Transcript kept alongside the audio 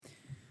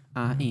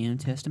I am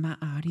testing my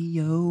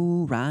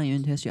audio.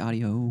 Ryan, test your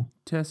audio.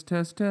 Test,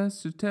 test,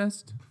 test,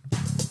 test.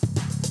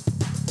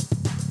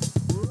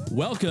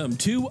 Welcome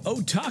to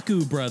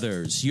Otaku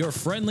Brothers, your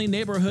friendly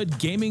neighborhood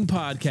gaming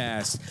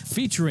podcast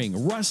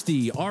featuring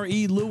Rusty,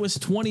 R.E. Lewis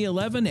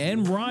 2011,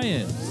 and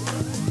Ryan.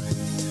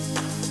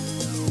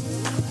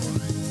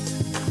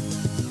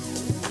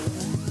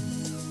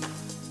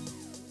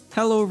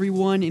 Hello,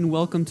 everyone, and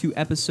welcome to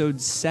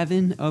episode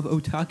 7 of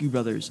Otaku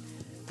Brothers.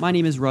 My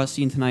name is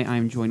Rusty, and tonight I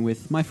am joined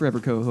with my forever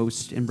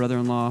co-host and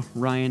brother-in-law,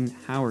 Ryan.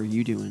 How are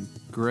you doing?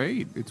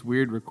 Great. It's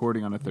weird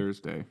recording on a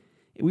Thursday.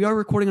 We are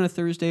recording on a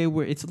Thursday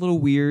where it's a little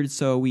weird,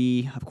 so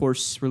we, of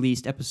course,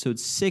 released episode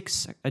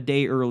 6 a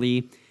day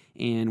early,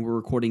 and we're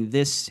recording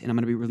this, and I'm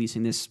going to be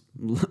releasing this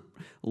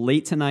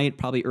late tonight,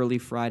 probably early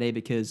Friday,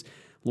 because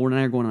Lauren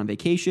and I are going on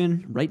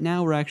vacation. Right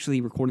now, we're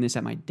actually recording this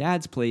at my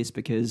dad's place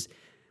because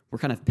we're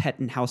kind of pet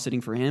and house sitting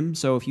for him.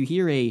 So if you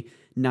hear a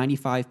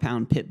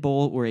 95-pound pit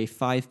bull or a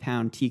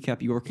 5-pound teacup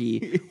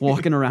Yorkie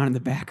walking around in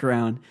the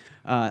background,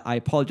 I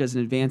apologize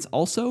in advance.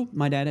 Also,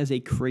 my dad has a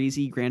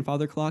crazy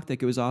grandfather clock that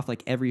goes off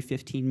like every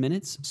 15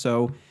 minutes.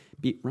 So,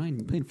 Ryan,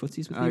 you playing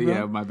footsies with me, bro?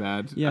 Yeah, my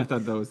bad. Yeah. I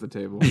thought that was the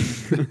table.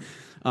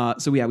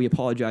 We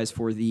apologize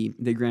for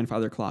the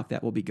grandfather clock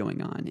that will be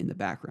going on in the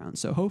background.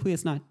 So hopefully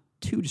it's not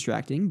too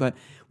distracting, but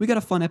we got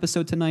a fun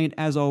episode tonight.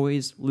 As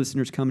always,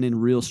 listeners coming in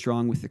real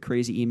strong with the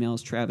crazy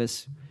emails.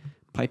 Travis,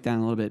 pipe down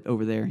a little bit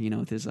over there,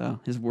 with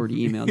his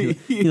wordy email.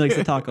 He likes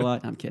to talk a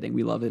lot. I'm kidding.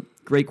 We love it.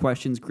 Great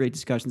questions, great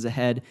discussions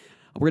ahead.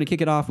 We're going to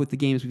kick it off with the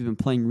games we've been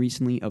playing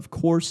recently, of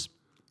course.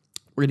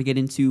 We're going to get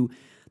into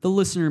the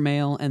listener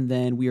mail, and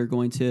then we are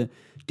going to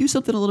do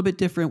something a little bit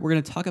different. We're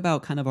going to talk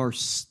about kind of our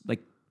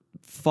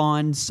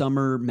fond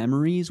summer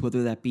memories,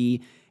 whether that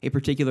be a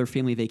particular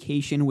family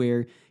vacation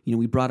where,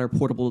 we brought our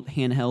portable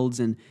handhelds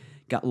and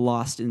got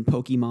lost in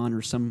Pokemon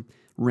or some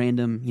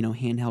random,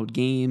 handheld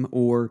game,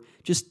 or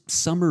just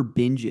summer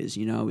binges.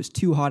 It was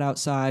too hot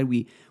outside.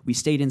 We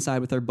stayed inside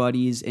with our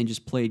buddies and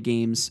just played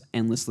games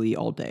endlessly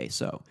all day.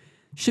 So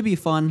should be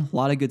fun. A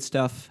lot of good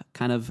stuff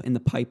kind of in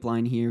the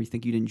pipeline here. We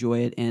think you'd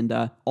enjoy it.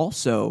 And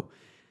also,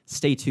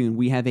 stay tuned.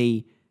 We have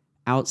a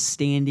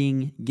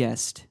outstanding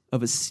guest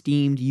of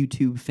esteemed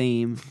YouTube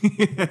fame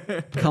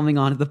coming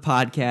onto the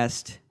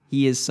podcast.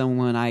 He is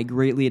someone I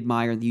greatly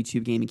admire in the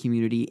YouTube gaming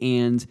community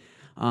and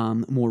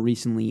more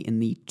recently in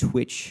the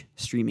Twitch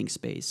streaming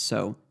space.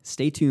 So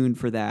stay tuned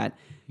for that.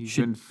 He's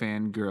been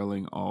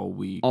fangirling all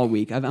week. All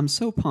week. I'm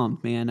so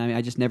pumped, man.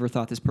 I just never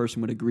thought this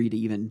person would agree to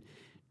even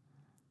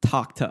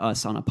talk to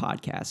us on a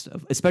podcast,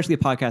 especially a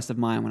podcast of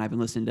mine when I've been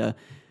listening to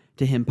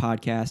him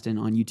podcast and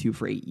on YouTube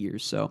for 8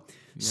 years. So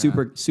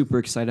super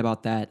excited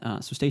about that.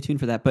 So stay tuned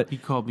for that. But he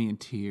called me in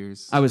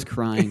tears. I was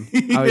crying.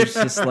 I was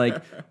just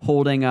like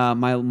holding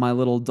my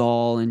little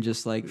doll and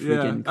just like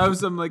freaking.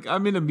 Yeah.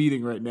 I'm in a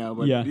meeting right now.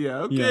 But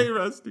okay,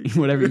 Rusty.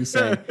 Whatever you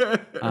say.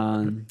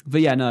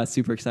 But yeah, no, it's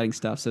super exciting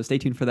stuff. So stay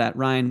tuned for that.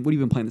 Ryan, what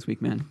have you been playing this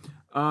week, man?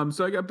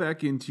 So I got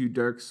back into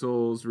Dark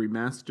Souls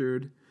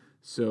Remastered.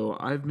 So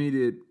I've made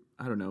it,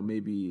 I don't know,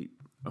 maybe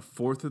a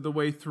fourth of the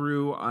way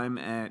through. I'm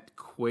at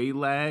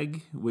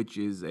Quelaag, which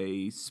is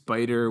a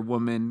Spider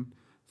Woman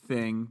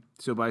thing.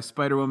 So by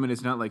Spider Woman,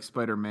 it's not like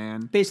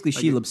Spider-Man. Basically,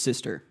 Shelob's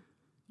sister.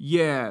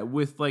 Yeah,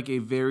 with like a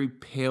very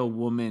pale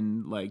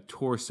woman, like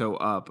torso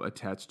up,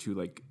 attached to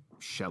like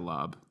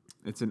Shelob.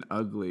 It's an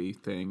ugly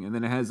thing, and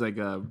then it has like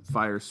a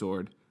fire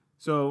sword.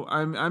 So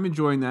I'm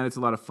enjoying that. It's a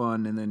lot of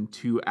fun, and then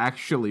to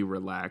actually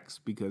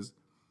relax because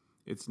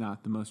it's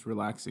not the most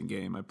relaxing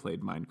game. I played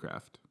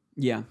Minecraft.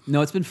 Yeah.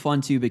 No, it's been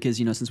fun too because,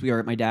 since we are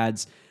at my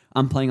dad's,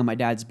 I'm playing on my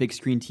dad's big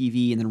screen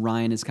TV, and then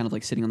Ryan is kind of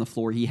like sitting on the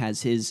floor. He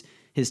has his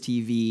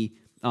TV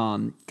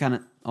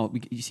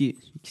you see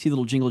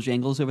little jingle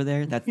jangles over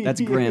there? That's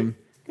Grim.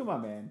 Come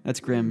on, man. That's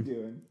Grim. What are you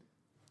doing?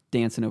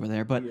 Dancing over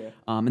there. But Yeah.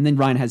 And then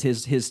Ryan has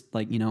his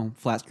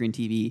flat screen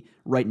TV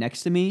right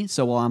next to me.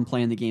 So while I'm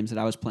playing the games that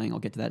I was playing, I'll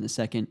get to that in a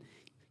second.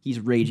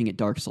 He's raging at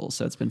Dark Souls,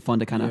 so it's been fun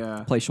to kind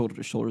of play shoulder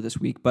to shoulder this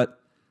week. But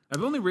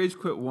I've only rage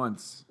quit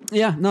once.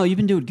 yeah, no, you've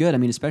been doing good. I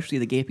mean, especially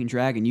the Gaping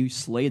Dragon, you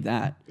slayed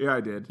that. Yeah,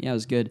 I did. Yeah, it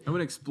was good. I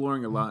went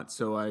exploring a lot,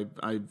 so I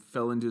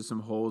fell into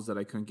some holes that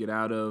I couldn't get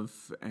out of,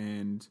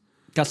 and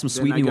Got some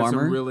then sweet I new got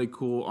armor. some really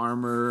cool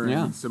armor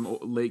Yeah. and some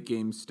late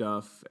game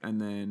stuff,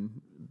 and then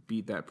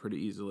beat that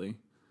pretty easily.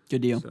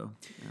 Good deal. So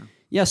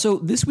Yeah, so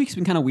this week's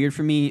been kind of weird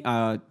for me.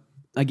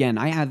 Again,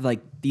 I have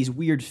like these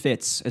weird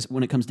fits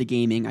when it comes to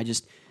gaming. I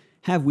just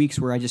have weeks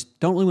where I just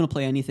don't really want to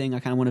play anything. I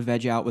kind of want to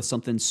veg out with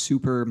something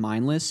super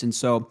mindless. And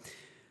so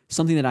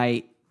something that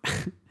I,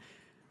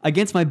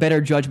 against my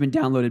better judgment,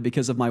 downloaded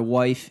because of my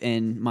wife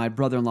and my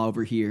brother-in-law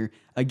over here,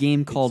 a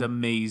game called it's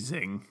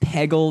amazing.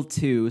 Peggle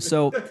 2.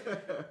 So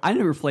I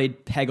never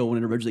played Peggle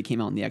when it originally came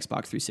out on the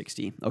Xbox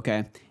 360,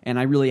 okay? And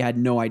I really had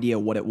no idea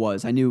what it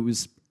was. I knew it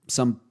was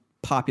some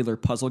popular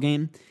puzzle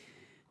game.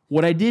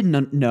 What I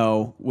didn't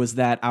know was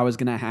that I was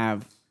going to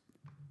have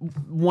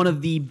one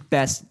of the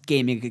best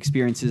gaming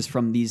experiences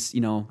from these,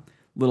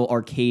 little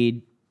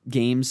arcade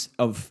games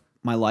of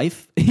my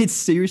life. It's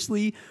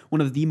seriously one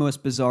of the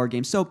most bizarre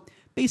games. So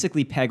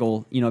basically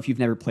Peggle, if you've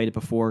never played it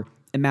before,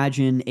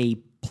 imagine a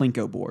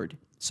Plinko board.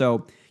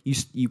 So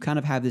you kind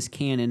of have this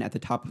cannon at the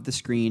top of the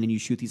screen, and you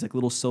shoot these like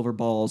little silver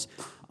balls,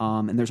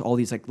 and there's all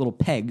these like little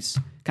pegs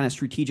kind of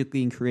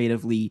strategically and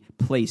creatively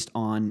placed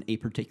on a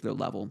particular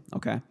level,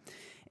 okay?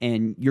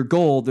 And your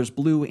goal, there's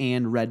blue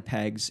and red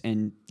pegs,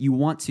 and you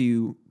want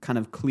to kind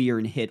of clear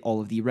and hit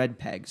all of the red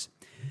pegs.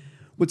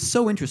 What's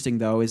so interesting,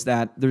 though, is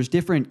that there's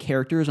different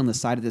characters on the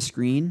side of the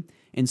screen,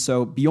 and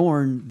so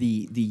Bjorn,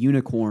 the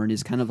unicorn,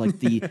 is kind of like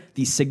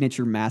the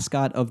signature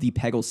mascot of the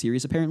Peggle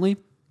series, apparently.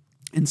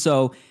 And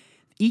so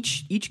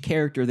each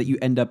character that you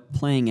end up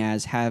playing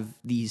as have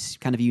these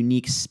kind of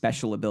unique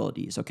special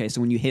abilities, okay? So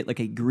when you hit like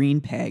a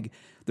green peg,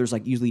 there's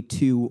like usually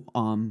two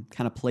kind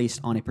of placed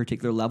on a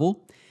particular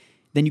level.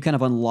 Then you kind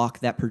of unlock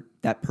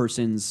that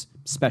person's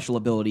special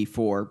ability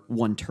for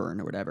one turn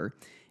or whatever.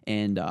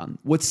 And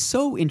what's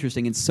so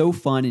interesting and so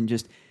fun and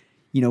just,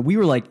 we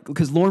were like,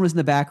 because Lauren was in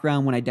the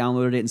background when I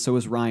downloaded it, and so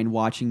was Ryan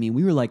watching me, and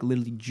we were like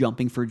literally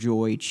jumping for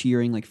joy,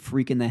 cheering, like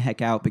freaking the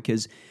heck out,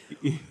 because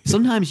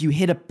sometimes you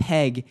hit a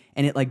peg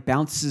and it like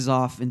bounces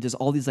off and does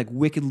all these like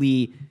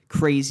wickedly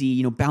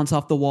crazy, bounce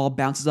off the wall,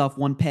 bounces off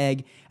one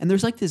peg, and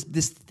there's like this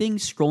thing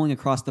scrolling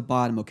across the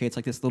bottom, okay? It's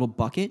like this little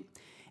bucket.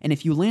 And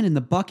if you land in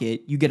the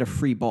bucket, you get a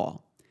free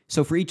ball.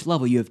 So for each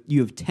level, you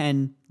have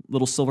 10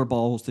 little silver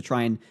balls to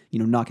try and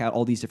knock out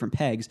all these different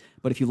pegs.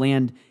 But if you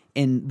land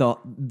in the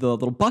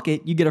little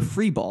bucket, you get a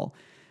free ball.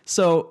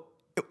 So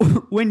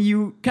when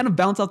you kind of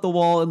bounce off the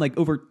wall and like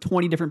over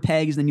 20 different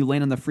pegs, then you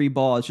land on the free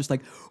ball, it's just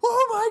like,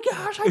 oh my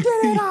gosh, I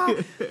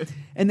did it!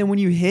 And then when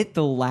you hit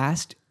the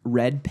last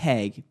red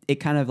peg, it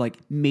kind of like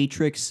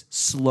Matrix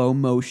slow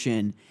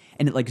motion,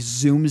 and it like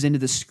zooms into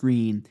the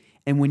screen.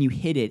 And when you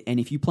hit it, and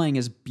if you're playing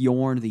as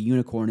Bjorn the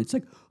unicorn, it's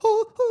like,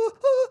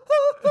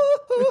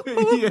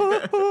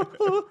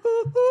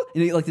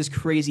 and like this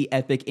crazy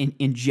epic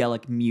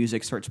angelic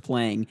music starts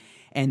playing,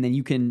 and then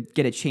you can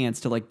get a chance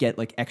to like get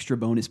like extra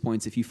bonus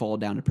points if you fall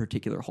down a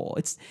particular hole.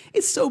 It's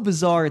so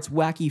bizarre, it's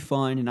wacky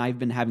fun, and I've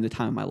been having the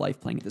time of my life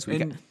playing it this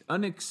week. And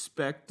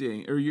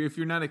if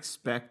you're not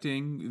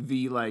expecting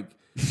the like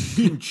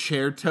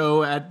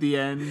concerto at the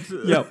end,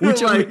 yeah,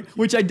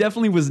 which I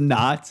definitely was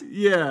not.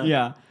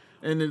 Yeah.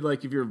 And then,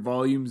 like, if your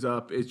volume's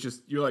up, it's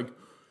just, you're like,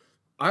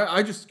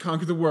 I just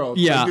conquered the world.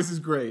 Yeah. Like, this is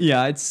great.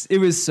 Yeah, it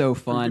was so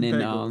fun.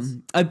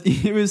 And I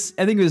think it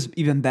was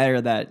even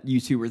better that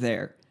you two were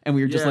there. And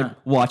we were just like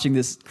watching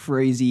this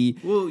crazy.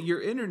 Well,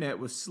 your internet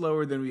was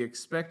slower than we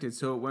expected,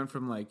 so it went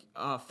from like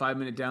a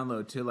 5-minute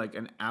download to like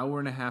an hour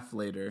and a half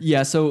later.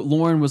 Yeah, so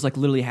Lauren was like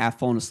literally half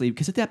falling asleep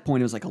because at that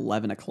point it was like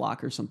 11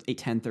 o'clock or something,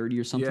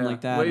 10:30 or something like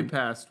that. Way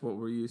past what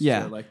we're used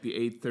to, like the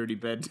 8:30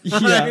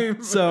 bedtime. Yeah,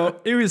 so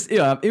it was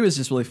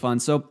just really fun.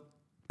 So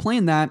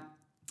playing that,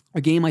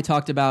 a game I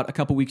talked about a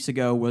couple weeks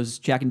ago was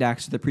Jak and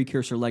Daxter: The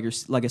Precursor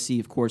Legacy,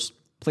 of course,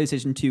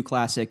 PlayStation 2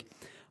 classic.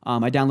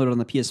 I downloaded it on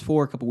the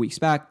PS4 a couple weeks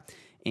back.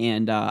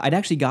 And I'd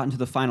actually gotten to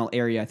the final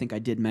area. I think I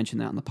did mention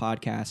that on the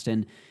podcast.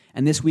 And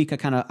this week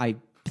I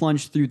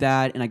plunged through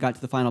that, and I got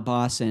to the final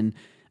boss. And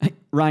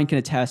Ryan can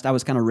attest, I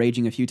was kind of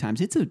raging a few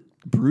times. It's a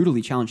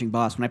brutally challenging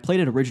boss. When I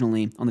played it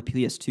originally on the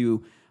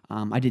PS2,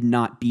 I did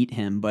not beat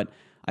him, but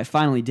I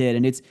finally did.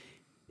 And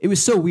it was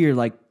so weird.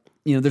 Like,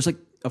 there's like,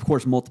 of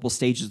course, multiple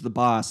stages of the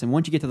boss. And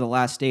once you get to the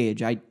last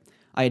stage, I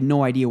had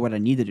no idea what I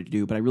needed to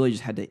do, but I really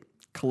just had to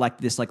collect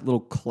this like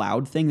little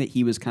cloud thing that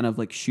he was kind of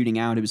like shooting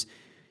out. It was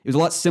a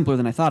lot simpler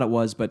than I thought it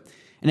was, but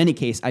in any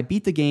case, I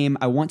beat the game.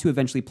 I want to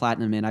eventually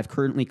platinum it. I've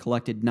currently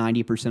collected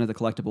 90% of the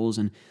collectibles,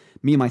 and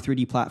me and my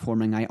 3D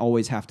platforming, I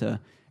always have to.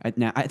 I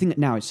think that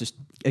now it's just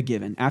a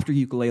given. After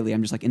Yooka-Laylee,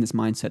 I'm just like in this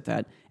mindset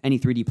that any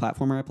 3D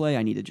platformer I play,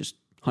 I need to just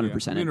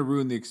 100% You're going to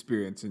ruin the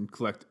experience and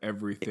collect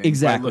everything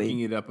exactly by looking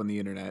it up on the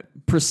internet.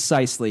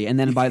 Precisely. And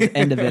then by the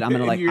end of it, I'm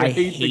going to like, I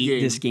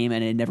hate this game,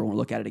 and I never want to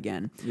look at it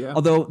again. Yeah.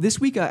 Although this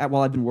week,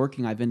 while I've been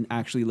working, I've been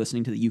actually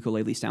listening to the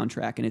Yooka-Laylee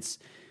soundtrack, and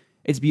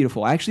it's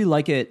beautiful. I actually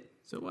like it.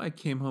 So I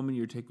came home and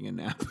you were taking a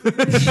nap.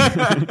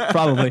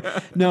 Probably.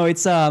 No,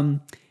 it's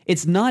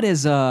not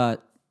as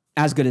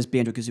good as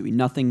Banjo-Kazooie.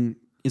 Nothing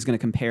is going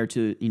to compare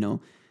to,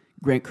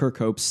 Grant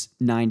Kirkhope's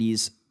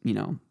 90s,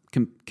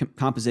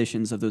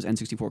 compositions of those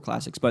N64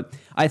 classics. But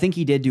I think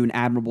he did do an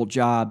admirable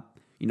job,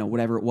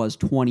 whatever it was,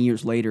 20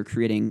 years later,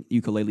 creating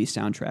Yooka-Laylee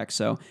soundtrack.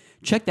 So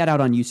check that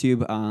out on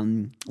YouTube.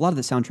 A lot of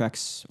the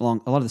soundtracks, a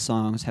lot of the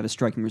songs have a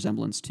striking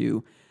resemblance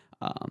to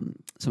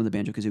some of the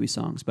Banjo-Kazooie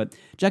songs. But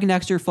Jak and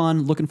Daxter,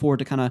 fun. Looking forward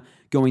to kind of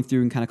going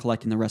through and kind of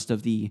collecting the rest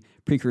of the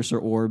precursor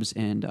orbs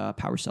and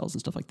power cells and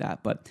stuff like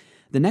that. But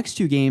the next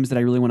two games that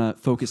I really want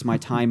to focus my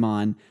time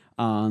on.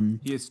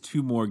 He has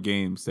 2 more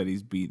games that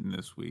he's beaten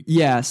this week.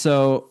 Yeah,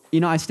 so,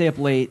 I stay up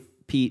late.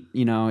 Pete,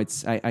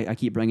 I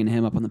keep bringing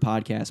him up on the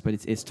podcast, but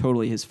it's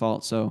totally his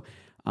fault. So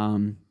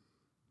I'm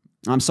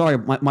sorry.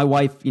 My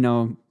wife,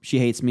 she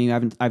hates me. I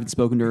haven't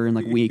spoken to her in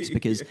like weeks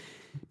because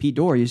Pete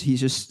Dorr, he's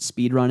just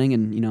speed running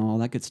and all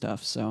that good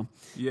stuff. So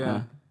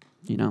yeah,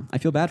 You know, I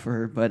feel bad for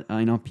her, but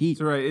Pete.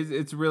 So right,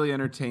 it's really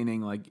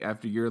entertaining. Like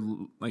after you're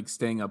like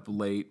staying up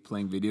late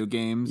playing video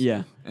games,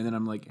 Yeah. And then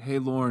I'm like, hey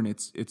Lauren,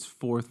 it's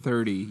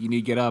 4:30. You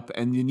need to get up,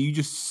 and then you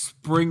just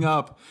spring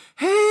up.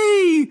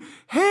 Hey,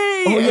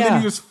 and then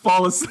you just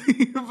fall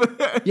asleep.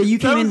 Yeah, you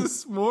came in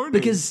this morning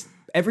because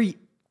every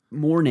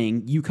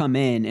morning you come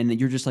in and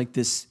you're just like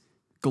this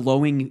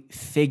glowing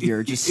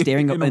figure just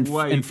staring up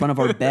in front of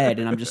our bed,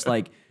 and I'm just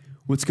like,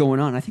 what's going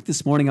on? I think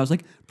this morning I was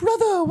like,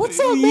 brother, what's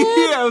up, man?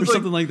 Yeah, or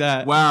something like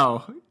that.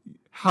 Wow,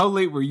 how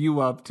late were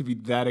you up to be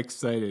that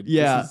excited?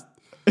 Yeah.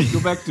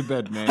 Go back to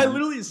bed, man. I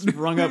literally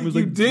sprung up and was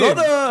You like, did.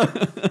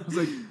 brother. I was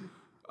like,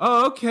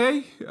 oh,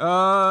 okay.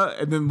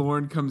 And then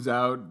Lauren comes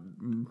out.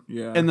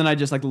 Yeah. And then I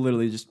just like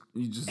literally just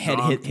You just head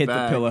zonked hit the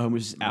back. pillow and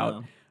was just out.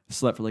 Yeah.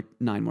 Slept for like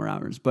 9 more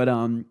hours. But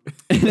in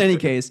any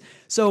case,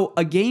 so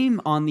a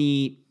game on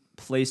the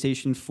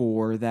PlayStation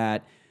 4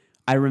 that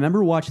I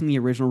remember watching the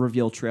original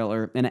reveal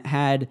trailer, and it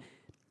had,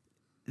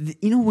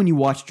 when you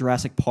watch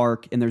Jurassic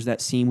Park and there's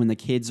that scene when the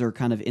kids are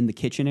kind of in the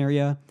kitchen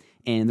area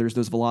and there's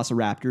those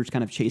velociraptors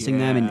kind of chasing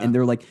them, and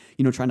they're like,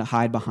 trying to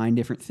hide behind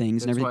different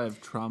things. That's and everything. why I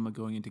have trauma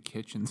going into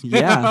kitchens.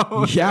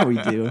 Yeah, we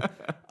do.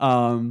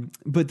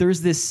 But there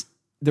was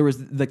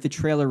like the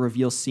trailer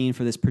reveal scene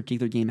for this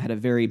particular game had a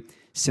very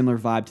similar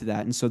vibe to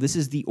that. And so this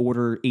is The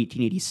Order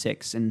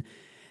 1886. And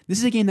this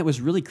is a game that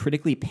was really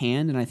critically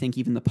panned, and I think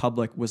even the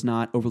public was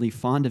not overly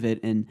fond of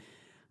it. And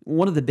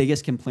one of the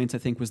biggest complaints, I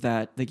think, was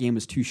that the game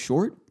was too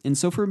short. And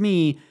so for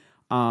me,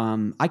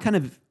 I kind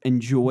of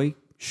enjoy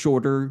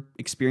shorter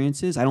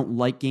experiences. I don't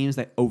like games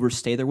that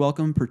overstay their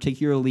welcome,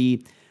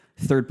 particularly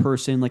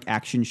third-person, like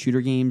action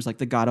shooter games, like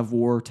the God of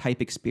War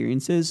type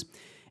experiences.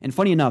 And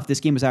funny enough, this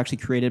game was actually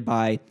created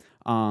by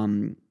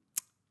Santa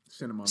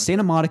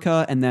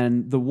Monica, and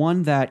then the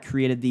one that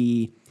created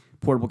the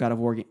portable God of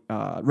War,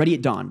 Ready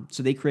at Dawn.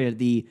 So they created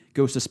the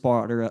Ghost of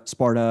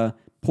Sparta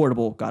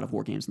portable God of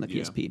War games on the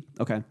PSP.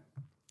 Okay.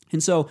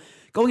 And so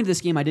going into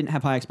this game, I didn't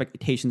have high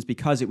expectations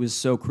because it was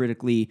so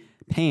critically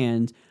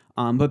panned.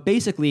 But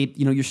basically,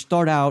 you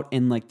start out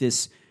in like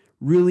this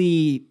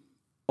really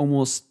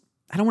almost,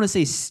 I don't want to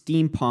say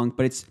steampunk,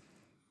 but it's,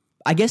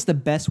 I guess the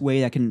best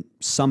way I can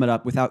sum it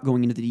up without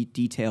going into the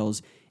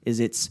details is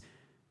it's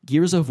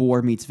Gears of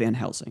War meets Van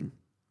Helsing.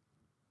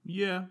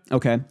 Yeah.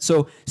 Okay.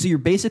 So you're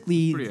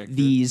basically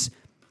these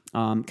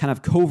kind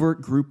of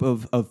covert group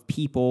of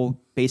people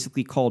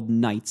basically called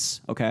knights.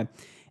 Okay.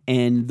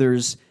 And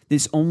there's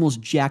this almost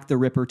Jack the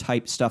Ripper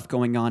type stuff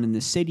going on in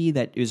the city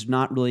that is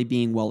not really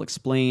being well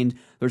explained.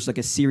 There's like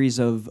a series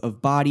of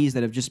bodies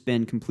that have just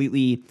been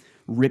completely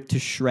ripped to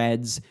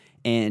shreds,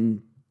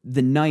 and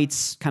the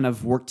knights kind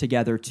of work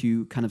together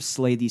to kind of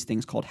slay these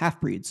things called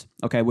half-breeds,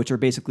 okay, which are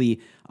basically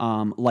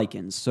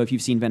lycans. So if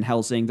you've seen Van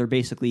Helsing, they're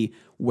basically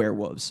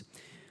werewolves.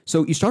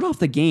 So you start off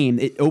the game,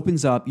 it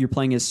opens up, you're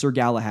playing as Sir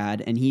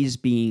Galahad, and he's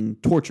being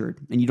tortured,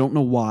 and you don't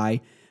know why,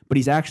 but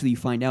he's actually, you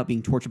find out,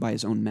 being tortured by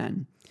his own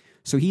men.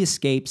 So he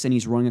escapes, and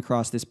he's running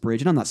across this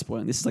bridge, and I'm not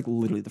spoiling, this is like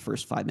literally the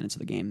first 5 minutes of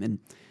the game, and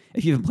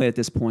if you haven't played at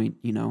this point,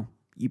 you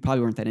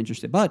probably weren't that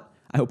interested, but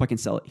I hope I can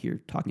sell it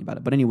here talking about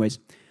it. But anyways,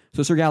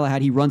 so Sir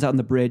Galahad, he runs out on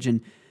the bridge,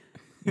 and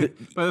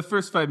by the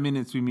first 5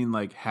 minutes, we mean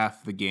like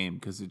half the game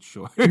because it's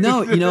short.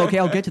 No, okay,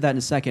 I'll get to that in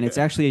a second. It's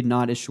actually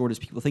not as short as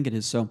people think it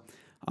is. So,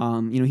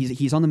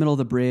 he's on the middle of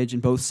the bridge,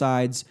 and both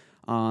sides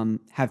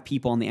have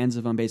people on the ends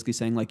of them basically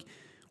saying like,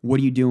 "What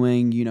are you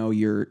doing?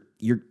 You're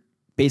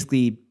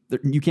basically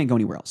you can't go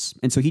anywhere else."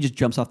 And so he just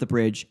jumps off the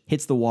bridge,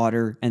 hits the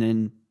water, and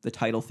then the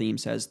title theme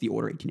says "The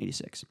Order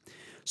 1886."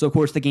 So, of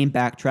course, the game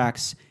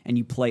backtracks and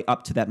you play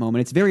up to that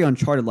moment. It's very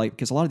Uncharted-like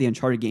because a lot of the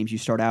Uncharted games, you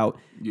start out,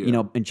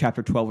 in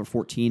chapter 12 or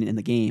 14 in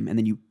the game, and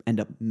then you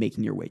end up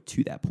making your way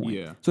to that point.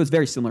 Yeah. So it's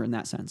very similar in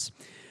that sense.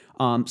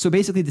 So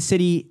basically, the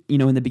city,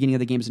 in the beginning of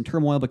the game is in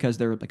turmoil because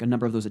there are like a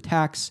number of those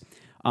attacks.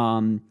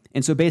 And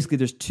so basically,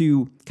 there's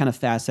two kind of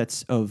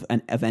facets of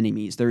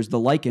enemies. There's the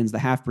lycans, the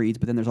half-breeds,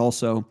 but then there's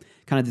also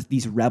kind of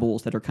these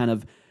rebels that are kind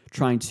of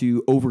trying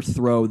to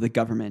overthrow the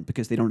government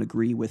because they don't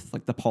agree with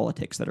like the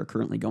politics that are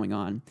currently going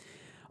on.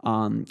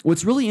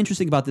 What's really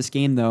interesting about this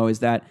game, though, is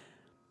that,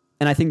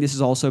 and I think this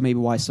is also maybe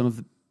why some of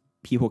the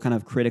people kind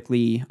of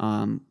critically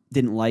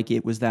didn't like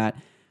it, was that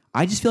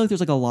I just feel like there's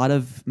like a lot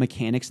of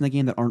mechanics in the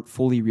game that aren't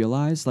fully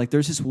realized. Like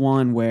there's this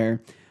one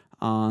where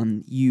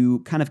you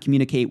kind of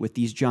communicate with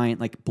these giant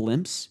like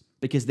blimps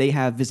because they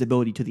have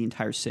visibility to the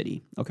entire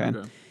city. Okay.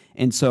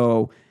 And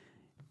so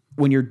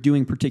when you're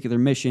doing particular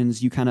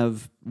missions, you kind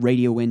of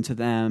radio into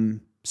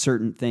them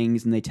certain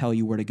things and they tell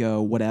you where to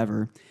go,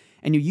 whatever.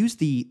 And you use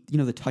the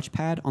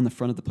touchpad on the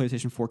front of the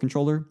PlayStation 4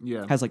 controller.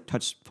 Yeah. Has like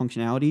touch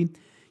functionality.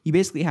 You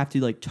basically have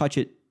to like touch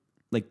it,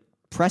 like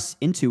press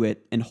into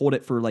it and hold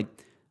it for like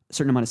a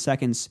certain amount of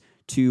seconds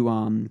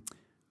to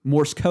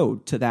Morse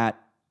code to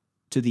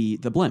the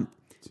blimp.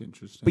 It's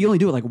interesting. But you only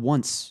do it like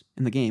once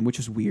in the game, which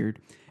is weird.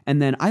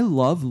 And then I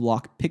love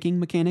lock picking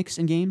mechanics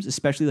in games,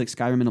 especially like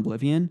Skyrim and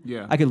Oblivion.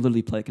 Yeah. I could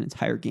literally play like an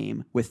entire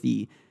game with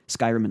the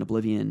Skyrim and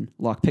Oblivion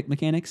lock pick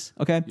mechanics.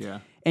 Okay. Yeah.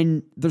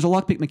 And there's a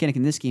lock pick mechanic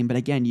in this game, but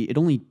again, you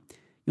only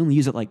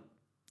use it like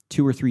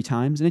 2 or 3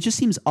 times. And it just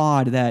seems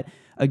odd that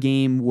a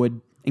game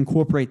would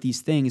incorporate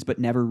these things but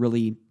never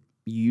really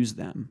use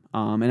them.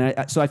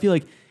 So I feel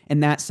like in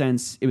that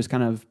sense, it was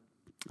kind of...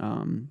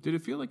 Did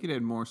it feel like it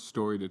had more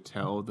story to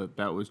tell,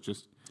 that was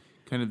just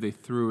kind of they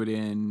threw it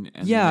in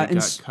and Yeah, then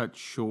it got cut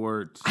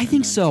short? I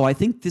think so. I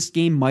think this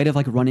game might have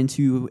like run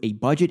into a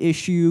budget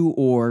issue,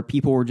 or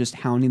people were just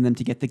hounding them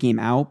to get the game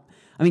out.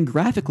 I mean,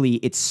 graphically,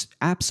 it's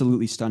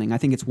absolutely stunning. I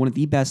think it's one of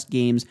the best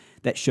games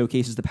that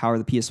showcases the power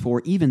of the PS4,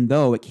 even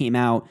though it came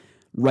out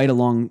right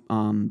along,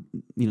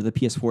 the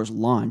PS4's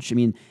launch. I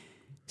mean,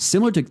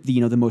 similar to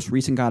the most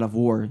recent God of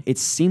War,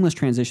 it's seamless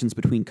transitions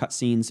between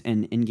cutscenes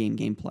and in-game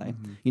gameplay.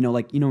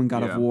 Mm-hmm. In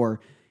God of War,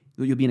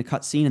 you'll be in a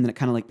cutscene and then it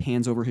kind of like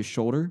pans over his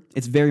shoulder.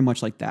 It's very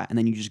much like that, and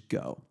then you just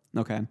go.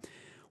 Okay.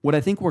 What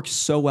I think works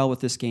so well with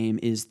this game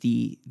is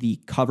the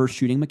cover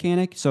shooting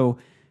mechanic. So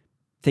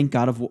think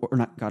Gears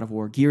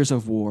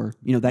of War.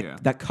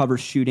 That cover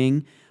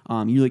shooting.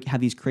 You like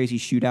have these crazy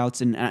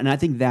shootouts, and I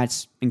think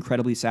that's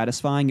incredibly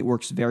satisfying. It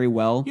works very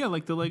well. Yeah,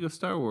 like the Lego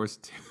Star Wars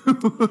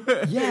too.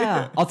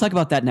 Yeah, I'll talk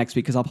about that next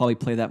because I'll probably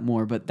play that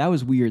more. But that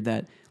was weird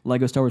that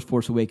Lego Star Wars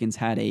Force Awakens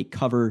had a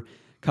cover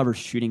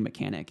shooting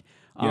mechanic.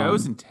 Yeah, it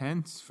was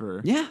intense for...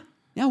 Yeah,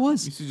 it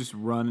was. You used to just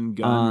run and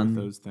gun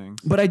with those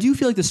things. But I do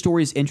feel like the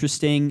story is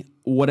interesting.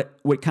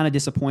 What kind of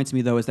disappoints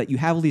me, though, is that you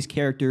have all these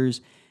characters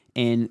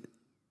and,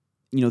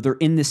 they're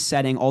in this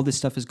setting, all this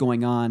stuff is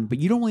going on, but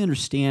you don't really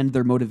understand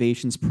their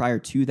motivations prior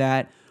to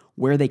that,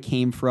 where they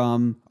came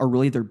from, or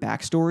really their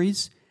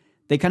backstories.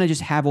 They kind of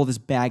just have all this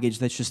baggage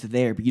that's just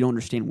there, but you don't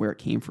understand where it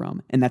came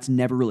from, and that's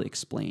never really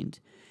explained.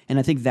 And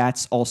I think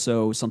that's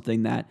also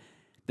something that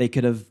they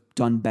could have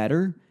done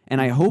better.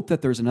 And I hope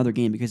that there's another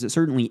game, because it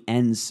certainly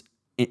ends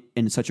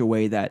in such a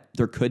way that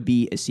there could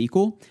be a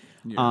sequel.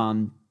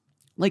 Yeah.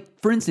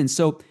 Like, for instance,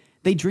 so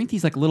they drink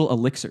these like little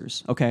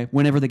elixirs, okay,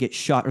 whenever they get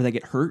shot or they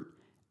get hurt,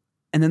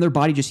 and then their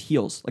body just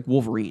heals like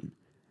Wolverine.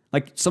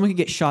 Like someone could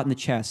get shot in the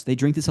chest, they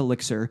drink this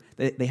elixir,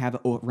 they have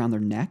it around their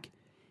neck,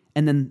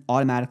 and then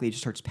automatically it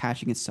just starts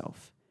patching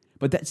itself.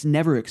 But that's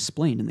never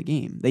explained in the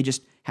game. They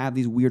just have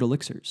these weird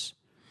elixirs.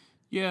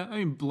 Yeah, I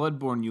mean,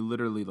 Bloodborne, you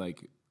literally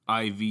like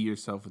IV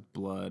yourself with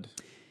blood.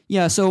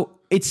 Yeah, so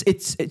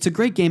it's a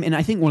great game, and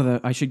I think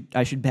I should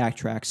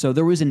backtrack. So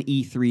there was an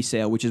E3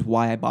 sale, which is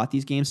why I bought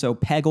these games. So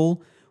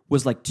Peggle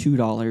was like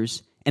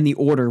 $2, and the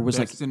order was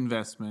Best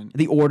investment.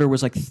 The order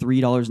was like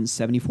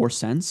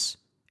 $3.74,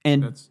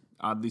 and that's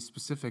oddly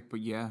specific,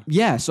 but yeah.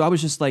 Yeah, so I was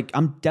just like,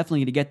 I'm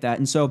definitely gonna get that,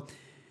 and so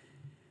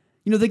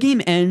the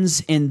game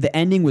ends, and the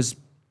ending was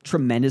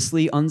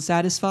tremendously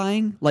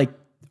unsatisfying. Like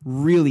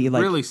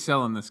really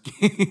selling this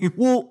game.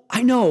 Well,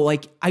 I know,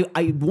 like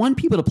I want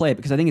people to play it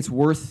because I think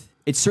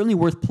it's certainly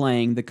worth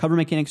playing. The cover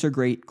mechanics are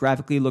great.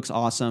 Graphically, it looks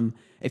awesome.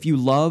 If you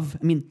love,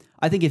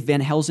 I think if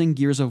Van Helsing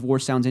Gears of War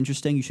sounds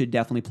interesting, you should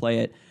definitely play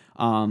it.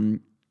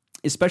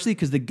 Especially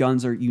because the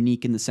guns are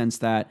unique in the sense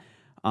that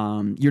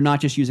you're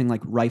not just using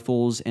like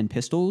rifles and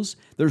pistols.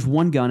 There's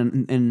one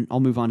gun, and I'll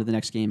move on to the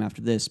next game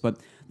after this, but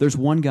there's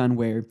one gun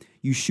where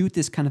you shoot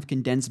this kind of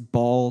condensed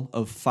ball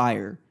of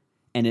fire,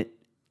 and it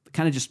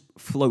kind of just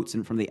floats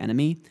in front of the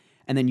enemy,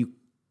 and then you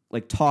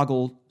like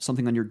toggle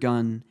something on your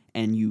gun,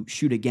 and you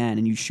shoot again,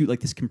 and you shoot like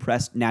this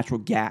compressed natural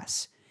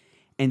gas,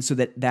 and so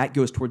that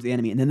goes towards the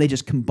enemy, and then they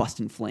just combust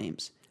in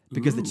flames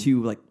because the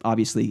two like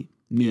obviously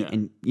meet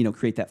and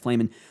create that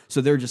flame, and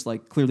so they're just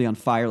like clearly on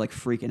fire, like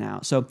freaking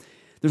out. So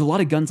there's a lot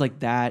of guns like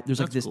that. There's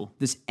like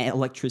this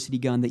electricity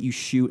gun that you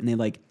shoot, and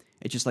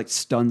it just like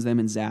stuns them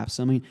and zaps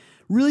them.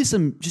 Really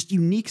some just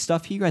unique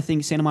stuff here. I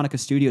think Santa Monica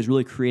Studios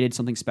really created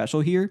something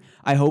special here.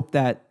 I hope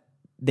that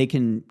they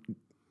can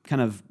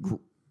kind of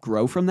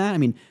grow from that.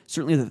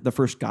 Certainly the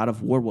first God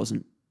of War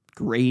wasn't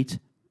great.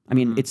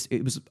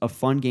 It was a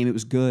fun game. It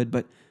was good,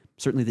 but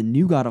certainly the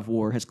new God of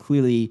War has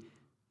clearly,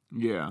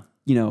 they've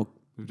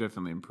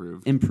definitely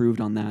improved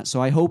on that.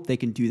 So I hope they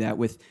can do that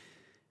with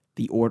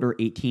the Order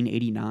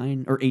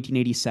 1889 or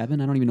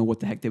 1887. I don't even know what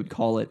the heck they would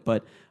call it,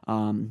 but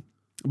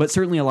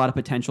certainly a lot of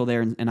potential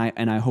there, and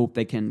I hope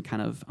they can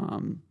kind of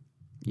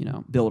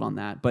build on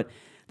that. But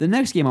the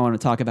next game I want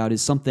to talk about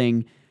is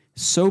something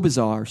so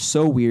bizarre,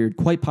 so weird,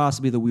 quite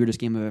possibly the weirdest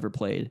game I've ever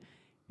played.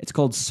 It's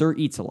called Sir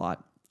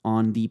Eats-a-Lot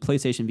on the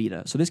PlayStation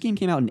Vita. So this game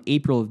came out in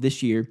April of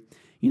this year.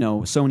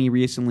 Sony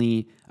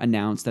recently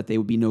announced that they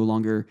would be no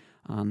longer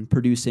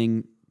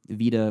producing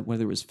Vita,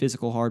 whether it was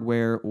physical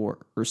hardware or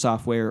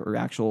software or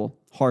actual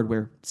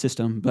hardware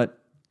system. But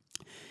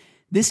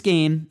this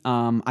game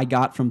I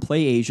got from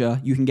PlayAsia.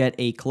 You can get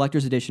a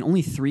collector's edition.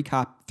 Only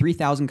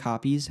 3,000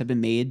 copies have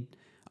been made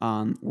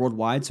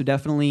worldwide. So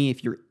definitely,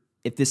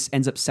 if this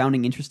ends up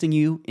sounding interesting to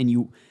you and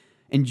you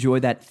enjoy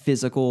that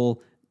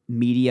physical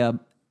media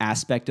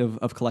aspect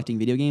of collecting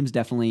video games,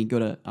 definitely go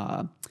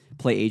to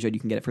PlayAsia. You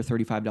can get it for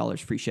 $35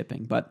 free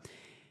shipping. But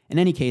in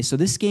any case, so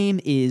this game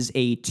is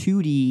a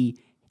 2D,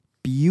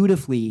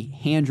 beautifully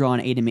hand-drawn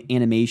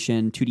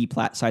animation,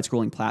 2D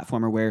side-scrolling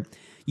platformer where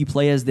you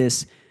play as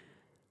this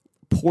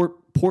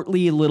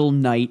portly little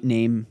knight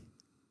named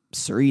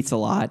Sir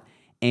Eats-a-Lot,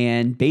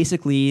 and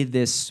basically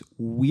this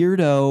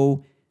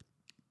weirdo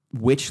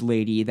witch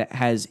lady that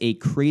has a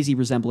crazy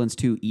resemblance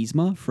to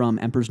Yzma from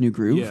Emperor's New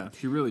Groove. Yeah,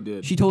 she really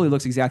did. She totally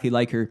looks exactly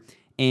like her.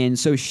 And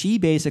so she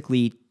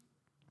basically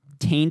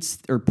taints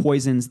or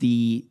poisons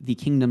the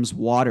kingdom's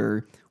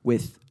water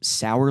with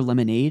sour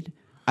lemonade.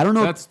 I don't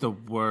know. That's the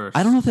worst.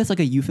 I don't know if that's like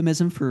a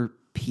euphemism for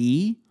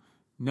pee.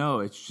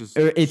 No, it's just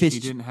Or if she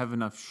it's- didn't have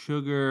enough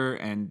sugar,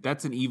 and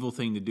that's an evil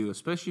thing to do,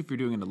 especially if you're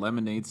doing it in a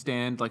lemonade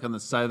stand, like on the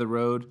side of the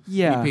road.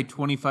 Yeah. You pay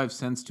 25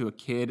 cents to a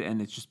kid,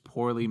 and it's just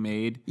poorly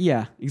made.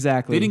 Yeah,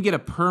 exactly. They didn't get a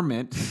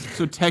permit,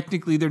 so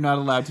technically they're not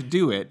allowed to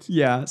do it.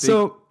 Yeah.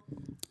 So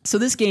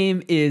this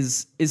game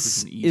is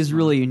Yzma.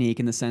 really unique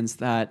in the sense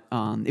that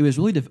it was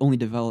really only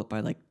developed by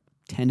like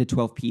 10 to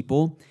 12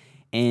 people,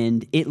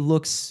 and it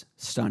looks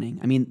stunning.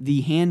 I mean,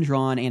 the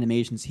hand-drawn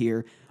animations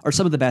here are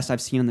some of the best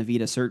I've seen on the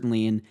Vita,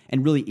 certainly, and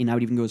really, and I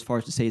would even go as far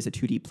as to say it's a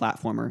 2D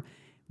platformer.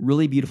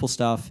 Really beautiful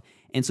stuff.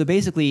 And so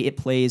basically, it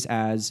plays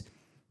as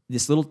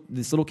this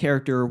little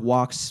character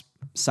walks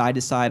side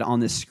to side on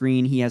this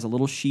screen. He has a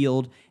little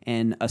shield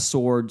and a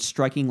sword,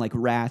 striking like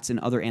rats and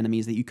other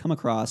enemies that you come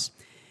across.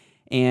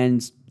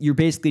 And you're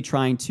basically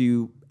trying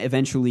to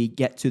eventually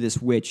get to this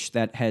witch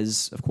that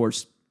has, of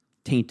course,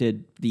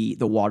 tainted the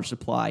water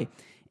supply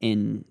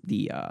in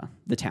the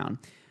town.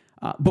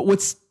 But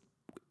what's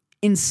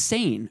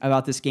insane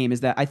about this game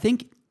is that I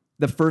think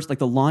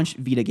the launch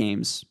Vita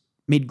games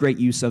made great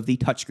use of the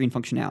touchscreen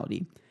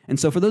functionality. And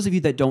so for those of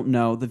you that don't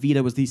know, the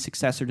Vita was the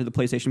successor to the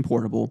PlayStation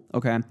Portable,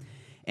 okay?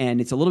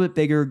 And it's a little bit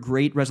bigger,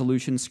 great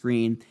resolution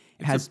screen.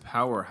 It's a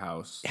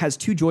powerhouse. It has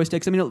two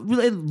joysticks. I mean,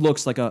 it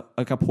looks like a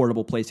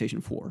portable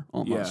PlayStation 4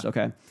 almost, Yeah.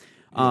 okay?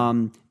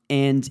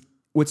 And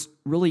what's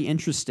really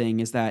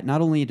interesting is that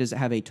not only does it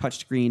have a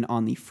touchscreen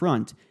on the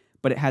front,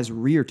 but it has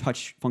rear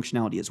touch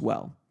functionality as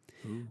well.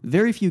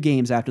 Very few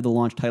games after the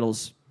launch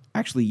titles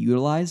actually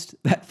utilized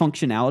that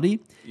functionality.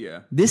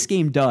 Yeah. This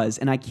game does,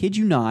 and I kid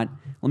you not.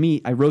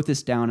 I wrote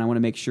this down. I want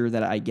to make sure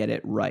that I get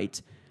it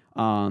right.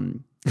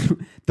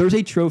 There's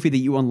a trophy that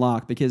you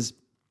unlock because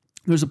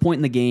there's a point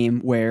in the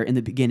game where in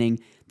the beginning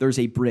there's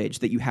a bridge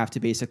that you have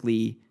to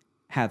basically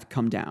have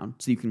come down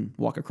so you can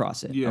walk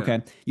across it. Yeah. Okay,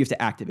 you have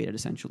to activate it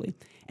essentially,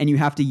 and you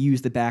have to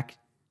use the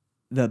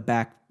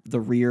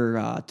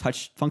rear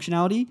touch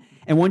functionality.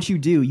 And once you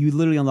do, you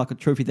literally unlock a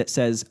trophy that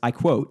says, I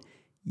quote,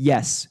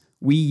 "Yes,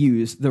 we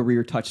use the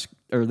rear touch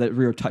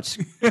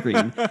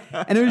screen."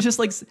 And it was just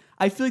like,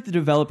 I feel like the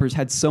developers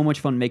had so much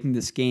fun making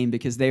this game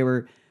because they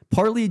were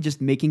partly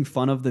just making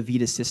fun of the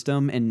Vita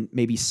system and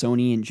maybe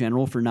Sony in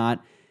general for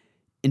not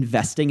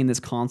investing in this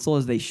console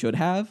as they should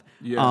have.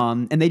 Yeah.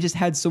 And they just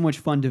had so much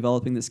fun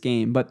developing this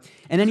game. But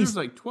and then There's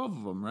like 12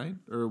 of them, right?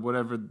 Or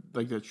whatever,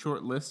 like that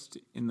short list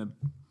in the...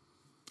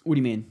 what do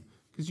you mean?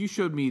 Because you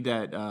showed me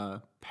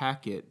that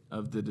packet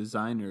of the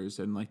designers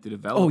and like the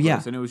developers. Oh,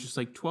 yeah. And it was just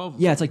like 12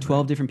 of Yeah, them. it's like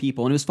 12 different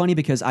people. And it was funny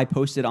because I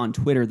posted on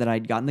Twitter that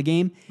I'd gotten the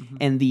game,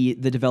 and the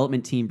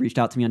development team reached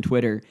out to me on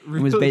Twitter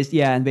and was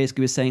Really? and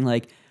basically was saying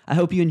like, I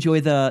hope you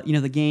enjoy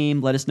the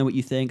game. Let us know what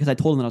you think, because I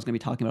told them that I was going to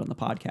be talking about it on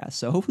the podcast.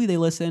 So hopefully they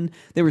listened.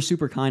 They were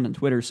super kind on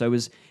Twitter, so it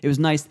was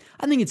nice.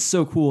 I think it's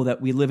so cool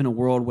that we live in a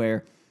world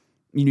where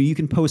you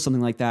can post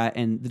something like that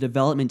and the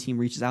development team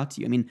reaches out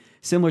to you. I mean,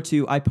 similar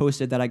to I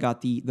posted that I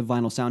got the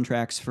vinyl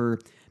soundtracks for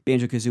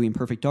Banjo-Kazooie and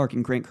Perfect Dark,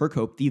 and Grant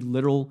Kirkhope, the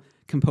literal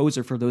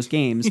composer for those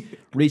games,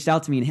 reached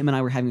out to me, and him and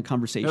I were having a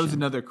conversation. That was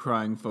another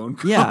crying phone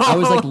call. Yeah, I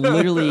was like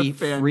literally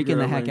Fangirling. freaking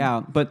the heck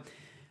out. But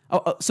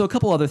so a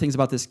couple other things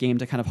about this game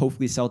to kind of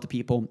hopefully sell it to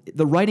people.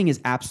 The writing is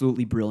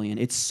absolutely brilliant.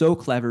 It's so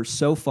clever,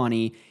 so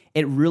funny.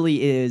 It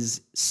really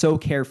is so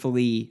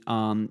carefully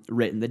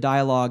written. The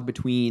dialogue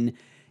between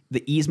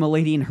the Yzma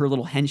lady and her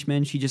little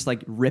henchmen, she just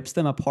like rips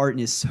them apart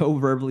and is so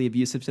verbally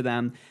abusive to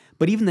them.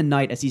 But even the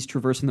knight, as he's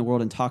traversing the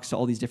world and talks to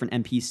all these different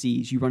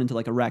NPCs, you run into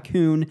like a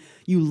raccoon.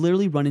 You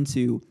literally run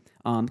into,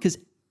 because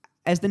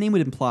as the name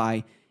would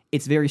imply,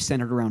 it's very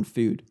centered around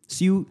food.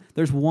 So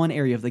there's one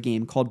area of the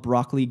game called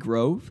Broccoli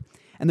Grove,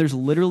 and there's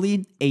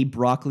literally a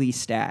broccoli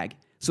stag.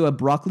 So a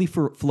broccoli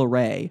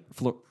fleuret.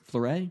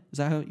 Fleuret? Is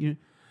that how you...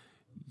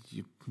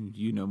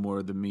 You know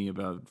more than me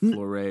about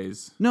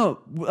florets. No,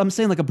 I'm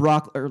saying like a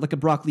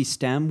broccoli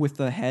stem with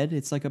the head.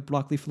 It's like a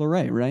broccoli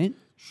fleuret, right?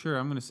 Sure,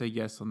 I'm going to say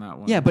yes on that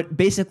one. Yeah, but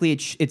basically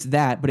it's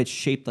that, but it's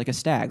shaped like a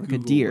stag, like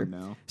Google a deer. one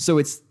now. So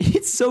it's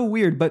so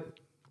weird, but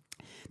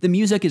the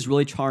music is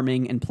really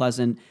charming and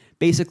pleasant.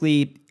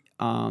 Basically,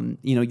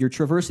 you're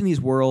traversing these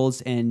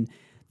worlds and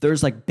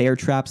there's like bear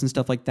traps and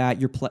stuff like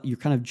that. You're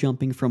kind of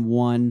jumping from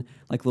one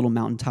like little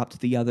mountaintop to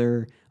the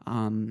other.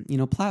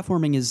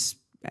 Platforming is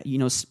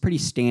pretty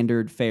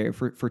standard fare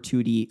for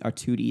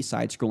 2D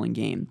side-scrolling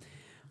game.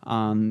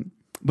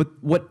 But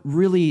what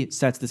really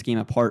sets this game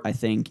apart, I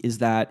think, is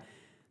that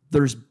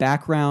there's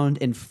background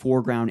and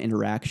foreground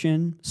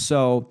interaction.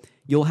 So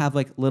you'll have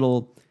like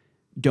little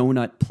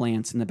donut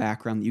plants in the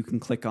background that you can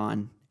click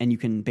on, and you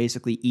can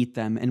basically eat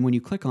them. And when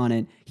you click on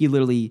it, he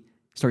literally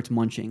starts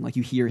munching. Like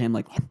you hear him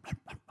like,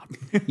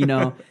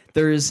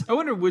 there's... I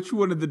wonder which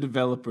one of the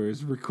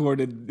developers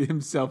recorded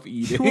himself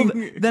eating.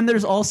 Well, then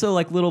there's also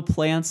like little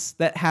plants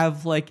that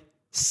have like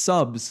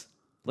subs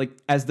like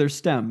as their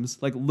stems,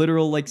 like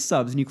literal like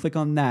subs, and you click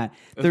on that.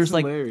 There's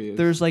hilarious.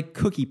 there's like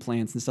cookie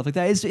plants and stuff like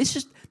that. It's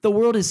just the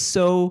world is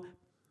so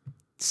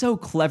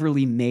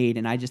cleverly made,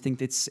 and I just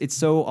think it's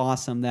so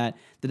awesome that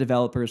the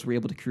developers were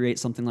able to create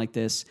something like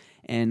this.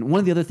 And one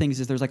of the other things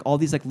is there's like all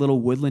these like little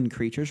woodland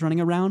creatures running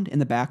around in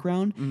the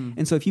background,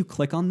 and so if you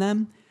click on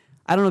them,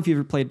 I don't know if you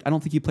ever played. I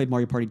don't think you played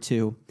Mario Party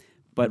 2,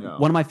 but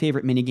one of my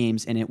favorite mini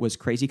games in it was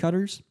Crazy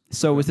Cutters.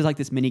 So it was like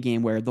this mini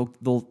game where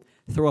they'll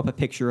throw up a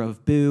picture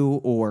of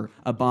Boo or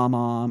a Bomb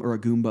or a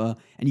Goomba,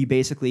 and you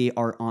basically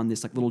are on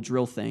this like little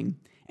drill thing,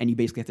 and you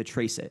basically have to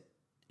trace it,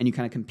 and you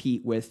kind of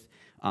compete with,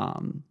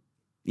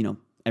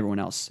 everyone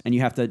else, and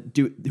you have to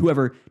do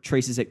whoever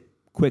traces it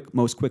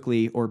most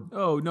quickly or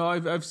Oh no,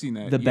 I've seen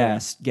that. the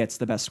best gets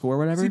the best score or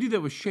whatever. So you do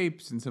that with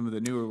shapes in some of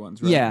the newer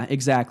ones, right? Yeah,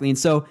 exactly. And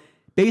so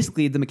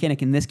basically the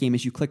mechanic in this game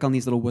is you click on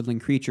these little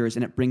woodland creatures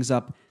and it brings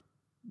up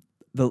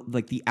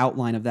the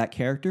outline of that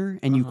character,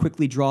 and you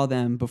quickly draw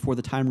them before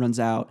the time runs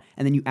out,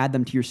 and then you add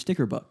them to your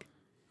sticker book.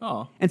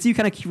 Oh. And so you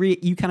kind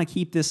of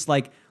keep this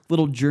like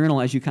little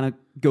journal as you kind of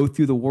go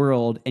through the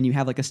world, and you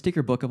have like a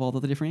sticker book of all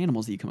of the different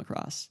animals that you come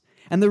across.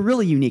 And they're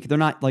really unique. They're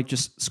not like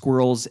just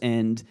squirrels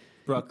and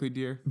broccoli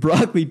deer.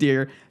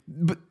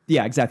 But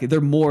yeah, exactly.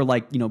 They're more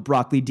like,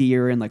 broccoli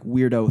deer and like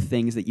weirdo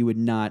things that you would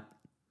not,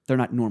 they're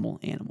not normal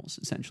animals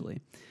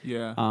essentially.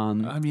 Yeah.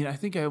 I mean, I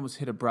think I almost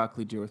hit a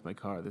broccoli deer with my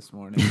car this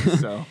morning.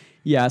 So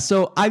yeah.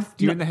 So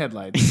deer in the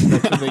headlights.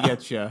 That's what they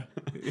get you.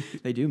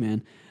 They do,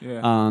 man.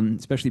 Yeah.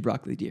 Especially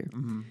broccoli deer.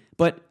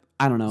 But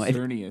I don't know.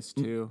 Cernius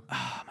too.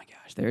 Oh my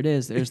gosh, there it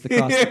is. There's the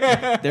cross.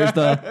 There's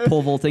the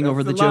pole vaulting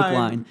over the joke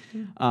line.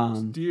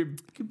 Deer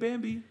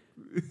Bambi.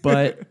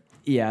 But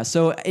yeah,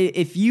 so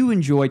if you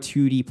enjoy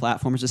 2D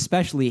platformers,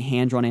 especially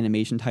hand-drawn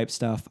animation type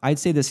stuff, I'd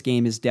say this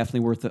game is definitely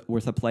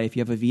worth a play. If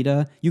you have a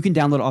Vita, you can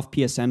download it off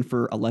PSN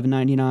for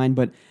 $11.99.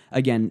 But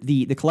again,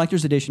 the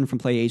collector's edition from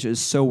PlayAsia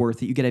is so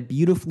worth it. You get a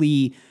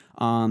beautifully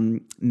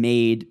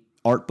made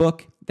art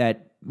book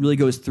that really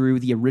goes through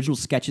the original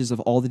sketches of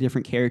all the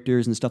different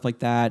characters and stuff like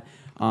that,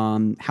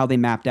 how they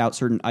mapped out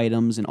certain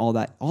items and all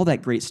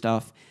that great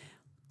stuff.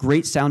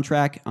 Great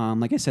soundtrack.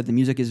 Like I said, the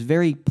music is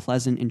very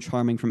pleasant and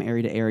charming from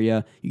area to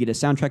area. You get a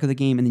soundtrack of the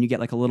game, and then you get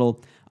like a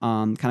little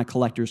kind of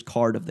collector's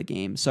card of the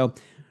game. So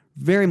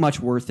very much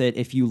worth it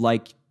if you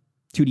like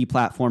 2D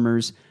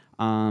platformers.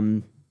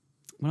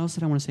 What else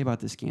did I want to say about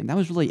this game? That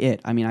was really it.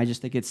 I mean, I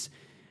just think it's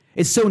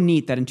so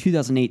neat that in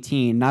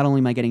 2018, not only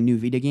am I getting new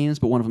Vita games,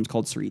 but one of them is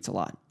called Sir Eats a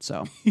Lot.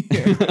 So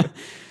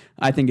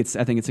I think it's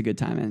a good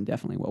time and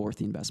definitely well worth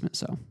the investment.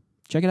 So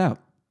check it out.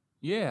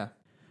 Yeah.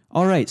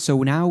 All right,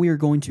 so now we are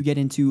going to get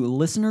into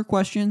listener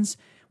questions.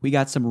 We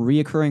got some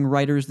reoccurring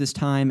writers this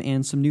time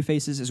and some new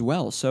faces as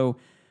well. So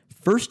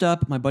first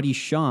up, my buddy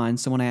Sean,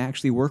 someone I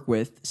actually work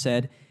with,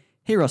 said,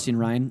 "Hey, Rusty and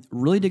Ryan,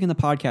 really digging the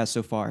podcast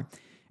so far.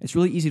 It's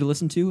really easy to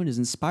listen to and has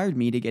inspired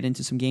me to get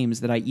into some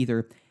games that I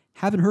either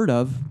haven't heard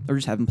of or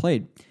just haven't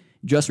played.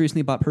 Just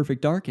recently bought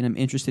Perfect Dark, and I'm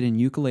interested in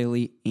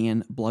Yooka-Laylee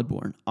and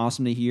Bloodborne.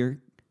 Awesome to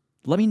hear.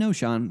 Let me know,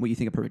 Sean, what you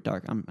think of Perfect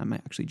Dark. I'm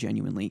actually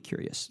genuinely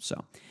curious."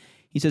 So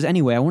he says,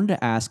 "Anyway, I wanted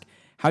to ask,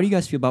 how do you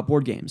guys feel about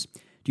board games?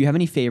 Do you have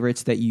any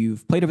favorites that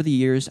you've played over the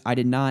years? I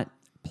did not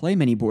play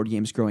many board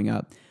games growing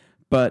up,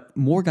 but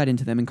more got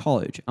into them in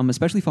college. I'm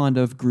especially fond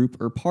of group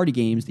or party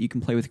games that you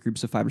can play with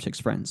groups of 5 or 6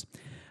 friends.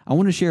 I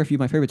want to share a few of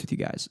my favorites with you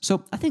guys."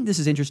 So I think this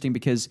is interesting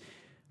because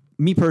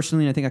me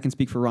personally, and I think I can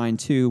speak for Ryan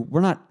too,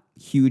 we're not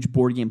huge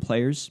board game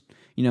players.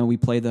 We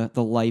play the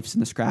Lifes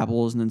and the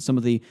Scrabbles, and then some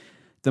of the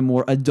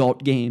more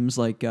adult games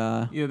like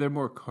they're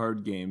more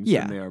card games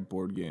than they are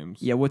board games.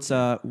 Yeah, What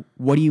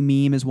Do You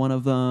Meme is one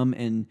of them,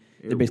 and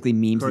they're basically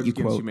memes that you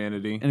quote.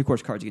 Humanity. And of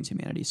course, Cards Against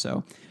Humanity.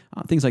 So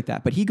things like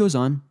that. But he goes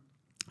on.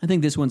 I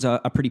think this one's a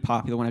pretty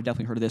popular one. I've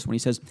definitely heard of this one. He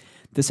says,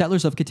 "The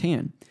Settlers of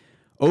Catan.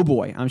 Oh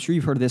boy, I'm sure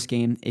you've heard of this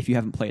game if you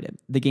haven't played it.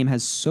 The game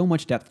has so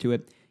much depth to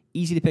it,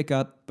 easy to pick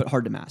up, but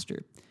hard to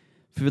master.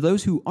 For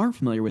those who aren't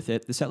familiar with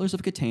it, The Settlers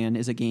of Catan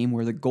is a game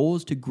where the goal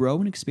is to grow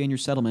and expand your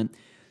settlement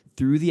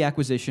through the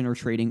acquisition or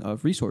trading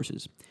of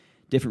resources.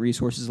 Different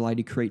resources allow you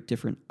to create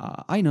different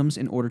items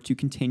in order to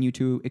continue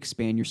to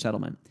expand your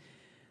settlement.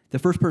 The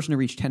first person to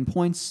reach 10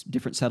 points,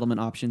 different settlement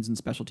options and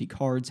specialty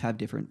cards have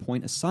different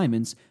point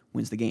assignments,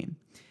 wins the game.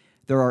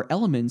 There are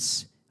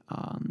elements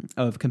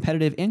of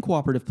competitive and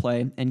cooperative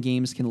play, and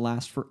games can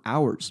last for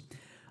hours.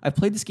 I've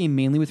played this game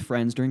mainly with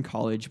friends during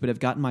college, but have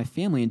gotten my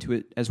family into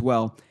it as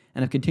well,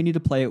 and have continued to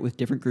play it with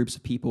different groups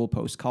of people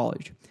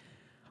post-college.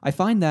 I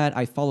find that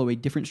I follow a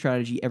different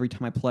strategy every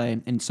time I play,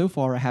 and so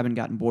far I haven't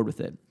gotten bored with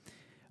it.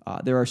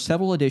 There are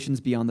several additions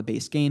beyond the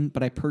base game,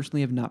 but I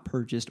personally have not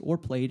purchased or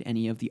played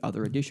any of the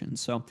other additions."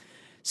 So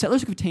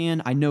Settlers of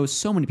Catan, I know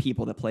so many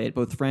people that play it,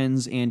 both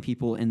friends and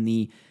people in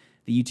the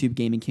YouTube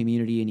gaming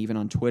community and even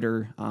on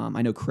Twitter.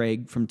 I know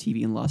Craig from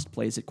TV and Lust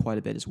plays it quite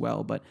a bit as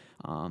well, but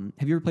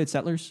have you ever played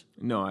Settlers?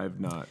 No, I have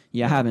not.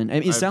 Yeah, I haven't. I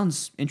mean, it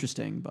sounds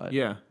interesting, but...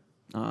 Yeah.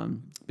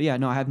 But yeah,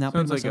 no, I have not.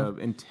 Sounds like an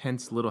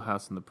intense Little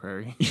House on the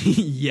Prairie.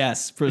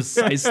 Yes,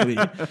 precisely.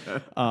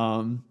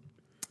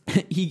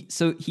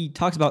 He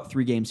talks about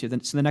 3 games here.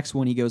 So the next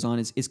one he goes on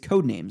is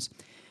Codenames.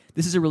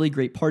 This is a really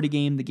great party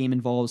game. The game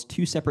involves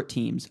 2 separate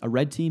teams, a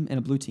red team and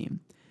a blue team.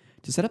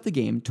 To set up the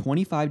game,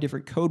 25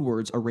 different code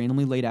words are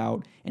randomly laid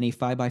out in a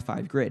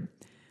 5x5 grid.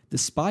 The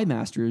spy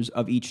masters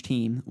of each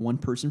team, 1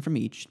 person from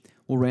each,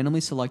 will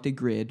randomly select a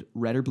grid,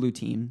 red or blue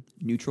team,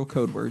 neutral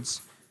code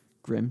words,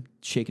 Grim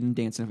shaking and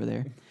dancing over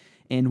there,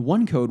 and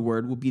 1 code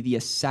word will be the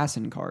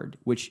assassin card,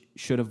 which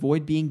should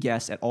avoid being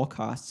guessed at all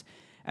costs,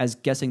 as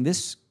guessing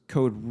this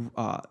code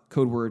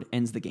word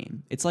ends the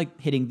game. It's like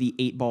hitting the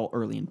 8-ball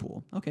early in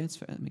pool. Okay, that's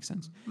fair. That makes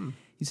sense.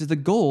 He says the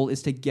goal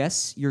is to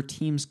guess your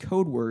team's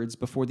code words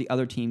before the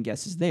other team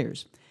guesses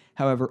theirs.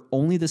 However,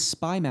 only the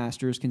spy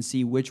masters can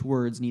see which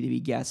words need to be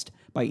guessed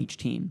by each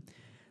team.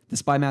 The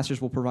spy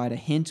masters will provide a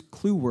hint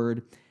clue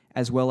word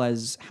as well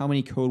as how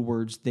many code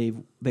words they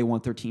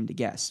want their team to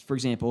guess. For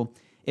example,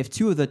 if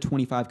 2 of the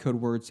 25 code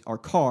words are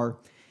car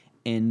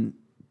and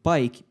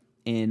bike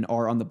and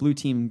are on the blue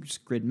team's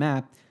grid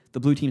map, the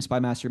blue team spy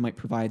master might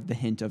provide the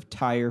hint of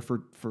tire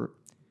for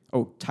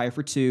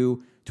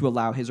 2 to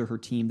allow his or her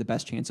team the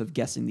best chance of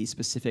guessing these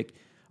specific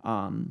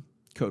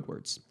code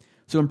words.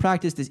 So in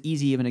practice, this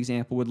easy of an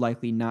example would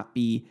likely not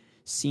be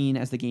seen,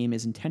 as the game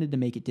is intended to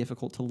make it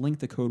difficult to link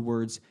the code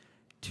words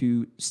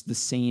to the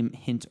same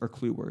hint or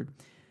clue word.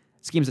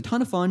 This game is a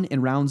ton of fun,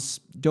 and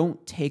rounds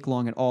don't take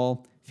long at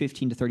all,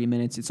 15 to 30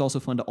 minutes. It's also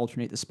fun to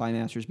alternate the spy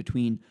masters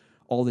between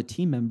all the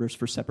team members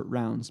for separate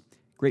rounds.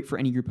 Great for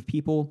any group of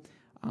people,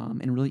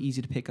 and really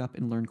easy to pick up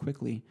and learn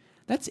quickly.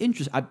 That's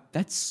interesting.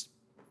 That's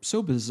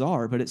so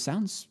bizarre, but it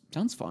sounds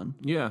fun.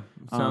 Yeah,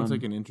 it sounds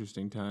like an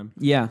interesting time.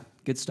 Yeah,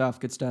 good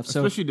stuff.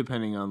 Especially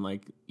depending on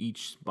like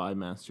each spy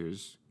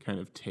master's kind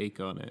of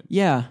take on it.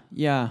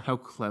 Yeah. How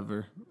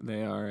clever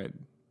they are at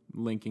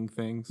linking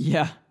things.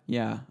 Yeah.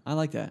 I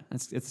like that.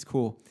 It's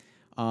cool.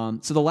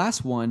 So the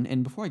last one,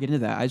 and before I get into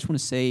that, I just want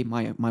to say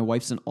my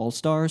wife's an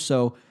all-star,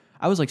 so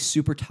I was like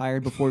super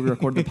tired before we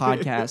recorded the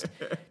podcast.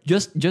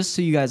 Just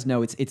so you guys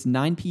know, it's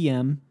 9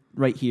 p.m.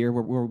 right here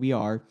where we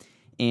are,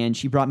 and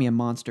she brought me a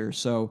monster.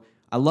 So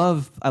I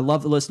love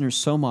the listeners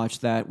so much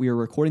that we are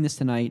recording this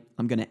tonight.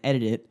 I'm going to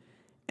edit it,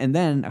 and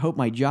then I hope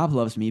my job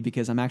loves me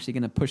because I'm actually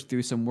going to push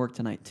through some work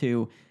tonight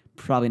too.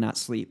 Probably not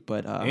sleep,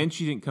 but... and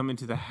she didn't come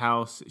into the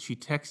house. She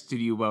texted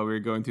you while we were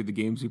going through the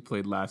games we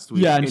played last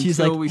week. Yeah, and she's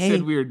like, we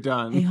said we were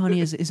done. Hey,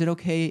 honey, is it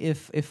okay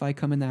if I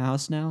come in the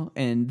house now?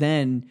 And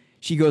then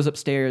she goes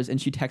upstairs and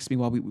she texts me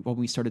while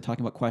we started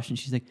talking about questions.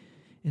 She's like,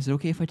 is it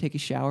okay if I take a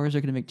shower? Is it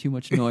going to make too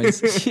much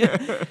noise?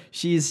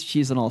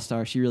 She's an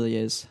all-star. She really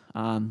is.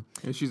 Yeah,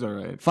 she's all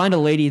right. Find a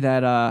lady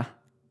that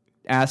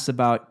asks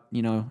about,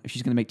 if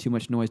she's going to make too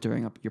much noise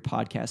during your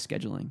podcast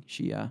scheduling.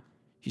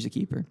 She's a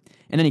keeper.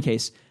 In any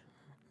case...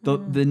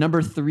 The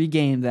number 3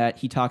 game that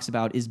he talks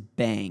about is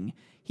Bang.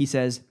 He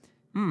says,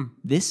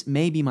 this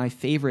may be my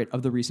favorite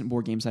of the recent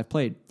board games I've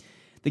played.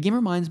 The game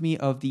reminds me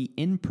of the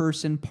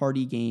in-person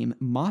party game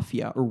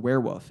Mafia or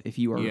Werewolf, if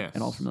you are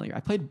at all familiar. I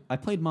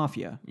played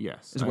Mafia.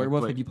 Yes. Is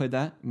Werewolf, have you played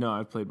that? No,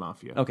 I've played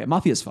Mafia. Okay,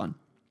 Mafia is fun.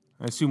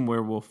 I assume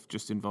Werewolf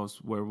just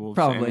involves werewolves.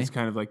 Probably. And it's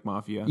kind of like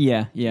Mafia.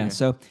 Yeah.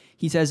 So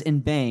he says, in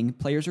Bang,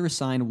 players are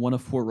assigned one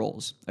of 4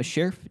 roles: a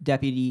sheriff,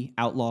 deputy,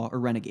 outlaw, or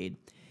renegade.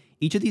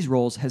 Each of these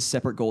roles has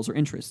separate goals or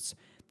interests.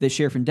 The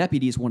sheriff and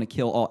deputies want to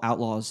kill all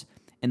outlaws,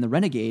 and the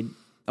renegade,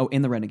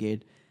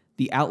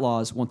 the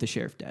outlaws want the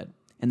sheriff dead,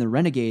 and the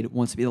renegade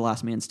wants to be the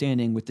last man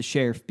standing, with the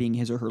sheriff being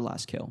his or her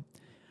last kill.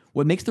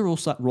 What makes the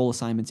role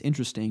assignments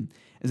interesting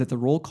is that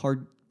roll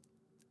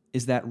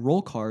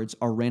cards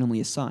are randomly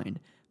assigned,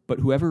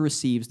 but whoever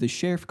receives the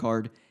sheriff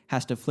card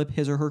has to flip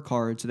his or her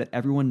card so that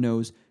everyone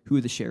knows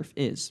who the sheriff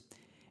is.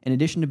 In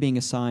addition to being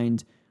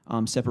assigned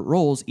separate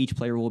roles, each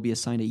player will be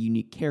assigned a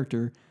unique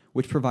character,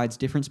 which provides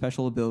different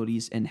special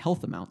abilities and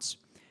health amounts.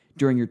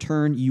 During your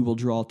turn, you will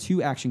draw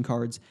 2 action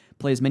cards,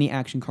 play as many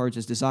action cards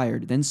as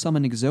desired, then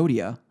summon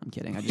Exodia. I'm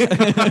kidding.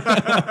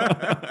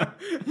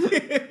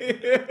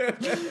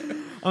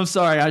 I'm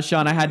sorry,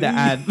 Sean. I had to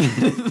add.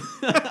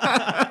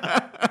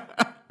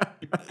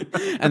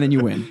 And then you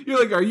win. You're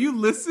like, are you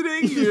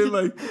listening? You're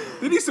like,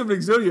 they need some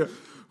Exodia.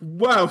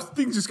 Wow,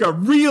 things just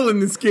got real in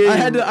this game. I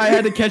had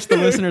to catch the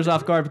listeners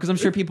off guard because I'm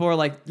sure people are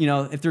like,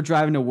 if they're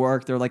driving to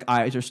work, their like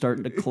eyes are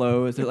starting to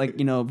close. They're like,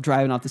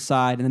 driving off the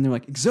side, and then they're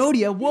like,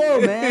 Exodia,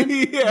 whoa, man.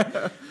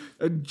 Yeah.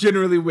 It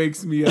generally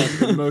wakes me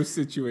up in most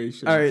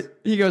situations. All right.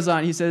 He goes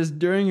on. He says,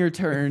 during your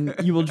turn,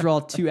 you will draw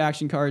 2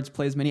 action cards,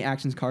 play as many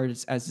action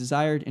cards as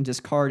desired, and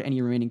discard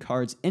any remaining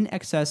cards in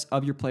excess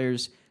of your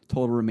player's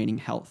total remaining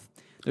health.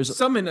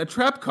 Summon a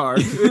trap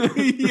card.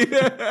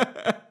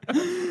 Yeah.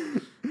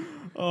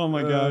 Oh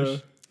my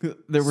gosh.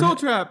 Soul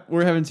Trap.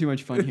 We're having too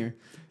much fun here.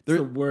 It's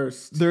the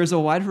worst. There's a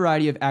wide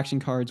variety of action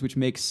cards, which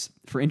makes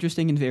for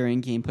interesting and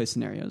varying gameplay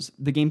scenarios.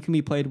 The game can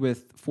be played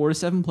with 4 to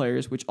 7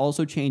 players, which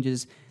also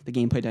changes the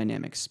gameplay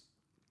dynamics,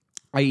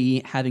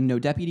 i.e. having no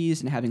deputies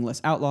and having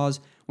less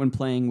outlaws when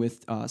playing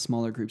with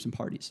smaller groups and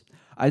parties.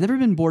 I've never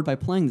been bored by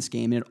playing this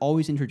game, and it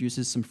always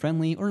introduces some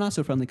friendly or not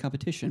so friendly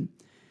competition.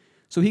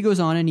 So he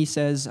goes on and he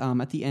says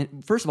at the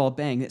end, first of all,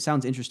 Bang, it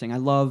sounds interesting. I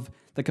love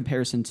the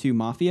comparison to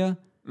Mafia.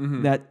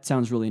 Mm-hmm. That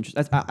sounds really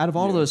interesting. Out of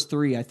all of those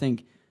 3, I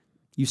think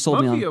You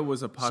sold me on Mafia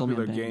was a sold me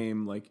on popular Bang.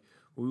 game. Like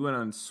we went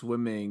on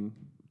swimming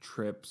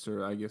trips,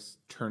 or I guess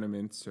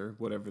tournaments, or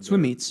whatever.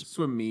 Swim meets.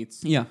 Swim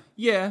meets. Yeah.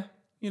 Yeah.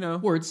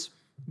 Words.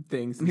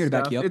 Things. I'm here to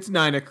back you up. It's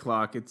 9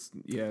 o'clock. It's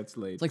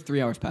late. It's like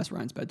 3 hours past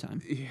Ryan's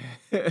bedtime.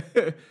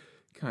 Yeah,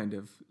 kind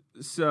of.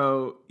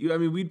 So,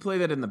 we'd play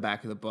that in the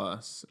back of the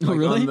bus. Oh,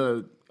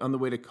 really? On the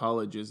way to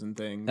colleges and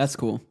things. That's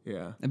cool.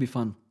 Yeah. That'd be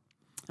fun.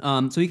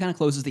 So he kind of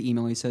closes the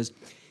email. He says,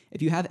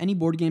 if you have any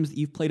board games that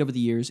you've played over the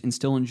years and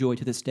still enjoy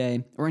to this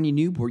day, or any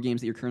new board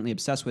games that you're currently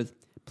obsessed with,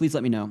 please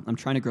let me know. I'm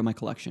trying to grow my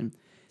collection.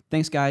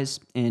 Thanks,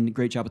 guys, and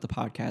great job with the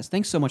podcast.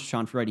 Thanks so much,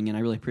 Sean, for writing in. I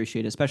really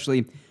appreciate it,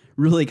 especially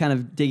really kind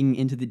of digging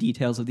into the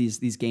details of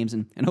these games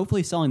and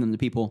hopefully selling them to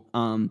people.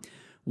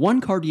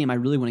 One card game I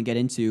really want to get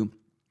into,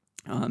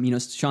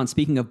 Sean,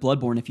 speaking of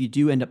Bloodborne, if you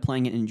do end up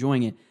playing it and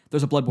enjoying it,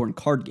 there's a Bloodborne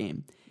card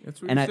game.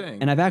 That's what you're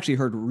saying. And I've actually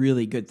heard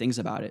really good things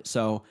about it.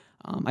 So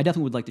I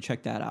definitely would like to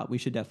check that out. We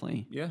should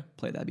definitely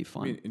play that. That'd be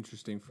fun. Be an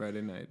interesting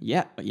Friday night.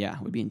 Yeah,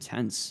 it would be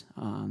intense.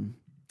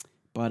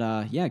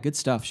 Good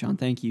stuff, Sean.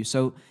 Thank you.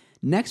 So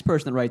next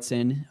person that writes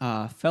in,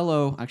 not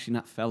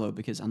fellow,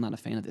 because I'm not a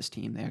fan of this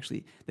team.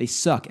 They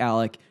suck,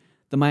 Alec.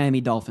 The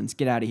Miami Dolphins.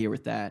 Get out of here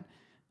with that.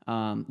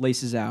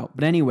 Laces out.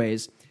 But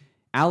anyways,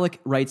 Alec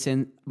writes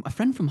in, a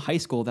friend from high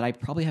school that I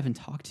probably haven't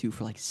talked to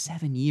for like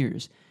 7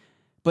 years,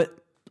 but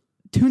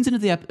tunes into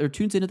the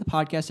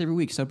podcast every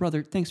week. So,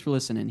 brother, thanks for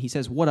listening. He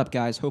says, "What up,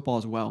 guys? Hope all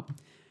is well.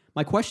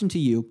 My question to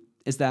you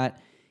is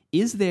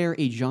there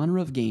a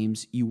genre of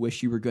games you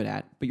wish you were good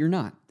at, but you're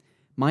not?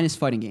 Mine is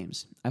fighting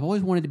games. I've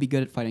always wanted to be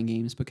good at fighting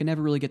games, but can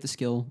never really get the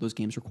skill those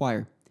games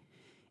require."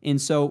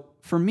 And so,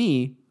 for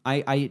me,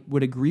 I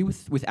would agree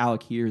with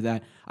Alec here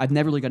that I've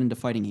never really got into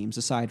fighting games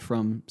aside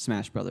from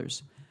Smash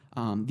Brothers.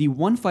 The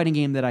one fighting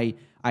game that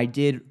I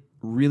did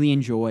really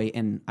enjoy,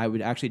 and I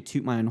would actually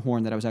toot my own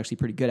horn that I was actually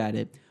pretty good at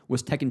it,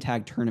 was Tekken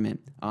Tag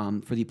Tournament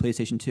for the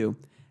PlayStation 2.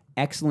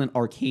 Excellent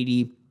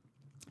arcadey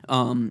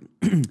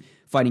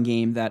fighting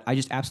game that I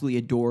just absolutely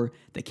adore.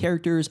 The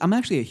characters, I'm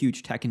actually a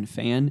huge Tekken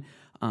fan.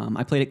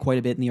 I played it quite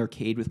a bit in the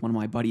arcade with one of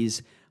my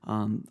buddies.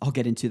 I'll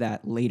get into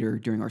that later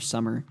during our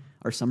summer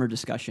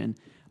discussion.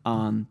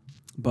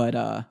 But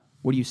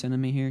what are you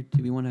sending me here?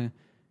 Do we want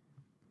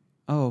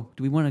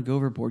to go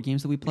over board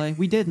games that we play?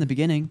 We did in the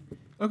beginning.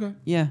 Okay.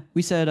 Yeah,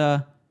 we said,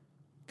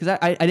 because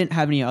I didn't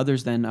have any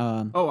others than...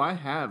 I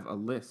have a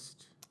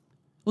list.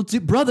 Well,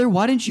 brother,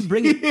 why didn't you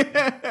bring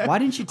it? Why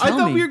didn't you tell me? I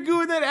thought we were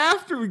doing that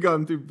after we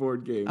gone through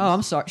board games. Oh,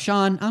 I'm sorry.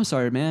 Sean, I'm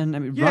sorry,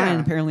 man. Ryan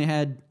apparently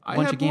had a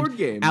bunch of games. Board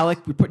games. Alec,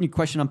 we're putting your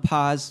question on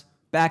pause.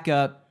 Back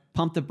up.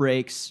 Pump the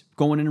brakes.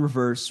 Going in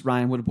reverse.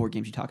 Ryan, what board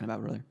games you talking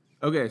about, brother?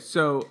 Okay,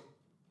 so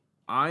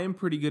I am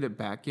pretty good at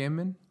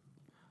backgammon.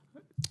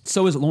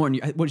 So is Lauren.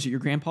 What is it, your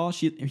grandpa?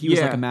 He was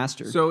like a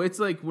master. So it's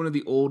like one of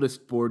the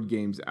oldest board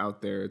games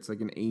out there. It's like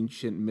an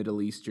ancient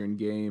Middle Eastern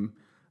game.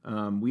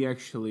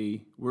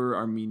 We're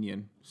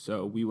Armenian,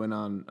 so we went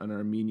on an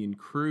Armenian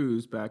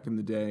cruise back in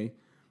the day,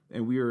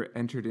 and we were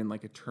entered in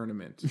like a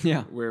tournament.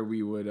 Yeah. Where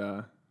we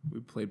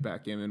played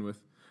backgammon with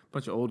a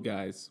bunch of old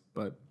guys.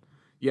 But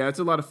yeah, it's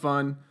a lot of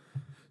fun.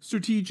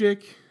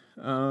 Strategic,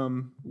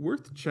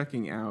 worth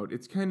checking out.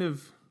 It's kind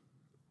of,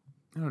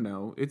 I don't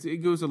know.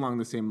 It goes along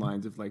the same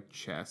lines of like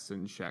chess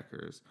and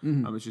checkers.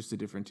 Mm-hmm. It's just a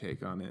different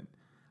take on it.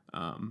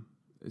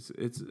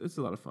 It's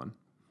a lot of fun.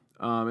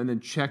 And then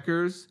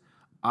checkers,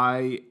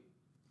 I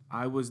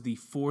was the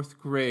 4th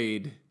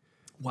grade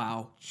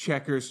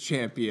checkers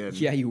champion.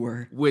 Yeah, you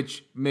were.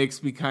 Which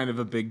makes me kind of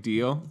a big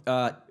deal.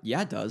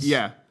 Yeah, it does.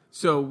 Yeah.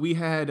 So we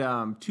had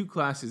 2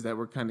 classes that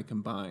were kind of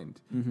combined,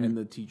 and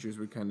the teachers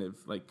would kind of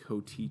like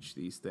co-teach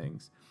these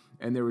things.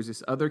 And there was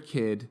this other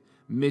kid,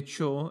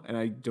 Mitchell, and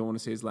I don't want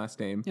to say his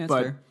last name, yeah,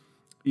 but fair.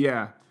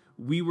 Yeah,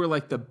 we were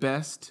like the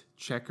best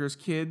checkers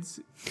kids.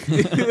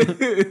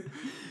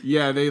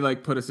 Yeah, they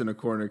like put us in a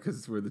corner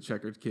because we're the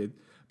checkers kid.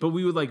 But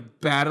we would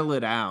like battle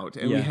it out,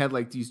 and we had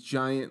like these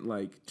giant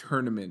like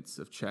tournaments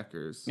of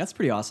checkers. That's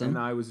pretty awesome. And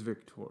I was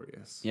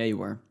victorious. Yeah, you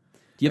were.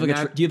 Do you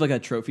have like a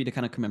trophy to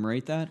kind of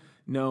commemorate that?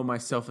 No, my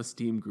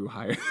self-esteem grew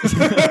higher.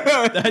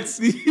 That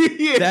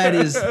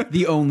is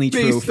the only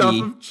trophy. Based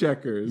off of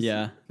checkers.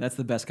 Yeah, that's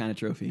the best kind of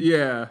trophy.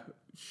 Yeah,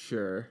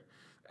 sure.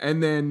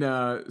 And then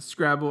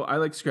Scrabble. I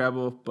like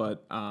Scrabble,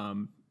 but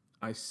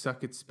I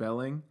suck at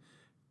spelling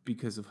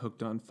because of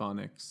Hooked on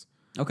Phonics.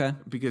 Okay.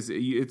 Because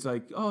it's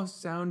like,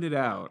 sound it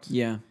out.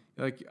 Yeah.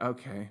 You're like,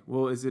 okay,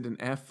 well, is it an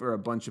F or a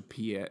bunch of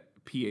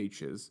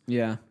PHs?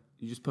 Yeah.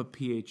 You just put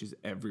PHs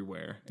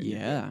everywhere.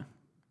 Yeah.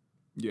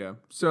 Yeah.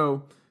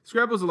 So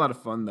Scrabble's a lot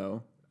of fun,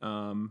 though.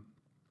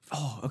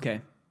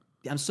 Okay.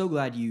 I'm so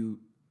glad you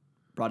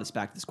brought us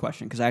back to this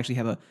question because I actually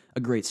have a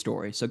great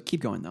story. So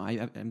keep going, though.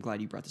 I'm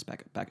glad you brought this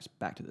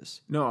back to this.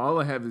 No, all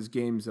I have is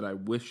games that I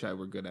wish I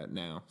were good at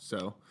now.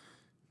 So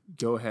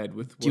go ahead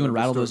with. Do you want to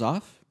rattle those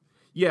off?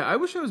 Yeah, I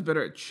wish I was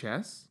better at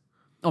chess.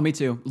 Oh, me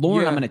too.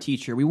 Lauren, I'm going to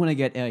teach her. We want to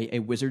get a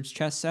wizard's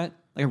chess set,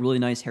 like a really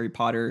nice Harry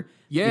Potter.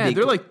 Yeah,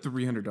 they're like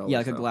 $300. Yeah,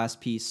 like a glass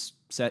piece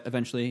set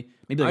eventually.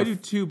 Maybe like I do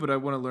too, but I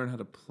want to learn how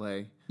to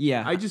play.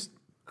 Yeah. I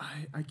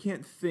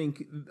can't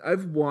think.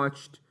 I've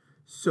watched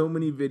so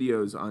many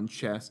videos on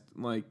chess.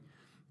 Like,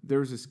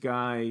 there's this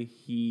guy.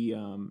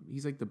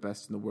 He's like the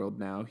best in the world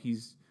now.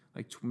 He's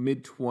like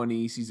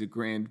mid-20s. He's a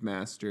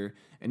grandmaster,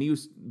 and he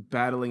was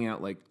battling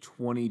out like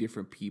 20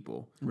 different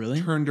people.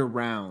 Really? Turned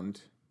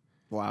around.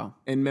 Wow.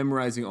 And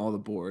memorizing all the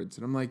boards.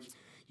 And I'm like,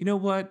 you know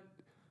what?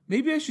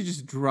 Maybe I should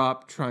just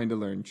drop trying to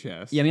learn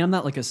chess. Yeah, I mean, I'm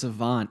not like a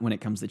savant when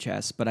it comes to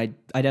chess, but I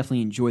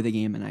definitely enjoy the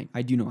game, and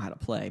I do know how to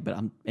play, but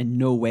I'm in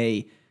no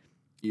way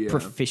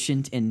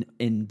proficient in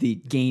the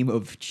game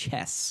of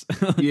chess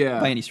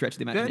by any stretch of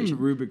the imagination.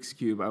 That and Rubik's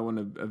Cube, I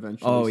want to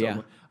eventually. Oh,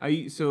 yeah.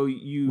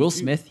 Will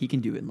Smith, he can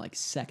do it in like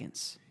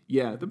seconds.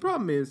 Yeah, the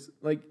problem is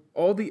like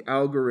all the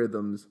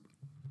algorithms.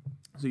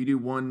 So you do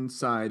one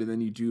side, and then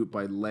you do it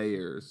by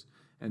layers,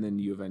 and then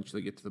you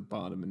eventually get to the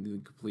bottom and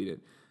then complete it.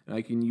 And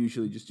I can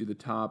usually just do the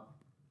top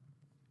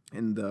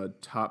and the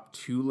top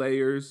 2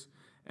 layers,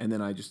 and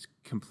then I just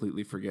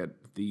completely forget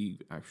the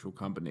actual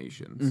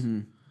combinations. Mm-hmm.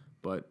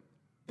 But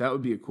that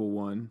would be a cool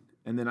one.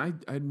 And then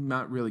I'm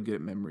not really good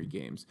at memory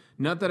games.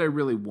 Not that I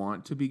really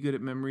want to be good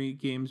at memory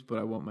games, but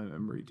I want my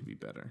memory to be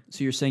better.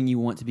 So you're saying you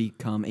want to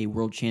become a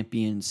world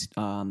champions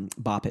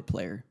Bop It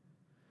player?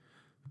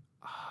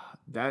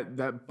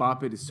 That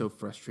Bop It is so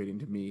frustrating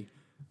to me.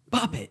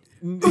 Bop It!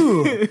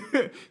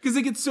 Because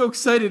I get so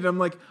excited. I'm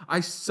like, I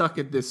suck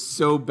at this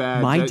so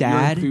bad. My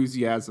dad, your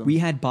enthusiasm. We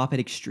had Bop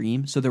It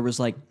Extreme, so there was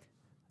like...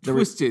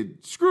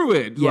 Twisted, screw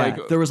it. Yeah,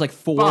 like, there was like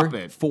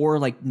four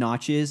like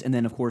notches, and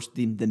then of course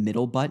the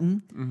middle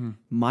button. Mm-hmm.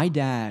 My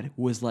dad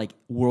was like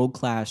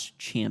world-class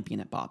champion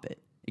at Bop It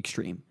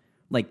Extreme.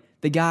 Like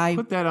the guy...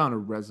 Put that on a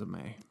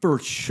resume. For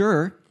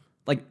sure.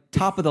 Like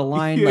top of the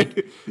line.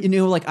 Like, you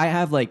know, like I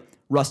have like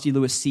Rusty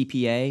Lewis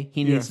CPA.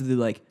 He needs to do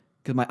like...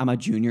 Because I'm a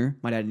junior.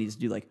 My dad needs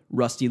to do like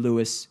Rusty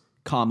Lewis,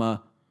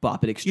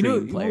 Bop It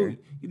Extreme player.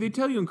 They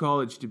tell you in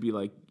college to be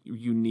like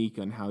unique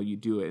on how you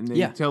do it. And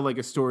they tell like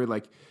a story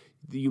like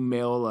you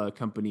mail a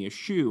company a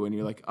shoe and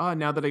you're like,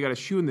 now that I got a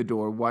shoe in the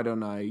door, why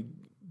don't I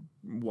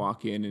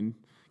walk in and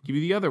give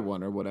you the other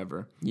one or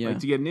whatever? Yeah. Like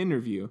to get an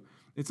interview.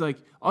 It's like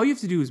all you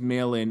have to do is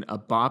mail in a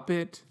Bop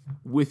It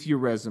with your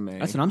resume.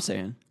 That's what I'm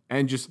saying.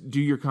 And just do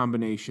your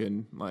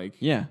combination. Like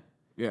Yeah.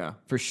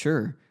 For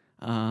sure.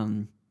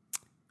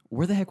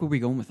 Where the heck were we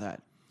going with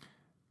that?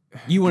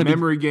 You want to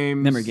memory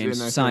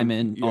games,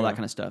 Simon, all that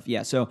kind of stuff.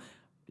 Yeah. So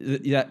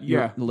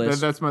your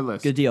list. That's my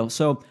list. Good deal.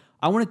 So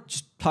I want to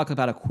just talk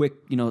about a quick,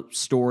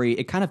 story.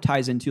 It kind of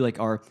ties into like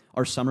our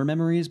summer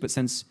memories, but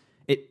since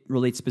it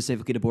relates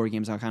specifically to board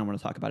games, I kind of want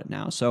to talk about it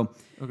now. So,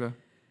 okay.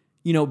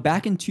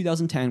 Back in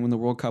 2010 when the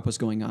World Cup was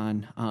going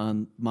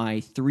on, my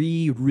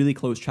 3 really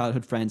close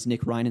childhood friends,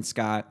 Nick, Ryan, and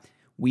Scott,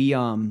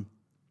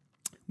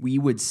 we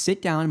would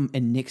sit down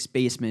in Nick's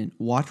basement,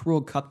 watch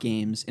World Cup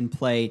games, and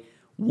play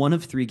one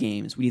of 3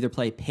 games. We'd either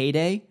play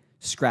Payday,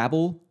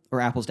 Scrabble, or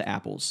Apples to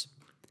Apples.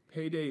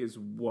 Payday is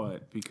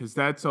what? Because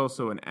that's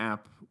also an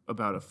app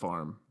about a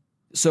farm.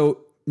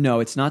 So,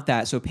 no, it's not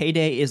that. So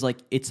Payday is like,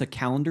 it's a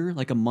calendar,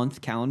 like a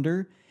month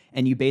calendar,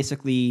 and you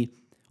basically,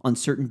 on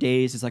certain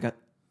days, it's like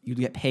you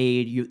get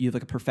paid, you have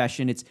like a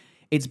profession.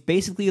 It's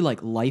basically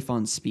like life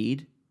on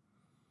speed.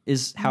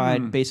 Is how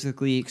I'd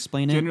basically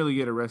explain it. Generally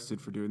get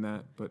arrested for doing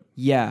that, but...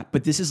 Yeah,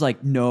 but this is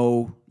like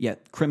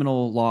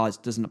criminal laws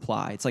doesn't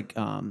apply. It's like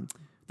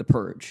the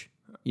Purge,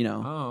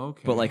 Oh,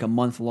 okay. But like a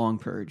month-long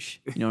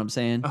purge. You know what I'm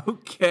saying?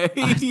 Okay.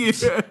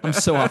 I'm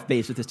so off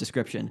base with this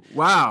description.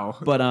 Wow.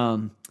 But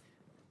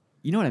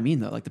you know what I mean,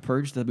 though? Like the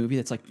Purge, the movie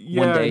that's like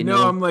one day,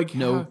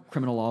 no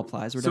criminal law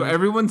applies or whatever. So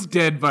everyone's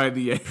dead by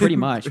the end. Pretty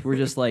much. We're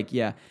just like,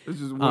 yeah. There's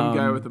just one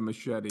guy with a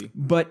machete.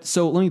 But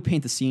so let me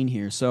paint the scene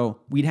here. So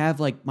we'd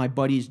have like my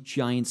buddy's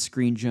giant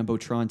screen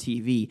Jumbotron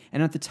TV.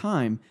 And at the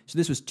time, so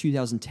this was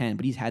 2010,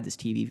 but he's had this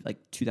TV like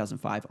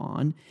 2005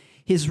 on.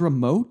 His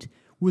remote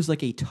was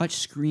like a touch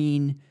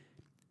screen,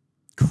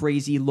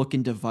 crazy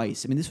looking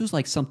device. I mean, this was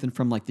like something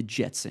from like the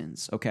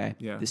Jetsons, okay?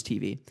 Yeah. This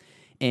TV.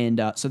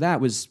 And so that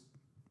was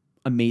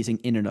amazing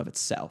in and of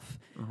itself.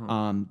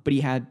 But he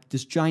had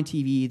this giant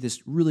TV,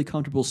 this really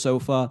comfortable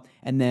sofa,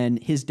 and then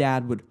his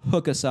dad would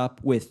hook us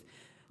up with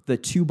the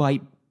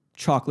 2-bite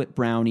chocolate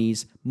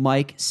brownies.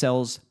 Mike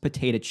sells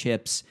potato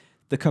chips,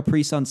 the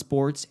Capri Sun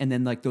Sports, and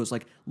then like those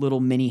like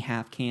little mini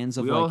half cans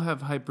of we all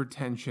have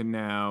hypertension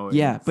now.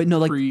 Yeah, but no,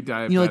 like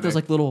pre-diabetic. like those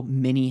like little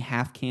mini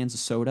half cans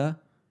of soda.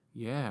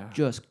 Yeah,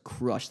 just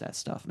crush that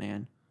stuff,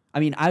 man. I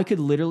mean, I could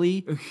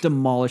literally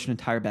demolish an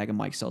entire bag of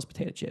Mike sells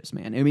potato chips,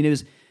 man. I mean, it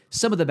was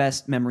some of the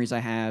best memories I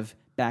have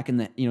back in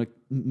the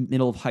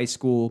middle of high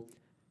school,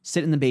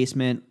 sitting in the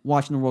basement,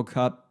 watching the World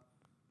Cup,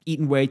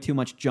 eating way too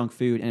much junk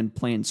food, and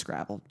playing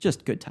Scrabble.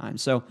 Just good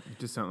times. So it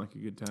just sounds like a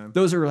good time.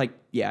 Those are like,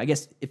 I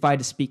guess if I had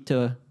to speak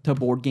to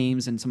board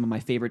games and some of my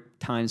favorite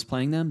times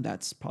playing them,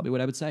 that's probably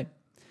what I would say.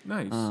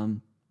 Nice.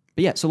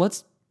 But yeah, so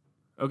let's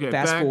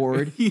fast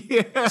forward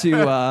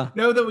to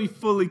now that we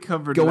fully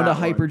covered go into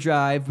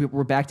Hyperdrive.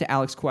 We're back to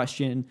Alex's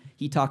question.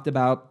 He talked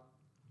about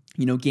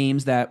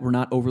games that we're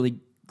not overly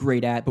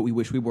great at, but we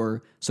wish we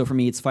were. So for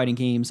me, it's fighting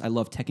games. I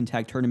love Tekken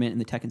Tag Tournament and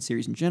the Tekken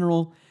series in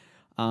general.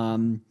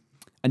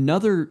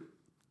 Another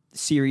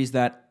series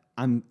that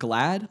I'm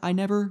glad I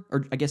never,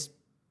 or I guess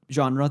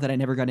genre that I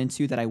never got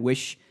into that I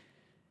wish,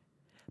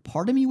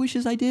 part of me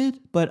wishes I did,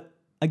 but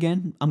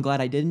again, I'm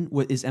glad I didn't,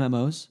 is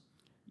MMOs.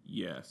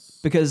 Yes.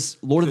 Because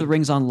Lord of the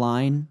Rings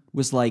Online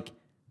was like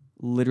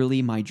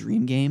literally my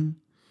dream game.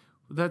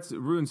 That's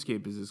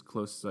RuneScape is as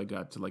close as I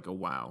got to like a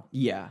WoW.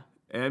 Yeah.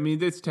 I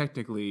mean, it's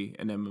technically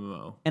an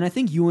MMO. And I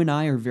think you and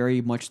I are very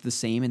much the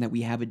same in that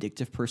we have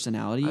addictive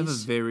personalities. I have a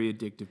very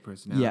addictive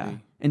personality. Yeah.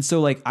 And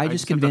so like I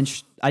just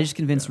convinced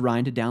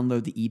Ryan to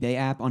download the eBay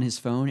app on his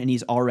phone, and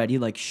he's already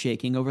like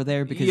shaking over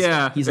there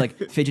because he's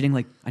like fidgeting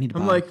like I need to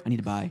buy. I need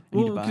to buy.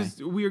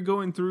 Because we are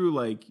going through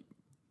like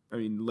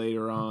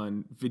later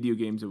on video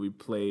games that we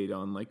played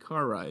on like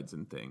car rides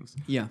and things.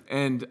 Yeah.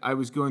 And I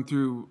was going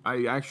through,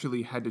 I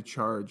actually had to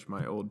charge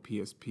my old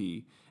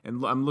PSP,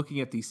 and I'm looking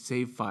at these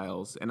save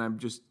files, and I'm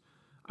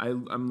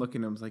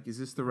looking, I was like, is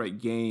this the right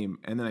game?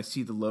 And then I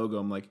see the logo,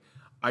 I'm like,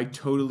 I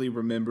totally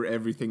remember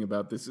everything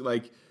about this.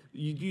 Like,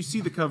 you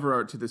see the cover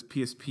art to this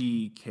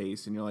PSP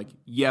case, and you're like,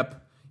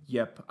 yep,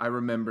 I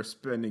remember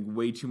spending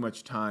way too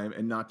much time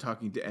and not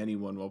talking to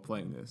anyone while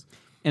playing this.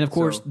 And of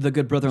course, the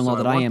good brother-in-law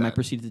that I am, I that.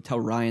 proceeded to tell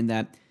Ryan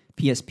that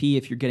PSP,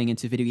 if you're getting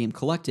into video game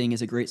collecting,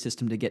 is a great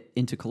system to get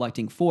into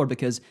collecting for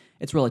because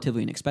it's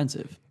relatively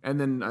inexpensive. And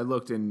then I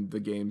looked, and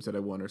the games that I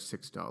won are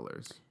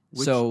 $6,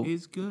 which so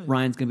is good.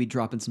 Ryan's going to be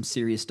dropping some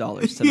serious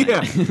dollars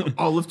tonight. Yeah,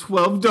 all of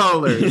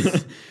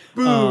 $12.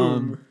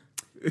 Boom.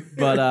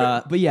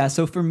 But yeah,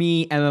 so for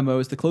me,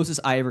 MMOs, the closest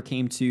I ever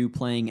came to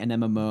playing an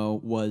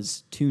MMO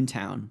was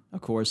Toontown. Of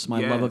course,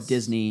 my love of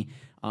Disney.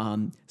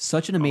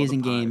 Such an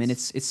amazing game, and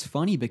it's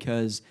funny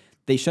because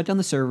they shut down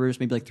the servers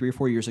maybe like 3 or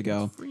 4 years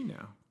ago. It's free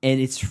now. And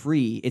it's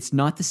free. It's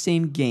not the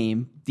same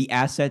game. The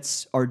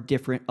assets are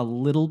different, a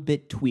little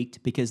bit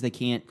tweaked because they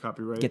can't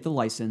get the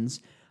license.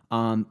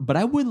 But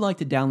I would like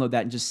to download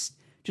that and just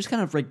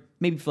kind of like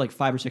maybe for like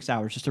 5 or 6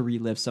 hours just to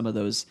relive some of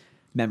those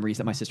memories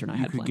that my sister and I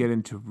had playing. You could get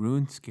into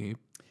RuneScape.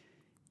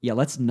 Yeah,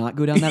 let's not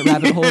go down that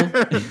rabbit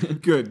hole.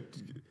 Good.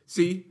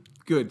 See?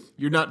 Good.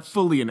 You're not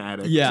fully an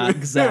addict. Yeah,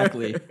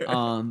 exactly.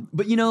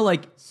 But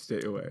like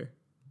stay away.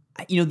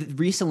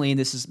 Recently, and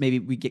this is maybe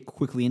we get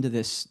quickly into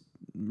this.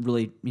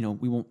 Really,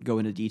 we won't go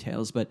into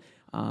details, but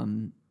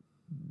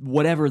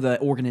whatever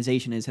the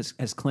organization is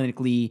has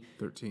clinically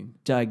 13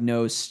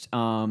 diagnosed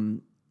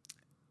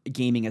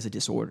gaming as a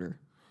disorder.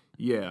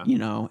 Yeah.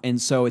 And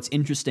so it's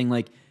interesting.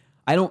 Like,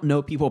 I don't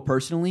know people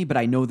personally, but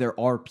I know there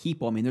are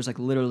people. I mean, there's like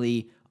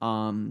literally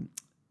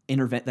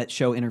that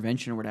show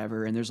Intervention or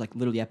whatever, and there's like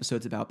literally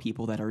episodes about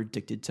people that are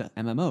addicted to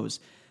MMOs.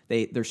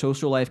 Their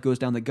social life goes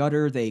down the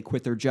gutter. They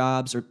quit their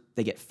jobs or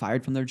they get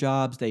fired from their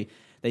jobs. They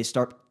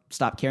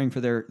stop caring for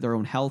their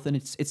own health, and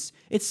it's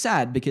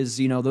sad because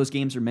those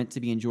games are meant to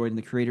be enjoyed, and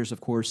the creators,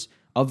 of course,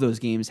 of those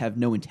games have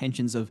no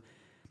intentions of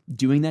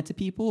doing that to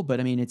people. But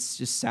I mean, it's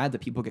just sad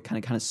that people get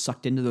kind of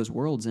sucked into those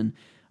worlds, and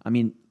I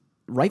mean,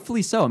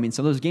 rightfully so. I mean,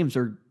 some of those games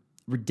are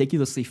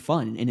ridiculously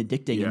fun and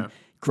addicting, and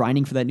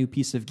grinding for that new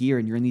piece of gear,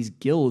 and you're in these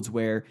guilds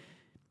where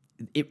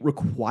it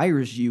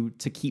requires you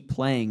to keep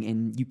playing,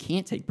 and you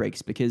can't take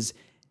breaks because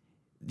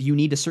you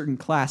need a certain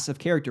class of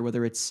character,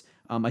 whether it's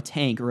a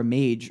tank or a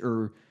mage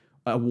or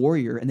a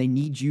warrior, and they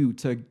need you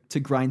to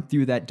grind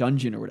through that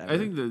dungeon or whatever. I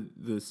think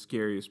the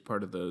scariest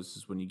part of those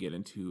is when you get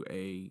into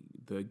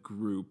the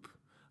group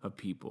of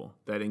people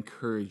that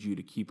encourage you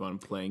to keep on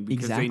playing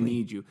because they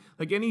need you.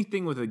 Like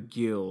anything with a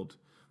guild,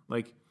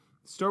 like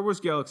Star Wars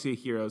Galaxy of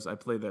Heroes, I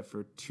played that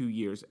for 2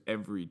 years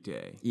every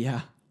day.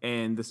 Yeah.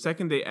 And the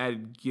second they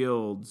added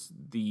guilds,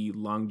 the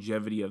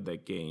longevity of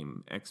that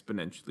game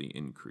exponentially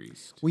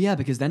increased. Well, yeah,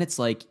 because then it's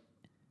like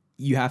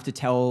you have to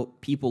tell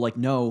people like,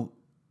 no,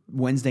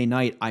 Wednesday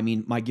night,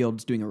 my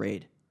guild's doing a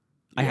raid.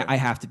 Yeah. I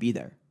have to be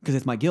there because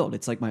it's my guild.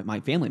 It's like my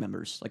family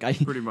members. Like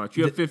pretty much.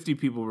 You have 50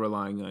 people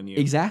relying on you.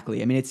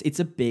 Exactly. I mean, it's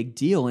a big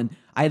deal, and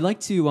I'd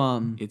like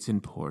to. It's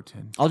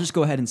important. I'll just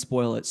go ahead and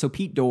spoil it. So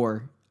Pete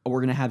Dorr,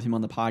 we're gonna have him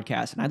on the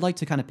podcast, and I'd like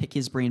to kind of pick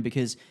his brain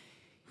because.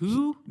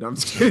 Who? No, I'm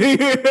just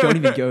kidding. Don't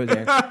even go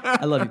there.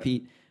 I love you,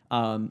 Pete.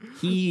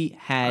 He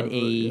had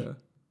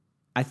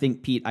I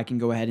think, Pete, I can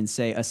go ahead and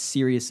say a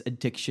serious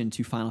addiction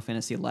to Final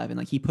Fantasy XI.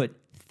 Like, he put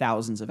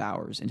thousands of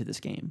hours into this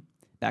game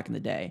back in the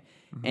day.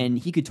 Mm-hmm. And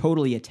he could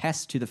totally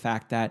attest to the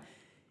fact that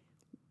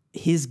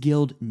his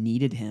guild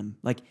needed him.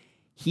 Like,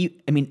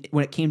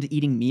 when it came to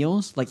eating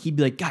meals, like, he'd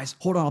be like, guys,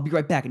 hold on, I'll be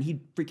right back. And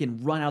he'd freaking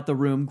run out the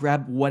room,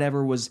 grab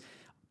whatever was,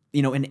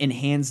 in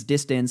hand's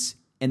distance,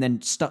 and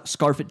then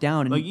scarf it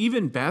down. And like,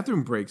 even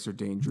bathroom breaks are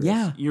dangerous.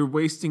 Yeah. You're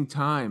wasting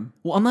time.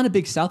 Well, I'm not a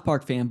big South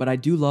Park fan, but I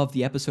do love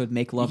the episode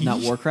Make Love,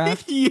 Not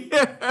Warcraft.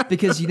 Yeah.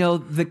 Because,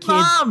 the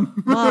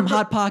kid, Mom,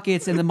 Hot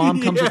Pockets, and the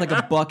mom comes with like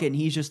a bucket, and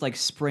he's just like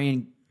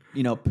spraying,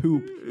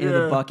 poop into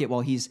the bucket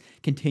while he's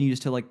continues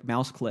to like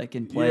mouse click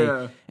and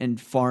play and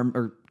farm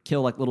or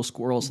kill like little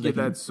squirrels. So get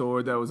that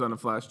sword that was on a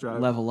flash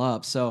drive. Level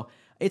up. So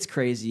it's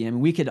crazy. I mean,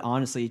 we could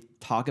honestly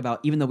talk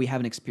about, even though we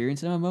haven't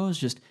experienced MMOs,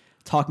 just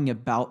talking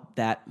about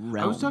that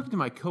realm. I was talking to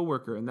my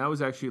coworker, and that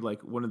was actually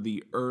like one of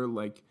the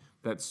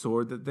that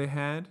sword that they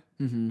had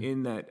Mm-hmm.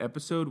 in that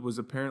episode was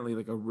apparently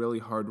like a really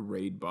hard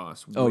raid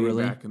boss Oh, way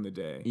really? back in the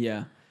day.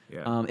 Yeah.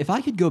 Yeah. If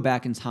I could go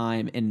back in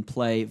time and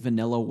play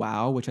Vanilla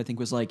WoW, which I think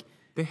was like,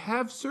 They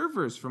have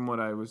servers from what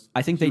I was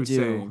I think he they was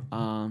do.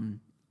 saying.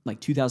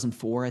 Like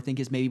 2004, I think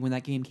is maybe when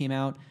that game came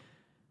out.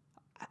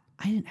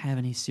 I didn't have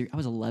any. I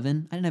was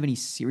 11. I didn't have any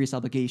serious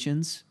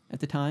obligations at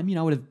the time. You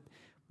know, I would have.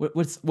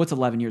 What's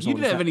 11 years You old?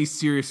 didn't Is have that? any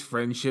serious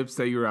friendships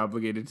that you were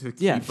obligated to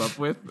Yeah. keep up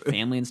with.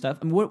 Family and stuff.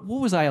 I mean, what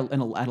was I at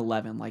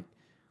 11? Like,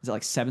 is it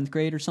like 7th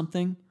grade or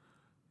something?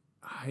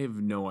 I have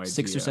no idea.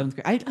 6th or 7th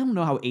grade? I don't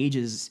know how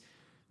ages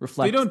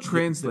reflect. They don't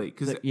translate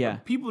because yeah.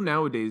 people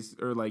nowadays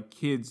are like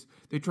kids.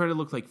 They try to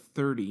look like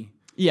 30.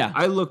 Yeah.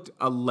 I looked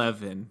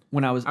 11.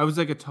 When I was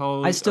like a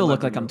tall. I still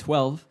look like I'm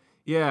 11-year-old. 12.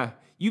 Yeah,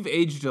 you've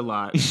aged a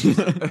lot.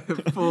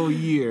 A full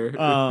year.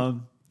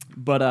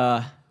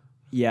 But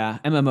yeah,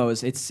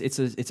 MMOs.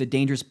 It's a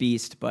dangerous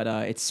beast, but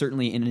it's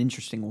certainly an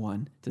interesting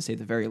one to say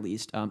the very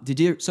least.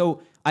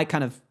 So I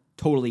kind of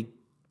totally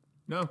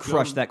No,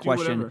 crushed that do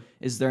question. whatever.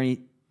 Is there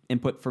any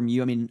input from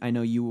you? I mean, I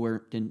know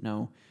you didn't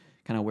know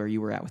kind of where you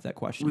were at with that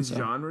question. With so.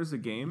 genres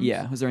of games.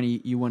 Yeah, was there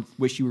any you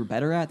wish you were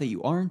better at that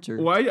you aren't? Or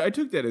Well, I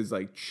took that as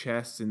like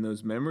chess and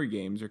those memory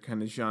games are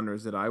kind of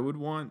genres that I would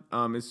want.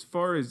 As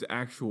far as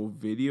actual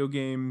video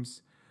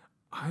games,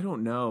 I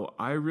don't know.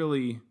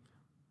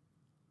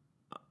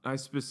 I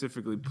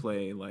specifically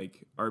play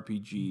like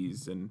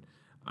RPGs, and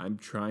I'm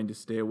trying to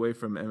stay away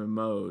from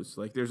MMOs.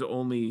 Like, there's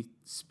only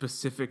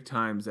specific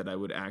times that I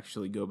would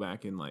actually go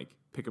back and like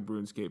pick up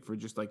RuneScape for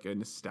just like a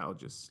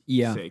nostalgia's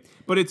sake.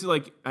 But it's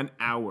like an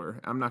hour.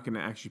 I'm not going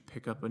to actually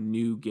pick up a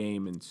new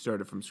game and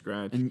start it from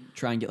scratch. and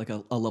try and get like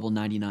a level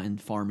 99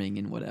 farming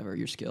and whatever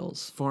your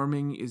skills.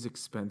 Farming is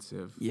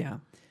expensive. Yeah,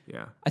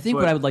 Yeah. I think But-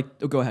 what I would like.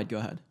 Oh, go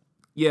ahead.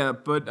 Yeah,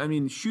 but I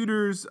mean,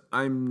 shooters,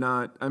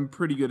 I'm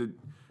pretty good at.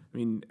 I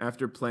mean,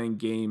 after playing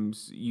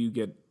games, you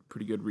get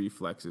pretty good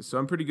reflexes. So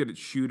I'm pretty good at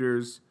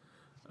shooters.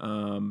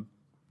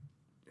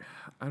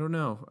 I don't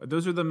know.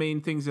 Those are the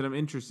main things that I'm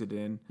interested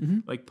in. Mm-hmm.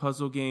 Like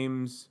puzzle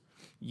games.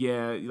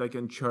 Yeah, like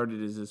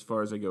Uncharted is as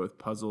far as I go with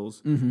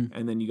puzzles. Mm-hmm.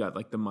 And then you got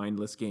like the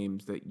mindless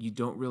games that you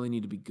don't really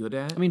need to be good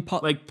at. I mean,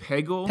 like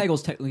Peggle.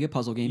 Peggle's technically a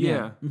puzzle game.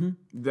 Yeah.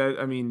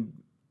 Mm-hmm.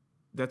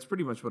 That's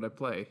pretty much what I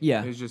play.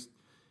 Yeah. It's just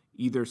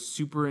either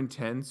super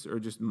intense or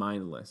just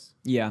mindless.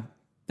 Yeah,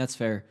 that's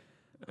fair.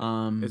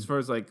 As far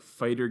as like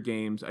fighter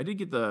games, I did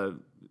get the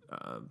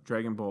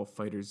Dragon Ball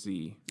Fighter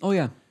Z. Oh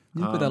yeah,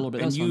 you played that a little bit.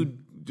 That And was you fun.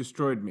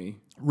 destroyed me.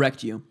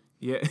 Wrecked you.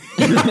 Yeah.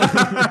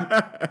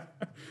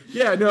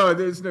 Yeah, no,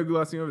 there's no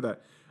glossing over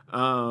that.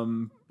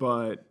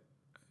 But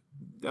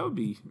that would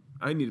be,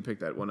 I need to pick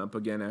that one up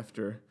again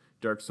after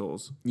Dark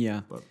Souls.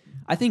 Yeah, But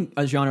I think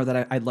a genre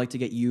that I'd like to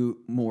get you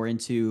more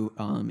into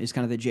is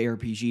kind of the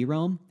JRPG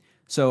realm.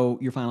 So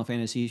your Final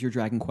Fantasies, your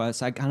Dragon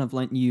Quest. I kind of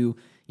lent you,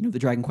 the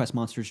Dragon Quest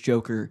Monsters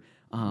Joker.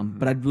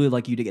 But I'd really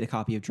like you to get a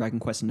copy of Dragon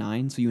Quest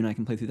IX so you and I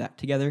can play through that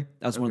together.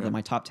 That was one of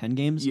my top 10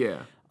 games.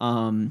 yeah.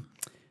 I'm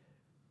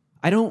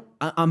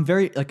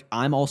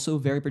also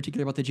very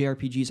particular about the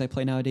JRPGs I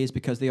play nowadays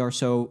because they are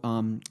so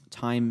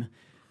time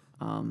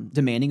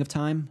demanding of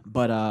time.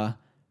 But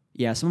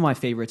yeah, some of my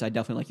favorites I'd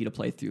definitely like you to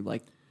play through,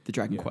 like the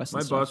Dragon Quest. My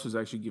and stuff. boss was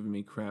actually giving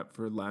me crap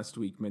for last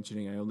week,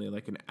 mentioning I only had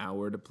like an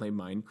hour to play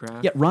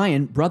Minecraft. Yeah,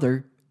 Ryan,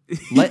 brother,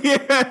 let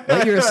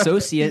your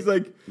associate He's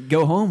like,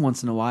 go home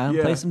once in a while and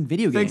yeah. play some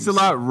video games. Thanks a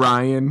lot,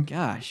 Ryan.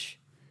 Gosh,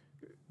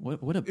 what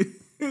a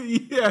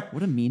Yeah.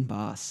 what a mean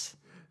boss.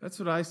 That's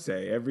what I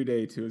say every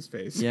day to his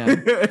face. Yeah,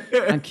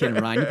 I'm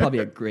kidding, Ryan. You're probably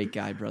a great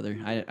guy, brother.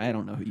 I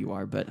don't know who you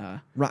are, but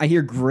I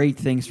hear great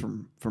things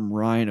from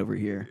Ryan over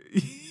here.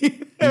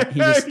 He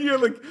just- You're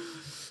like,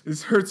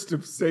 this hurts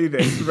to say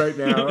this right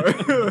now.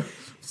 I'm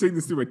saying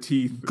this through my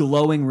teeth.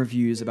 Glowing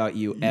reviews about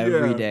you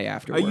every Yeah. day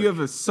after work. You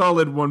have a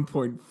solid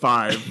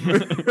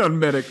 1.5 on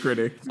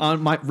Metacritic. On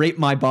my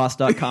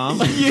ratemyboss.com.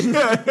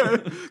 Yeah.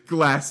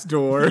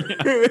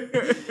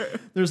 Glassdoor.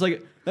 There's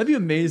like, that'd be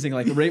amazing.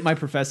 Like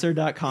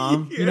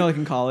ratemyprofessor.com. You know, like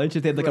in college,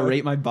 if they had like a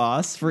rate my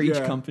boss for each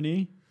Yeah.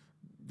 company.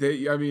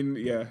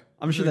 Yeah.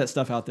 I'm sure that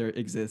stuff out there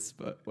exists,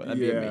 but that'd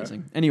be Yeah.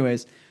 amazing.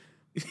 Anyways,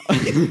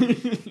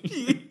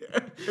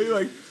 You're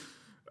like,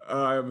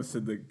 I almost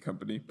said the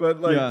company,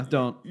 but like, yeah,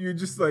 don't. you're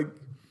just like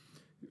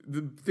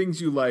the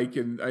things you like,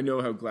 and I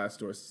know how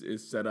Glassdoor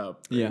is set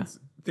up. Yeah. It's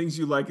things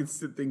you like and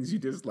things you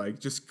dislike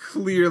just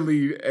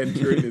clearly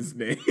enter in his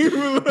name.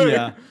 Like,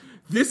 Yeah.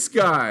 This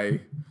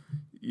guy.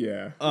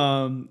 Yeah.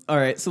 All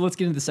right, so let's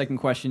get into the second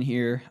question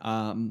here.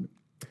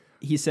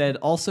 He said,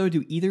 also,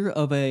 do either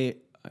of a...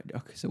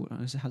 Okay, so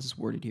how's this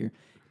worded here?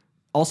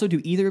 Also, do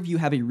either of you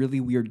have a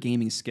really weird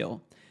gaming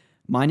skill?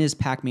 Mine is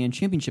Pac-Man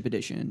Championship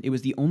Edition. It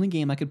was the only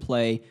game I could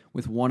play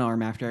with one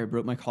arm after I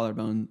broke my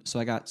collarbone, so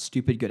I got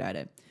stupid good at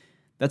it.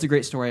 That's a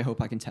great story. I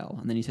hope I can tell.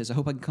 And then he says, I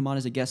hope I can come on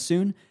as a guest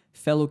soon.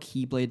 Fellow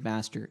Keyblade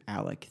master,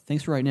 Alec.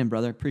 Thanks for writing in,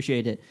 brother.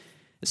 Appreciate it.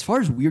 As far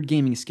as weird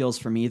gaming skills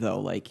for me,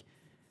 though, like,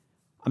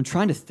 I'm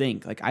trying to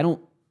think. Like, I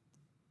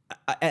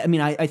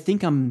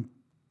think I'm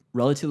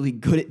relatively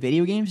good at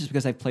video games just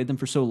because I've played them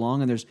for so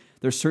long, and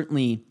there's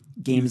certainly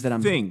games that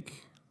I'm...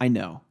 think. I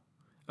know.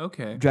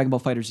 Okay. Dragon Ball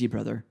Fighter Z,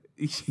 brother.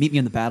 Meet me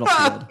on the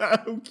battlefield.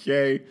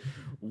 Okay.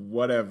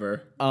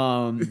 Whatever.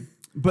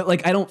 But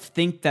like, I don't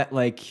think that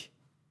like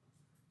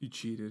You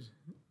cheated.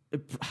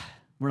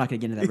 we're not gonna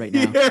get into that right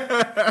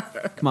now.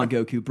 Come on,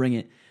 Goku, bring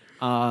it.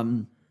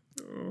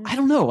 I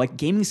don't know, like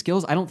gaming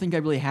skills. I don't think I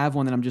really have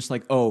one that I'm just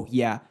like, oh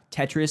yeah,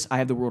 Tetris, I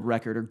have the world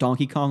record, or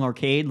Donkey Kong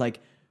Arcade, like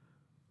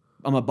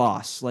I'm a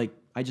boss. Like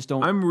I just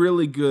don't. I'm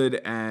really good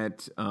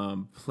at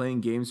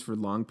playing games for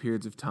long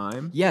periods of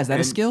time. Yeah, is that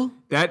a skill?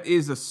 That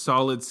is a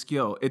solid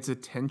skill. It's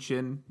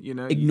attention,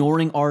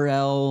 Ignoring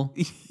RL.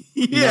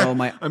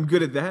 Yeah, I'm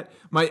good at that.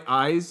 My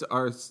eyes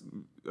are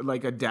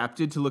like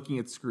adapted to looking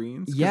at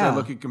screens. 'Cause Yeah. I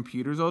look at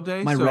computers all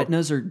day. My so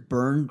retinas are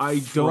burned. I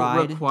fried,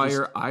 don't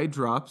require eye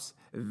drops.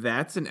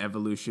 That's an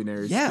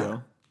evolutionary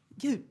skill.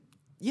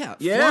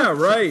 Yeah.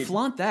 Right.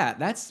 Flaunt that.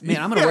 That's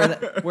man. I'm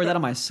gonna wear that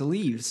on my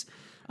sleeves.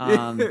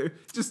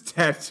 Just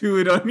tattoo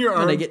it on your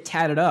arm. When I get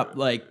tatted up,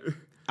 like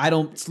I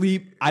don't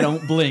sleep, I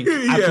don't blink,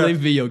 I Yeah. play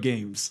video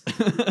games.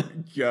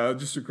 Yeah,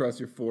 just across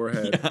your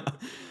forehead.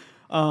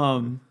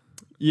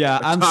 Yeah,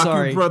 I'm Taku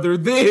sorry. brother,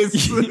 this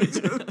just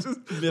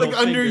like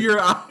under finger. your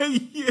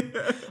eye.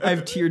 Yeah. I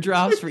have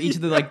teardrops for each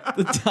of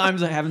the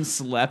times I haven't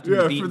slept. and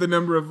Yeah, beaten- for the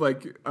number of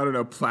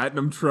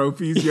platinum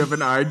trophies, you have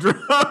an eye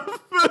drop.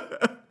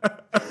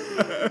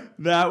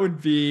 that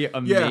would be Yeah,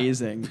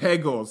 amazing.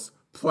 Pegels,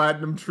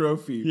 platinum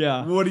trophy.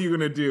 Yeah. What are you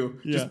gonna do?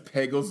 Yeah. Just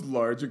Pegels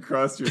large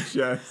across your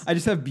chest. I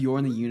just have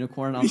Bjorn the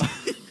unicorn.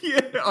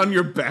 Yeah, on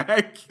your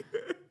back.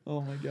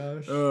 Oh my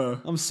gosh.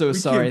 I'm so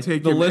sorry.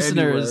 take The him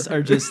listeners anywhere.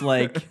 are just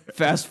like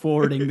fast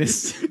forwarding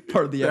this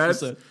part of the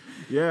episode.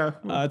 Yeah.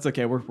 It's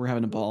okay. We're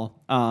having a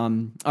ball.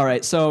 All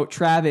right. So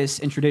Travis,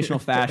 in traditional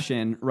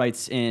fashion,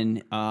 writes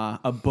in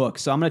a book.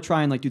 So I'm gonna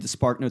try and do the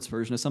Spark Notes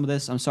version of some of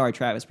this. I'm sorry,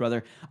 Travis,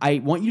 brother. I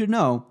want you to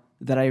know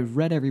that I've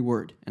read every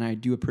word and I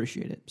do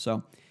appreciate it.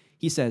 So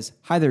he says,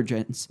 "Hi there,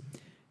 gents.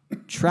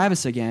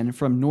 Travis again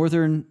from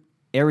Northern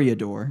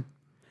Eriador.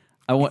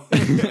 I want."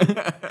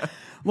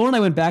 Lauren and I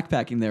went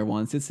backpacking there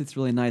once. It's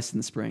really nice in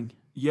the spring.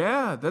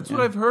 Yeah, that's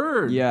what I've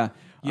heard. Yeah.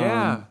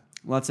 Yeah.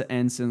 Lots of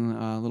Ents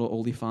and little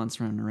oldie fonts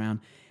running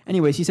around.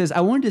 Anyways, he says, I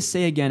wanted to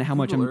say again how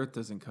much Google I'm... Earth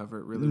doesn't cover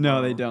it really No,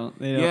 well. they don't.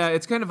 They don't. Yeah,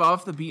 it's kind of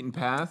off the beaten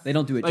path. They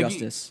don't do it Like,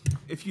 justice.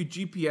 If you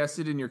GPS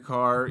it in your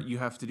car, you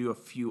have to do a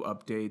few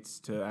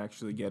updates to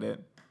actually get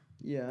it.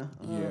 Yeah.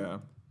 Yeah.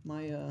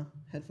 My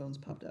headphones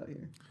popped out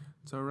here.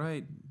 It's all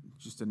right.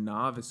 Just a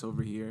novice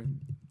over here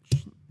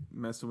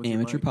messing with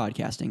Amateur your mic.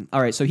 podcasting.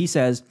 All right, so he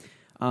says,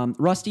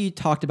 Rusty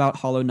talked about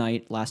Hollow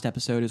Knight last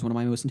episode as one of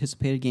my most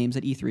anticipated games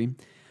at E3.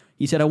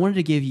 He said, I wanted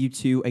to give you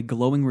two a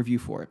glowing review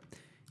for it.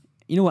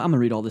 You know what? I'm going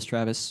to read all this,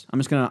 Travis. I'm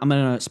going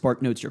to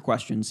Spark Notes your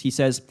questions. He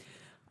says,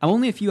 I'm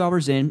only a few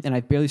hours in, and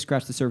I've barely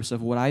scratched the surface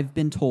of what I've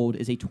been told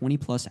is a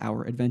 20-plus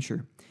hour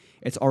adventure.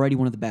 It's already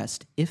one of the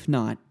best, if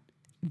not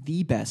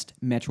the best,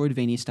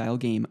 Metroidvania-style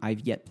game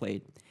I've yet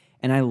played.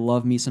 And I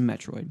love me some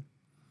Metroid.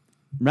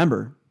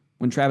 Remember,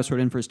 when Travis wrote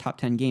in for his top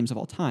 10 games of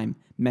all time,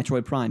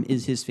 Metroid Prime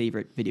is his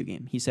favorite video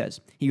game. He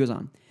goes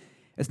on,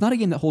 it's not a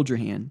game that holds your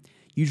hand.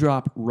 You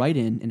drop right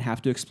in and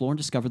have to explore and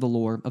discover the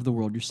lore of the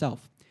world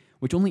yourself,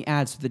 which only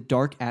adds to the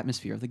dark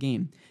atmosphere of the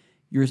game.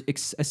 You're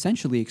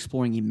essentially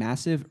exploring a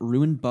massive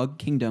ruined bug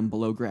kingdom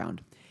below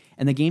ground.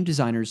 And the game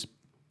design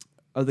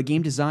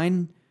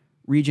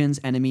regions,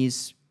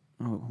 enemies...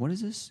 Oh, what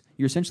is this?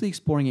 You're essentially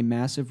exploring a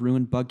massive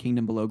ruined bug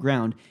kingdom below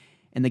ground,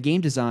 and the game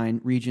design,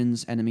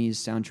 regions, enemies,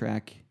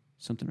 soundtrack,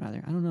 something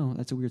rather. I don't know.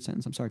 That's a weird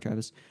sentence. I'm sorry,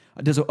 Travis.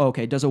 Does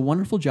a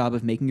wonderful job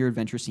of making your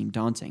adventure seem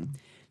daunting.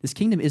 This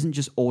kingdom isn't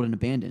just old and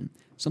abandoned.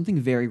 Something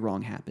very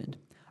wrong happened.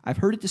 I've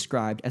heard it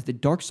described as the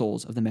Dark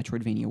Souls of the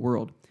Metroidvania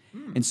world,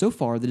 and so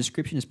far the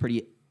description is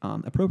pretty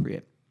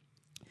appropriate.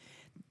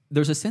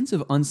 There's a sense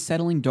of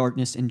unsettling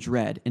darkness and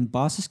dread, and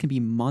bosses can be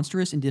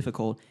monstrous and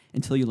difficult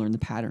until you learn the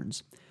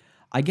patterns.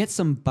 I get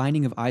some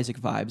Binding of Isaac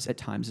vibes at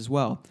times as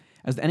well,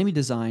 as the enemy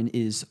design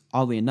is,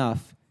 oddly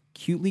enough,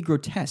 cutely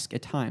grotesque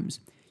at times.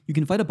 You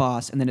can fight a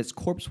boss, and then its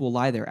corpse will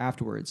lie there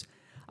afterwards.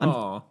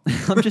 I'm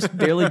just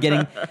barely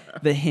getting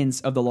the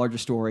hints of the larger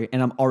story,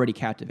 and I'm already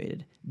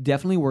captivated.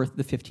 Definitely worth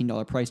the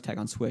 $15 price tag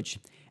on Switch.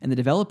 And the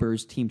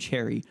developers, Team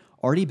Cherry,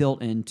 already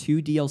built in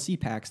 2 DLC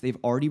packs they've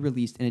already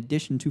released in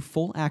addition to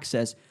full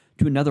access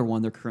to another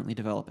one they're currently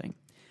developing.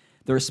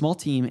 They're a small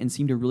team and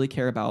seem to really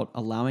care about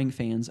allowing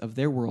fans of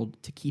their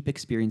world to keep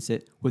experience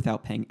it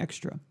without paying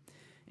extra.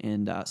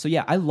 And so,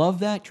 yeah, I love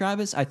that,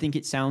 Travis. I think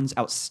it sounds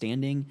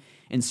outstanding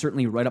and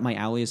certainly right up my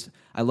alley.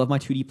 I love my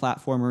 2D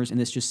platformers, and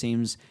this just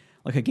seems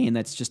like a game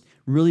that's just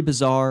really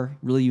bizarre,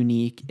 really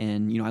unique,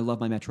 and I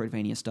love my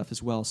Metroidvania stuff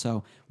as well.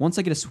 So once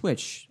I get a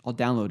Switch, I'll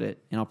download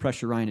it, and I'll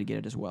pressure Ryan to get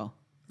it as well.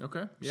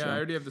 Okay. Yeah, So- I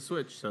already have the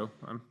Switch, so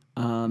I'm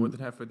more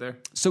than halfway there.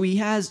 So he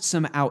has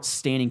some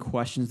outstanding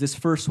questions. This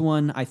first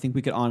one, I think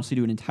we could honestly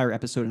do an entire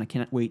episode, and I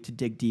cannot wait to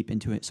dig deep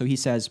into it. So he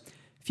says,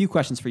 a few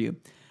questions for you.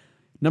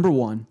 Number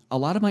one, a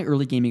lot of my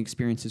early gaming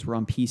experiences were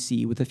on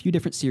PC with a few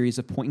different series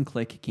of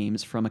point-and-click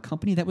games from a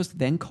company that was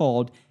then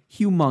called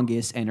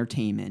Humongous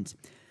Entertainment.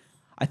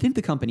 I think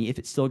the company, if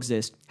it still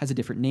exists, has a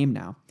different name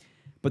now,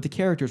 but the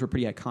characters were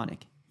pretty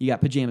iconic. You got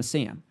Pajama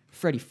Sam,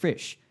 Freddy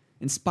Fish,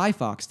 and Spy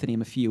Fox, to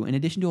name a few, in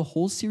addition to a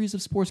whole series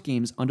of sports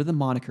games under the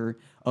moniker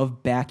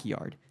of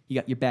Backyard. You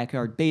got your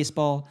backyard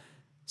baseball,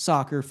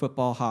 soccer,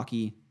 football,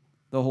 hockey,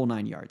 the whole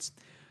 9 yards.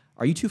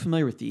 Are you too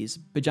familiar with these?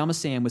 Pajama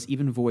Sam was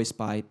even voiced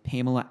by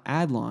Pamela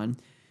Adlon,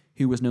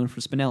 who was known for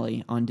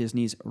Spinelli on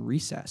Disney's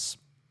Recess.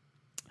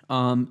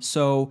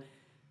 So,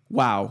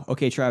 wow.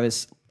 Okay,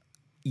 Travis.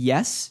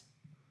 Yes,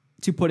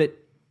 to put it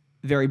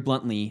very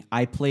bluntly,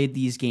 I played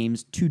these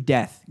games to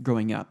death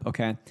growing up,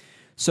 okay?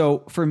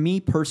 So, for me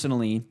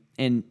personally,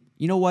 and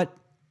you know what?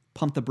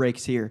 Pump the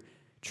brakes here.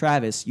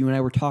 Travis, you and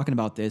I were talking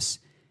about this.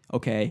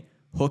 Okay,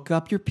 hook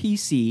up your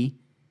PC,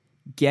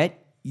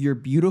 get your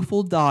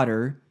beautiful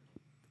daughter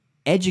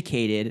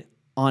educated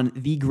on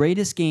the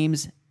greatest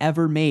games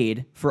ever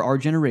made for our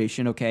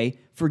generation, okay?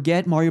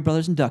 Forget Mario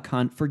Brothers and Duck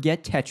Hunt.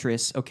 Forget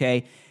Tetris,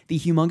 okay? The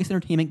Humongous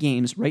Entertainment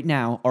games right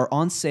now are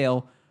on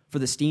sale for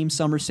the Steam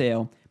Summer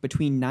Sale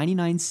between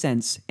 99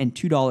 cents and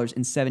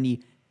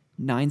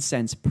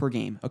 $2.79 per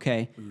game,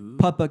 okay?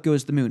 Putt-Putt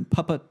Goes to the Moon.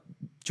 Putt-Putt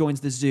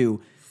Joins the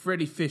Zoo.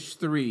 Freddy Fish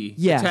 3.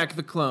 Yeah. Attack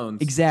the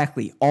Clones.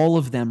 Exactly. All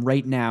of them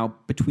right now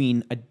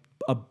between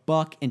a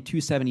buck and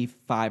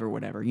 $2.75 or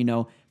whatever. You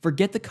know,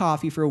 forget the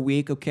coffee for a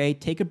week, okay?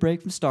 Take a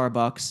break from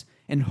Starbucks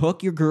and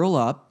hook your girl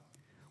up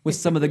with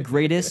some of the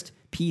greatest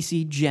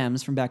PC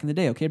gems from back in the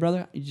day, okay,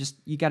 brother?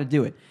 You got to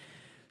do it.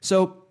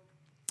 So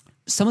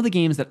some of the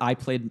games that I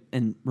played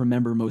and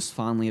remember most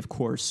fondly, of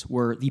course,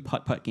 were the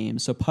Putt-Putt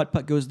games. So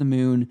Putt-Putt Goes to the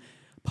Moon,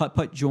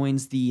 Putt-Putt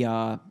Joins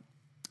the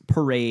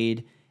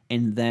Parade,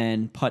 and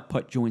then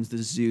Putt-Putt Joins the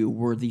Zoo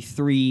were the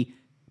 3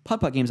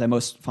 Putt-Putt games I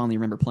most fondly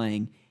remember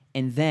playing.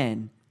 And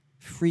then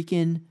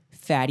freaking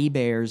Fatty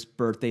Bear's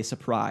Birthday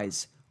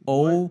Surprise.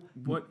 Oh,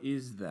 what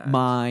is that?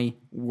 My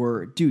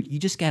word. Dude, you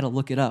just got to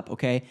look it up,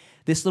 okay?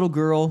 This little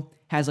girl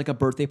has like a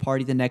birthday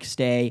party the next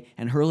day,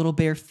 and her little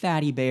bear,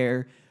 Fatty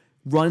Bear,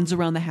 runs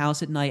around the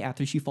house at night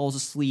after she falls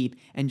asleep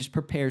and just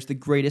prepares the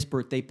greatest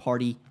birthday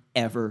party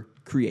ever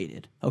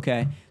created,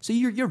 okay? So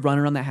you're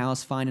running around the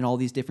house finding all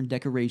these different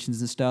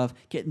decorations and stuff,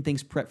 getting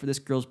things prepped for this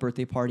girl's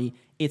birthday party.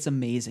 It's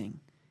amazing.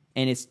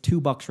 And it's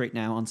 $2 right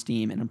now on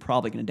Steam, and I'm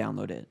probably going to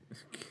download it.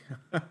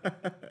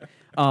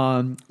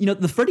 You know,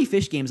 the Freddy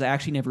Fish games I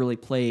actually never really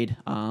played.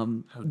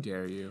 How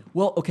dare you?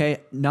 Well, okay,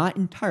 not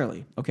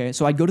entirely. Okay,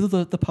 so I'd go to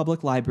the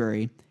public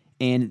library,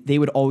 and they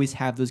would always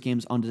have those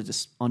games on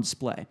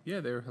display. Yeah,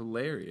 they were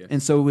hilarious.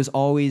 And so it was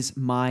always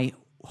my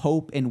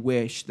hope and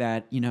wish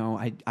that, you know,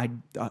 a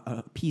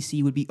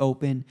PC would be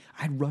open.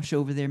 I'd rush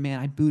over there, man.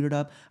 I'd boot it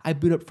up.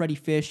 I'd boot up Freddy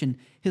Fish and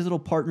his little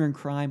partner in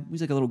crime. He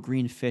was like a little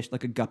green fish,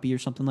 like a guppy or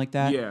something like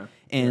that. Yeah.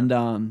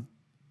 And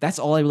that's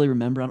all I really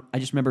remember. I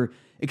just remember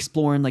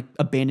exploring like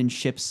abandoned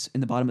ships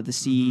in the bottom of the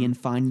sea and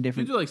finding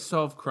different. You do like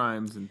solve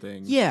crimes and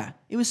things. Yeah,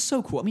 it was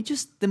so cool. I mean,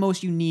 just the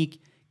most unique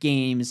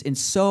games and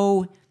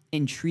so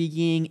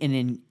intriguing, and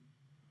you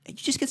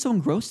just get so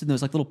engrossed in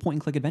those like little point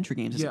and click adventure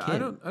games as a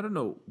kid. I don't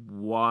know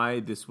why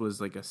this was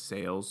like a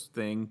sales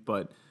thing,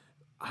 but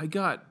I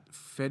got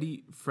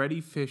Freddy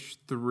Fish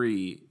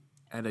 3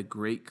 at a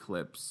Great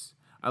Clips.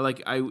 It was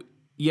It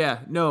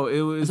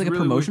was like a really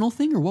promotional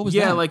thing, or what was that?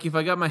 Yeah, like if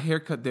I got my hair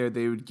cut there,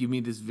 they would give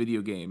me this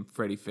video game,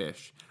 Freddy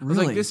Fish. I was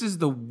Really? like, this is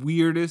the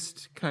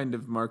weirdest kind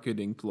of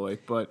marketing ploy,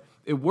 but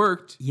it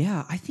worked.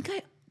 Yeah, I think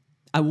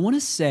I want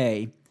to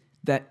say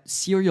that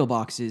cereal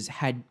boxes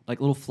had like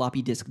little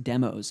floppy disk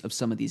demos of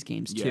some of these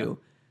games too.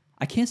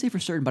 I can't say for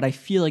certain, but I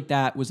feel like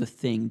that was a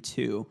thing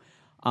too.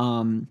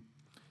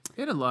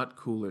 They had a lot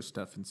cooler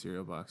stuff in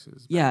cereal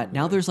boxes. Yeah,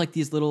 now there's like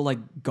these little like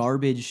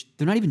garbage.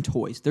 They're not even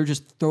toys. They're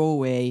just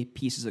throwaway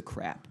pieces of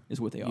crap is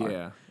what they are.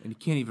 Yeah, and you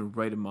can't even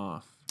write them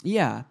off.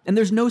 Yeah, and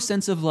there's no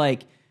sense of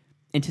like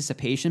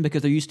anticipation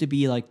because there used to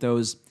be like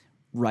those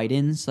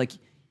write-ins. Like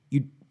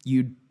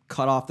you'd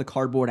cut off the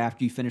cardboard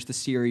after you finish the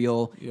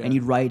cereal, and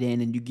you'd write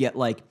in, and you get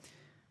like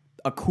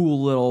a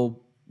cool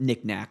little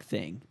knick-knack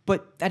thing.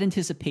 But that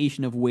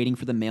anticipation of waiting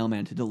for the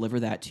mailman to deliver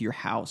that to your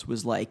house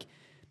was like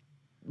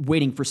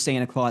waiting for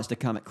Santa Claus to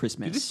come at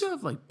Christmas. Do they still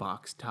have like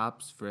box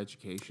tops for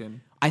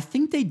education? I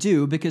think they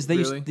do because they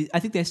Really? I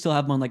think they still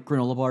have them on like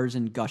granola bars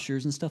and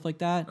Gushers and stuff like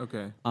that.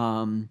 Okay.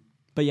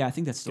 But yeah, I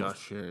think that's still.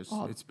 Gushers.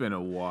 It's been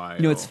a while.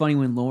 You know, it's funny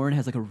when Lauren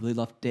has like a really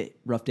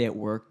rough day at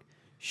work.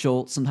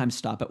 She'll sometimes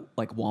stop at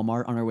like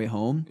Walmart on her way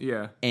home.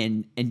 Yeah.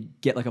 And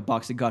get like a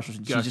box of Gushers.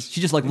 And Gush. she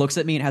just like looks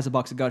at me and has a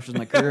box of Gushers. I'm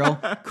like, girl,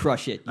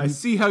 crush it. I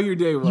see how your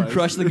day was. You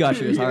crush the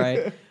Gushers, all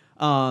right?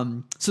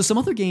 So some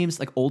other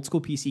games, like old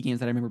school PC games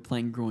that I remember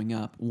playing growing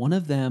up, one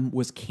of them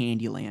was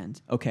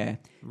Candyland, okay?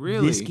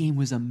 Really? This game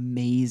was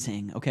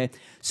amazing, okay?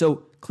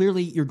 So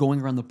clearly you're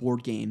going around the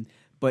board game,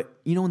 but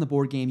you know in the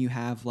board game you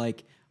have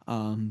like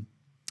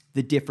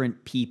the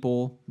different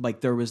people.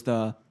 Like there was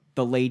the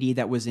lady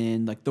that was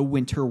in like the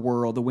Winter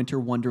World, the Winter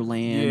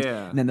Wonderland,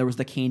 and then there was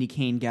the candy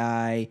cane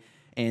guy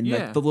and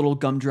the little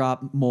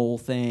gumdrop mole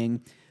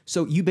thing.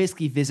 So you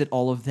basically visit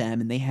all of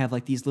them, and they have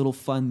like these little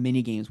fun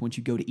mini games once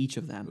you go to each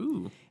of them.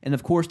 Ooh. And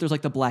of course, there's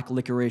like the black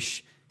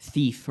licorice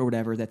thief or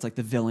whatever that's like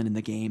the villain in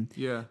the game.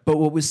 Yeah. But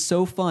what was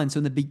so fun, so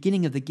in the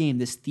beginning of the game,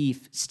 this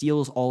thief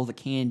steals all the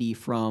candy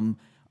from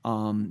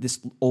this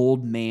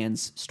old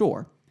man's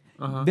store.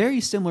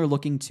 Very similar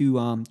looking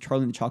to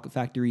Charlie and the Chocolate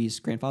Factory's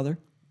grandfather.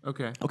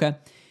 Okay. Okay.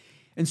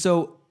 And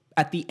so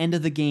at the end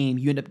of the game,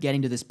 you end up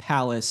getting to this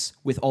palace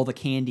with all the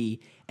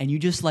candy, and you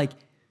just like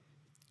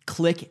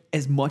click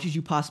as much as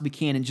you possibly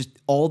can, and just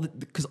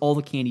because all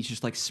the candy's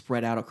just like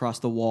spread out across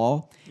the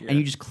wall, and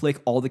you just click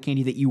all the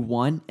candy that you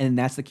want, and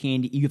that's the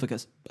candy. You have like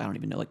I don't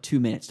even know, like 2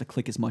 minutes to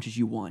click as much as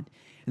you want,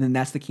 and then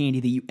that's the candy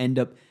that you end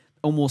up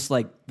almost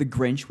like the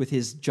Grinch with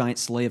his giant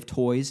sleigh of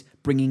toys,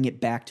 bringing it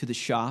back to the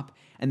shop.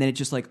 And then it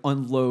just like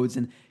unloads,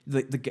 and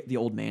the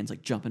old man's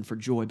like jumping for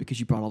joy because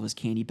you brought all this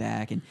candy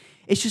back. And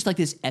it's just like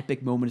this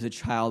epic moment as a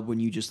child when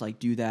you just like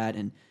do that.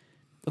 And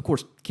of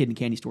course, kid in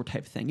candy store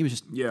type thing. It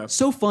was just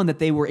so fun that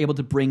they were able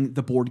to bring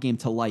the board game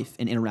to life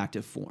in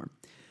interactive form.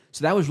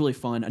 So that was really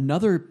fun.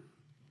 Another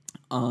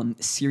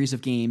series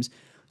of games.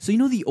 So you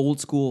know the old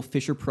school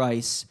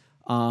Fisher-Price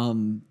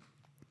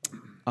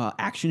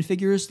action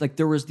figures? Like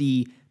there was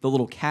the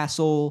little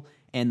castle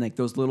and like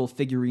those little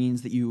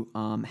figurines that you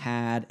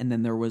had, and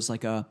then there was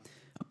like a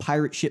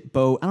pirate ship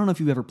boat. I don't know if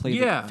you've ever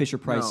played the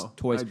Fisher-Price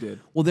toys. I did.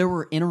 Well, there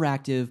were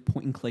interactive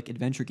point-and-click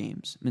adventure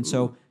games. And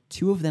so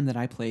two of them that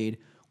I played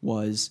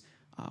was,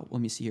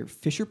 let me see here,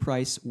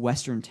 Fisher-Price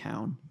Western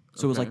Town.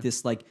 So it was like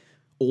this like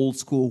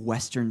old-school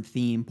Western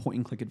theme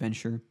point-and-click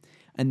adventure.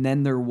 And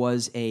then there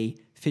was a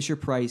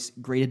Fisher-Price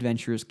Great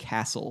Adventures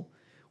Castle,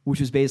 which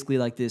was basically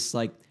like this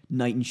like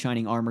knight in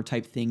shining armor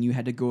type thing. You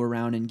had to go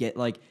around and get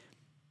like,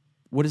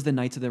 what is the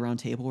Knights of the Round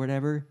Table or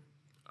whatever?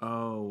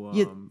 Oh,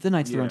 yeah, the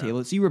Knights of the Round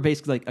Table. So you were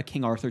basically like a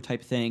King Arthur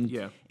type thing.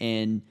 Yeah.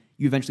 And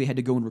you eventually had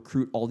to go and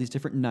recruit all these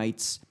different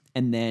knights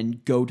and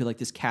then go to like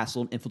this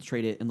castle and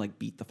infiltrate it and like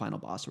beat the final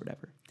boss or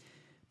whatever.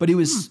 But it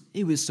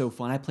was so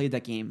fun. I played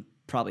that game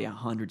probably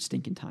 100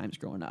 stinking times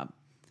growing up.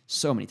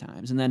 So many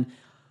times. And then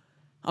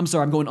I'm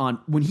sorry, I'm going on.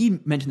 When he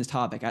mentioned this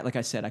topic, like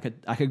I said,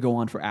 I could go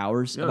on for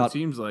hours about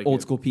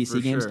old school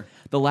PC games. Sure.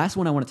 The last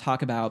one I want to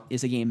talk about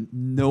is a game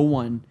no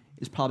one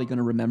is probably going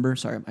to remember.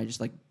 Sorry, I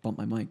just like bumped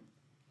my mic.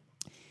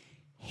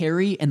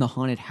 Harry and the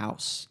Haunted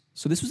House.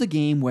 So this was a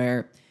game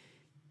where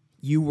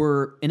you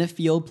were in a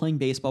field playing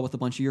baseball with a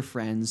bunch of your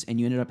friends, and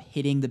you ended up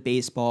hitting the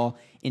baseball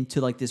into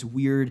like this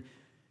weird,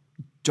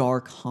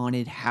 dark,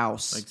 haunted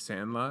house. Like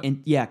Sandlot?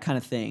 And yeah, kind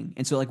of thing.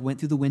 And so it like went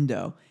through the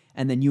window,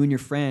 and then you and your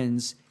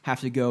friends have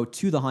to go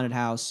to the haunted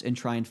house and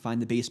try and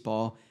find the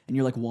baseball, and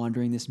you're like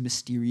wandering this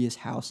mysterious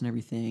house and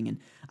everything. And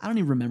I don't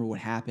even remember what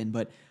happened,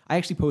 but I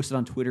actually posted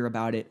on Twitter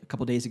about it a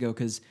couple days ago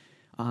because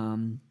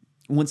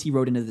once he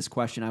wrote into this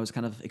question, I was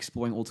kind of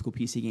exploring old school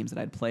PC games that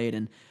I'd played,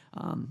 and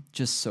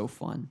just so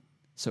fun.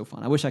 So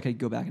fun. I wish I could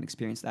go back and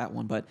experience that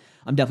one, but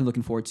I'm definitely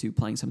looking forward to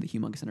playing some of the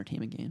Humongous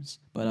Entertainment games.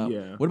 But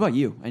what about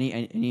you?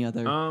 Any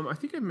other? I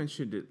think I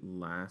mentioned it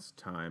last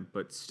time,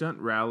 but Stunt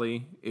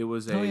Rally. It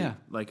was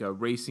like a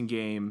racing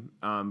game,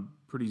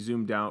 pretty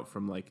zoomed out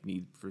from like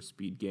Need for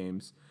Speed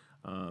games,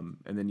 and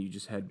then you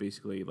just had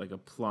basically like a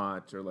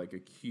plot or like a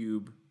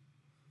cube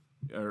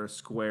or a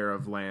square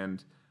of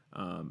land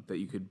that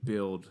you could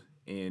build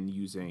in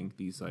using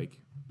these like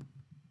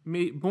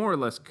more or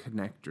less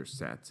connector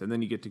sets, and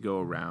then you get to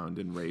go around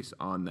and race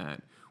on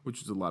that,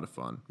 which was a lot of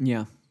fun.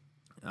 Yeah.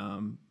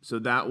 So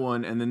that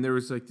one, and then there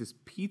was like this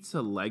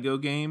pizza Lego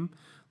game,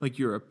 like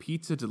you're a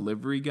pizza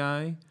delivery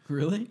guy.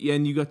 Really? Yeah,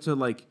 and you got to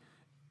like,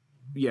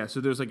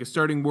 so there's like a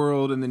starting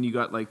world, and then you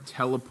got like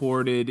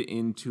teleported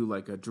into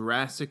like a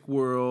Jurassic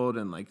World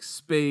and like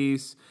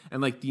space,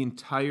 and like the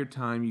entire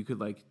time you could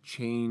like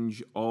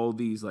change all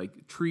these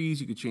like trees.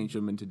 You could change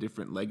them into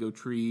different Lego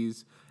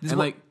trees.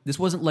 This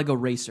wasn't Lego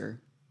Racer.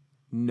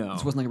 No.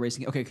 This wasn't like a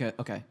racing.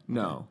 Okay.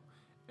 No.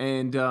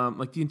 And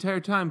like the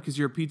entire time, because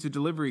you're a pizza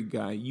delivery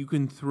guy, you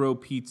can throw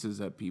pizzas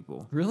at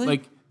people. Really?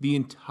 Like the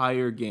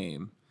entire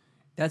game.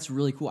 That's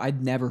really cool.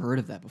 I'd never heard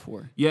of that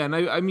before. Yeah, and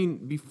I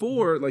mean,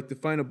 before, like the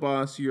final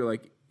boss, you're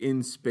like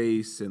in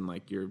space and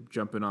like you're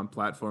jumping on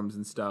platforms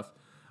and stuff.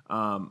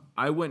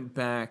 I went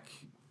back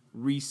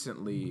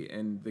recently,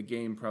 and the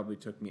game probably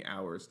took me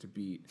hours to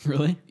beat.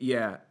 Really?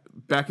 Yeah,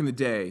 back in the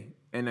day.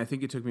 And I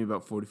think it took me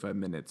about 45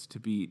 minutes to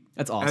beat.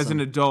 That's awesome. As an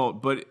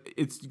adult, but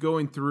it's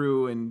going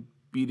through and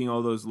beating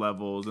all those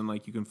levels, and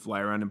like you can fly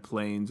around in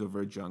planes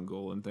over a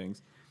jungle and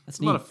things.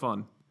 That's neat. A lot of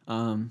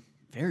fun.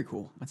 Very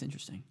cool. That's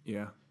interesting.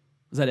 Yeah.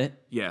 Is that it?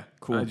 Yeah.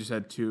 Cool. I just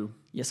had two.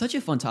 Yeah, such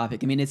a fun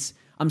topic. I mean,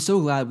 I'm so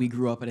glad we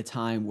grew up at a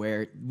time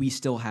where we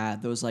still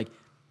had those like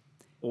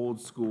old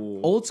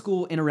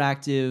school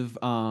interactive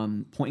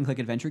point and click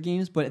adventure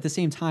games, but at the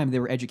same time they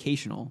were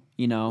educational,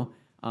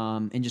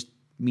 and just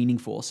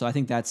meaningful. So I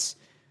think that's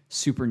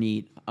super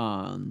neat.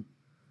 I'm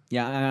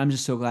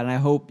just so glad. And I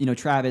hope,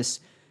 Travis,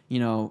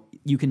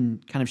 you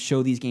can kind of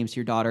show these games to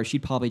your daughter.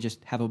 She'd probably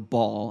just have a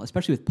ball,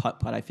 especially with Putt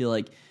Putt. I feel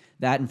like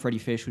that and Freddy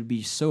Fish would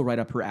be so right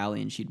up her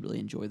alley, and she'd really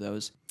enjoy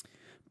those.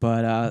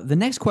 But the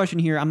next question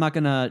here, I'm not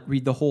going to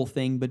read the whole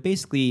thing, but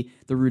basically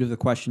the root of the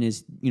question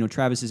is,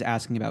 Travis is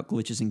asking about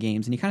glitches in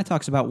games, and he kind of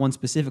talks about one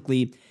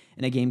specifically,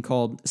 in a game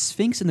called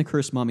Sphinx and the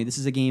Cursed Mummy. This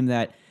is a game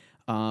that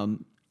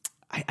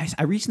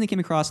I recently came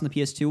across on the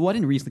PS2. Well, I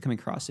didn't recently come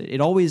across it.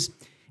 It always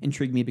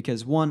intrigued me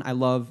because, one, I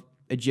love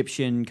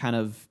Egyptian kind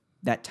of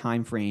that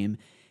time frame,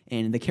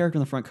 and the character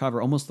on the front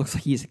cover almost looks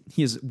like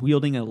he is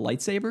wielding a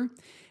lightsaber.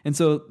 And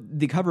so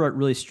the cover art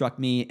really struck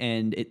me,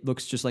 and it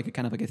looks just like a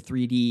kind of like a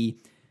 3D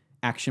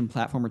action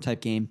platformer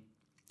type game.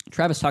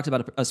 Travis talks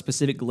about a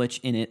specific glitch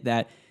in it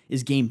that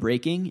is game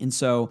breaking, and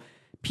so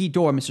Pete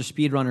Dorr, Mr.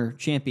 Speedrunner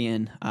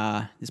Champion,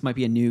 this might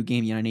be a new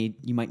game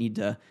you might need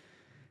to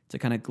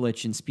kind of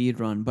glitch and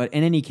speedrun. But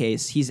in any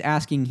case, he's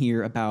asking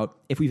here about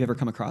if we've ever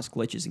come across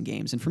glitches in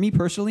games. And for me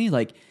personally,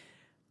 like,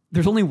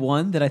 there's only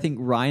one that I think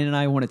Ryan and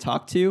I want to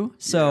talk to.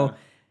 So yeah.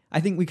 I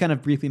think we kind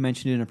of briefly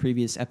mentioned in a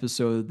previous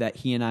episode that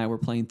he and I were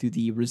playing through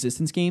the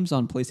Resistance games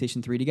on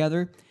PlayStation 3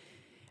 together.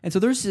 And so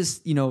there's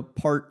this,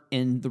 part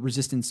in the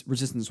Resistance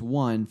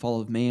 1,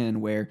 Fall of Man,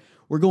 where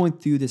we're going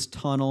through this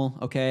tunnel,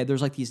 okay?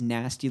 There's like these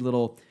nasty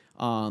little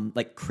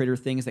like critter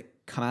things that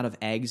come out of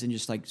eggs and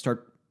just like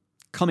start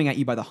coming at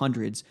you by the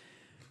hundreds.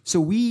 So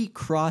we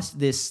crossed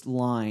this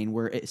line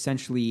where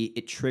essentially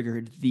it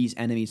triggered these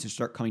enemies to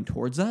start coming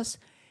towards us.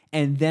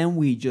 And then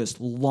we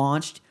just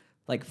launched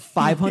like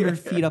 500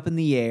 feet up in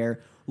the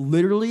air,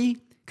 literally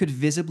could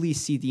visibly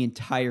see the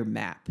entire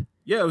map.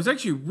 Yeah, it was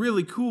actually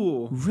really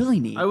cool. Really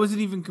neat. I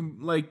wasn't even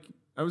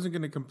I wasn't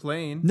going to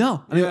complain.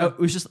 No, I mean, it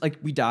was just like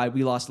we died,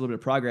 we lost a little bit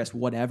of progress,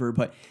 whatever.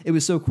 But it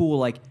was so cool.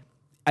 Like,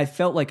 I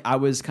felt like I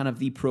was kind of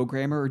the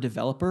programmer or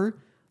developer,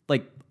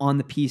 like on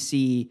the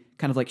PC,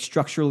 kind of like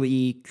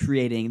structurally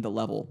creating the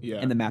level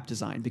and the map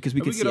design because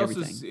we could see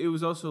everything. It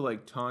was also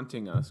like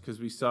taunting us because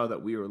we saw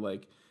that we were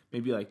like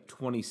maybe like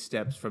 20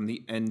 steps from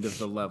the end of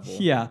the level.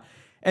 Yeah,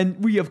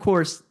 and we of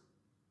course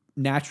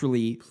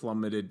naturally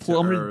plummeted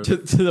to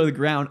the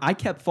ground. I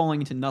kept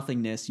falling into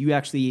nothingness. You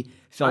actually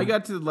felt... I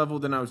got to the level,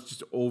 then I was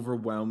just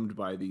overwhelmed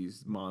by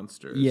these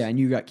monsters. Yeah, and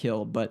you got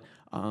killed. But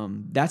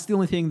that's the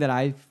only thing that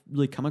I've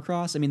really come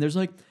across. I mean, there's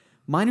like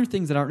minor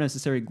things that aren't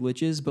necessarily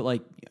glitches, but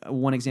like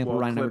one example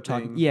Ryan and I were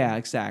talking... Yeah,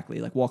 exactly.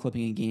 Like wall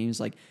clipping in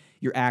games. Like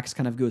your axe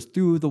kind of goes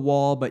through the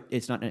wall, but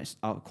it's not,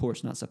 of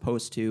course, not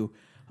supposed to.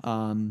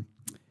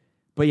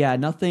 But yeah,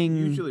 nothing...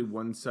 Usually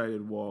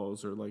one-sided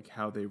walls are like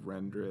how they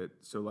render it.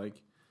 So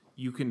like...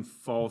 You can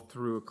fall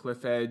through a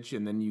cliff edge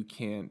and then you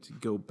can't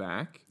go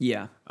back.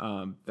 Yeah.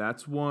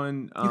 That's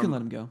one. You can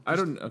let him go.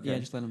 Okay. Yeah,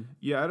 just let him.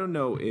 Yeah, I don't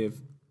know if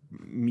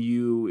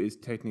Mew is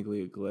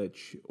technically a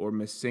glitch or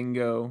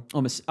Masingo.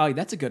 Oh,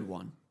 that's a good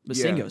one.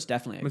 Masingo's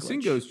definitely a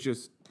glitch. Masingo's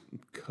just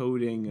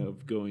coding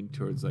of going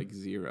towards like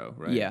 0,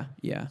 right? Yeah,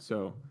 yeah.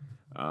 So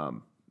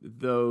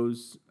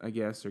those, I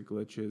guess, are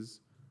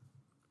glitches.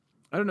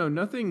 I don't know.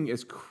 Nothing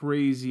as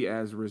crazy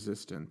as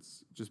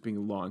Resistance just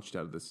being launched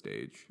out of the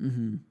stage.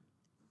 Mm-hmm.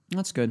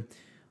 That's good.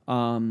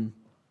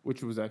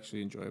 Which was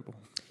actually enjoyable.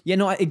 Yeah,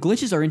 no,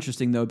 glitches are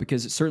interesting, though,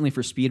 because certainly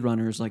for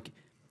speedrunners, like,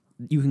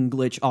 you can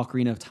glitch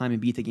Ocarina of Time and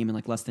beat the game in,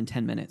 like, less than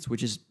 10 minutes,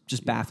 which is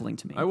just baffling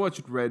to me. I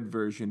watched Red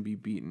version be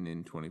beaten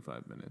in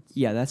 25 minutes.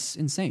 Yeah, that's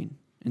insane.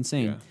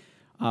 Yeah.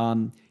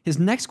 His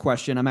next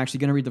question, I'm actually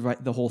going to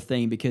read the whole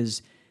thing,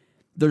 because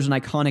there's an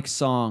iconic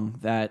song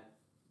that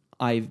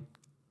I've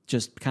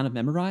just kind of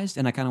memorized,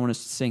 and I kind of want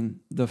to sing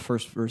the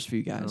first verse for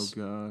you guys.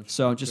 Oh, gosh.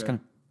 So just kind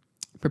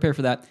of prepare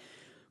for that.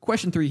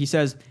 Question 3, he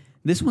says,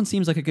 this one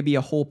seems like it could be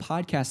a whole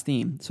podcast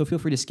theme, so feel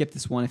free to skip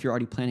this one if you're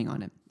already planning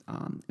on it.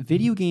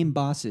 Video game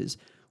bosses.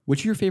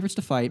 Which are your favorites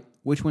to fight?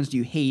 Which ones do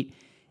you hate?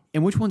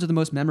 And which ones are the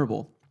most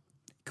memorable?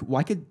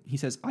 He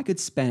says, I could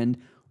spend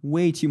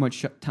way too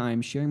much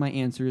time sharing my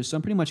answers, so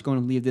I'm pretty much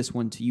going to leave this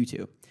one to you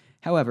two.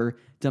 However,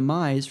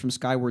 Demise from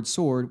Skyward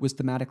Sword was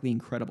thematically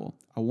incredible.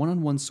 A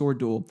one-on-one sword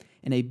duel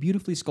in a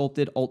beautifully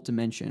sculpted alt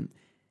dimension.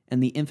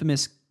 And the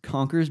infamous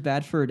Conker's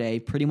Bad Fur Day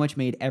pretty much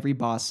made every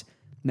boss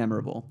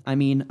memorable. I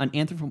mean, an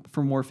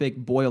anthropomorphic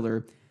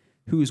boiler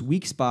whose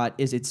weak spot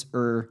is its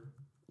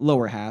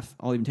lower half.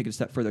 I'll even take it a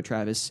step further,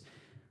 Travis.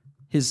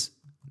 His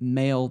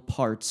male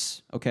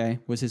parts,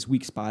 was his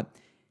weak spot.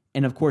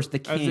 And of course, the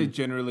king... As they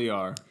generally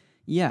are.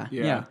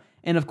 Yeah.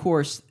 And of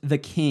course, the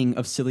king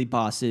of silly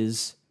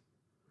bosses,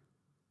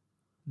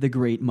 the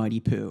great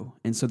Mighty Pooh.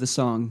 And so the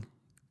song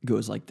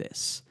goes like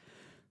this.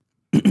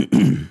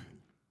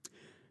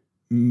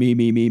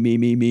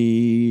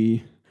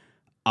 Me.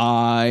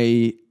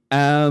 I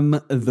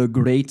am the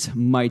great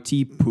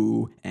Mighty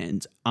Pooh,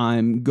 and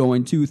I'm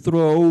going to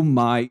throw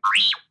my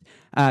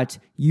at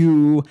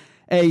you.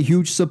 A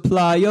huge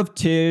supply of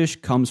tish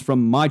comes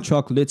from my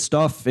chocolate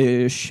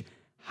starfish.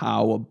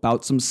 How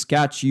about some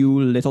scat, you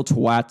little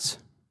twat?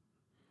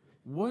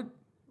 What?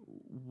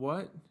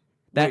 Wait.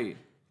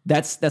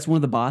 That's one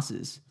of the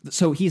bosses.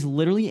 So he's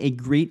literally a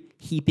great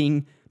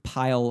heaping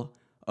pile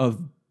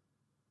of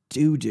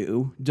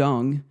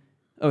dung.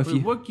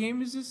 What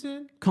game is this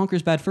in?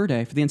 Conker's Bad Fur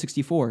Day for the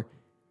N64.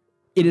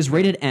 It is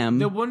rated M.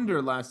 No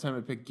wonder last time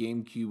I picked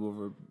GameCube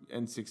over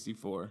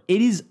N64.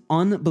 It is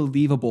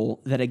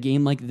unbelievable that a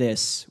game like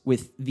this,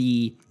 with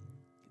the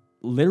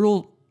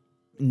literal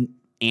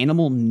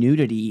animal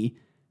nudity,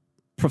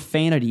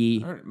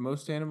 profanity... Aren't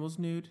most animals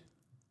nude?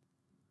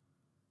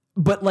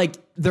 but like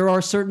there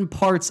are certain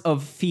parts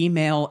of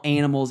female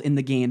animals in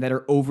the game that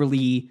are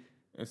overly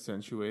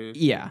accentuated.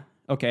 Yeah.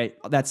 Okay.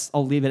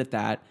 I'll leave it at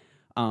that.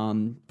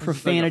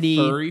 Profanity.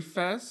 Like a furry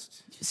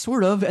fest?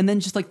 Sort of. And then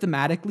just like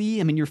thematically,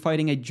 I mean, you're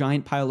fighting a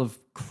giant pile of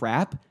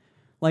crap.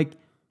 Like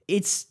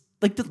it's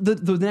like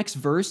the next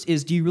verse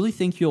is, do you really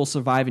think you'll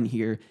survive in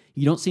here?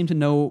 You don't seem to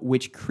know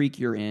which creek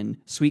you're in.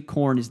 Sweet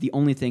corn is the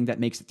only thing that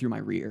makes it through my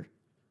rear.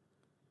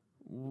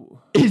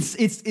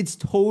 It's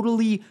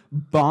totally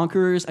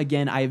bonkers.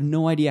 Again, I have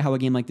no idea how a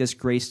game like this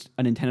graced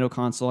a Nintendo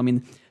console. I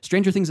mean,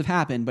 stranger things have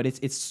happened, but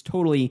it's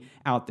totally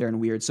out there and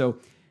weird. So,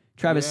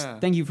 Travis,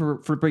 thank you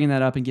for bringing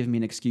that up and giving me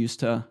an excuse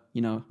to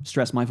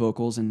stress my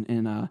vocals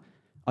and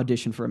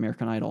audition for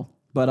American Idol.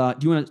 But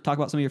do you want to talk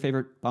about some of your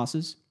favorite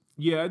bosses?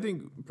 Yeah, I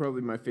think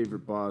probably my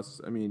favorite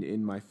boss. I mean,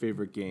 in my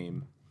favorite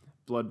game,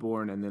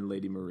 Bloodborne, and then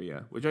Lady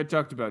Maria, which I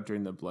talked about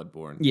during the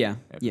Bloodborne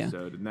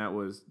episode, and that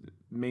was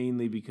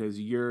mainly because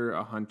you're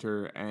a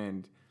hunter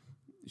and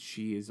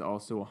she is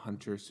also a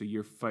hunter, so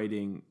you're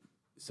fighting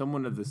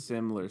someone of the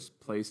similar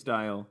play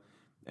style,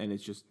 and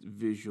it's just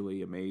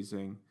visually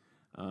amazing.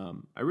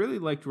 I really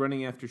liked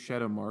running after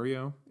Shadow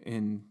Mario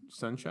in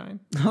Sunshine.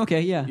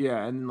 Okay, yeah.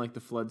 Yeah, and then like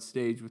the flood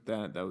stage with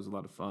that was a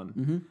lot of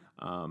fun.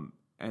 Mm-hmm.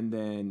 And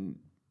then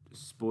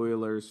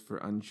spoilers for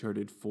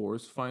Uncharted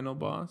 4's final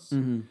boss.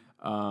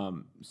 Mm-hmm.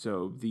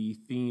 So the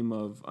theme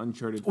of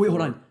Uncharted 4... Wait,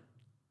 hold on.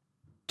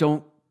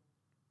 Don't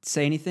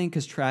say anything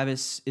because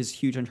Travis is a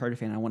huge Uncharted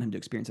fan. I want him to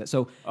experience that.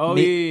 So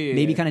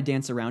maybe kind of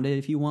dance around it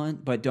if you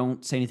want, but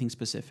don't say anything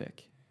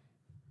specific.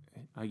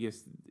 I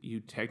guess you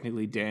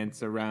technically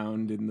dance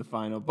around in the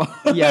final boss.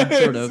 Yeah,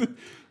 sort of.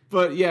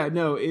 But yeah,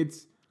 no,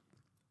 it's...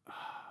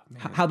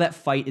 how that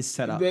fight is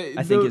set up,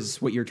 I think, is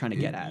what you're trying to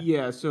get at.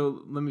 Yeah,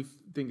 so let me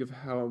think of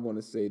how I want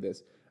to say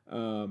this.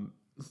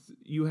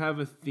 You have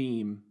a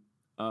theme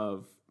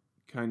of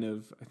kind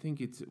of, I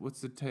think it's,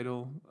 what's the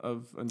title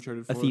of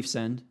Uncharted 4? A Thief's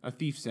End. A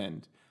Thief's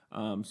End.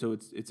 So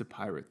it's a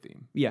pirate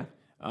theme. Yeah.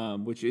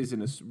 Which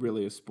isn't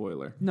really a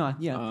spoiler. No,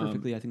 yeah,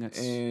 perfectly. I think that's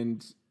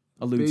and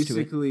alludes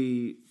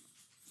basically,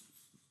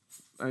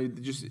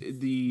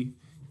 Uncharted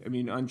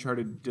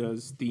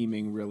does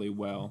theming really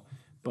well,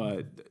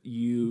 but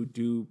you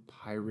do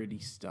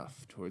piratey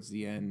stuff towards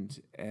the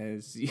end.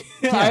 As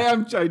I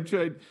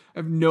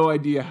have no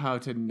idea how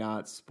to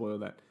not spoil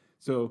that.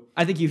 So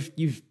I think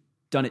you've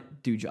done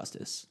it due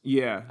justice.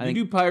 Yeah, you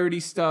do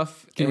piratey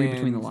stuff. You can read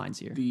between the lines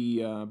here.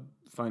 The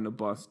final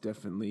boss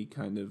definitely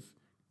kind of,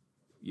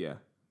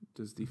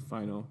 does the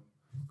final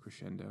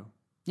crescendo.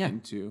 Yeah,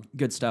 into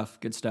good stuff.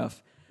 Good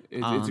stuff.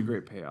 It's a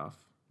great payoff.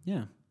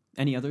 Yeah.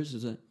 Any others?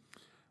 Is it?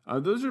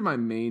 Those are my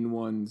main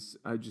ones.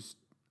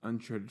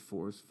 Uncharted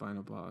 4's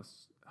final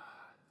boss.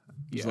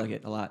 You like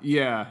it a lot.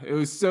 Yeah, it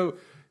was so...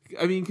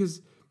 I mean,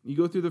 because you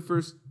go through the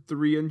first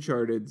 3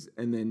 Uncharteds,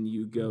 and then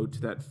you go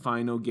to that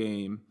final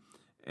game,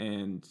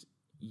 and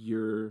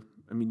you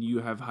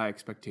have high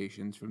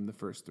expectations from the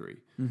first 3.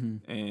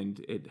 Mm-hmm. And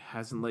it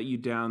hasn't let you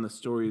down. The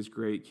story is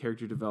great,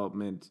 character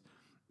development,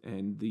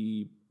 and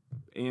the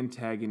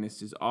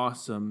antagonist is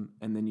awesome.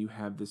 And then you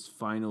have this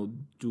final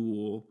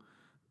duel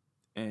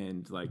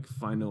and like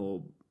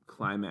final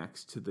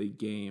climax to the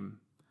game,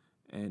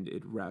 and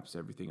it wraps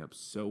everything up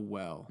so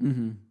well.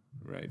 Mm-hmm.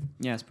 Right?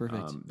 Yeah, it's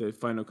perfect. The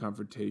final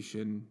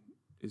confrontation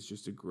is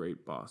just a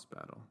great boss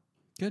battle.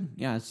 Good.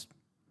 Yeah, it's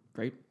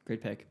great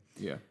pick.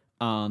 Yeah.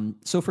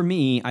 So for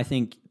me, I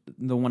think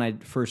the one I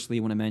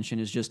firstly want to mention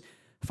is just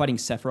fighting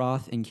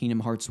Sephiroth in Kingdom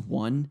Hearts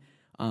 1.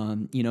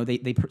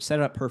 They set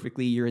it up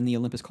perfectly. You're in the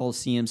Olympus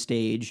Coliseum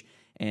stage,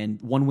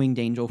 and One Winged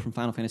Angel from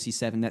Final Fantasy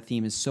VII. That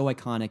theme is so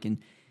iconic,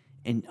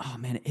 and oh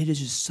man, it is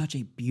just such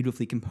a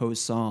beautifully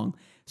composed song.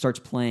 Starts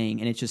playing,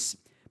 and it just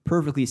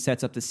perfectly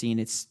sets up the scene.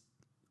 It's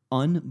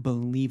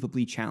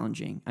unbelievably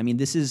challenging. I mean,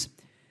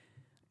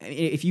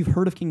 if you've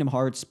heard of Kingdom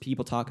Hearts,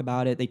 people talk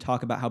about it. They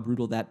talk about how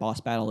brutal that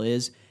boss battle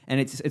is, and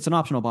it's an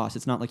optional boss.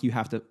 It's not like you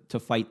have to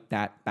fight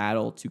that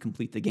battle to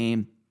complete the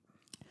game.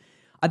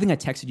 I think I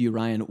texted you,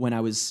 Ryan, when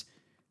I was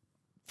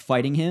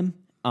fighting him,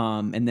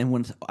 and then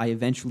when I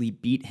eventually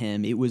beat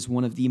him, it was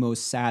one of the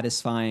most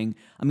satisfying.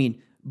 I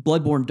mean,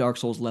 Bloodborne, Dark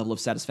Souls level of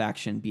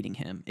satisfaction beating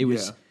him. It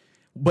was,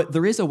 but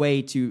there is a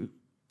way to.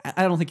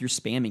 I don't think you're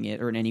spamming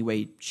it or in any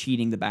way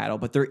cheating the battle,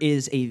 but there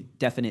is a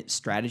definite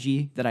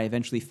strategy that I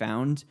eventually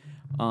found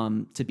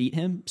to beat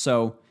him.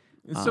 So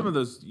some of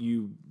those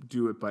you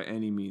do it by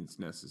any means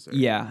necessary.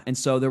 Yeah, and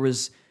so there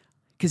was,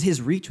 because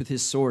his reach with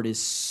his sword is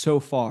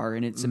so far,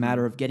 and it's a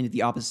matter of getting to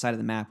the opposite side of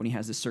the map when he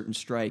has this certain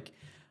strike.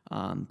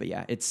 But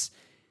yeah, it's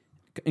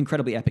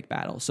incredibly epic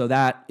battle. So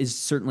that is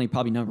certainly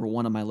probably number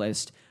 1 on my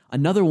list.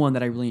 Another one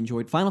that I really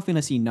enjoyed, Final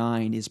Fantasy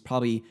IX, is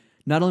probably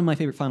not only my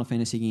favorite Final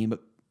Fantasy game,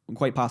 but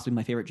quite possibly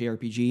my favorite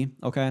JRPG,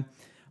 okay?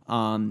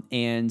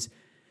 And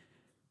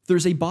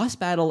there's a boss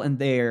battle in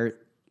there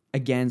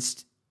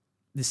against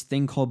this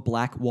thing called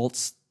Black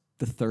Waltz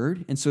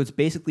III. And so it's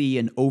basically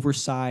an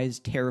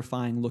oversized,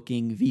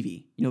 terrifying-looking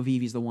Vivi. You know,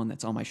 Vivi's the one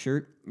that's on my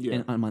shirt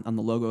and on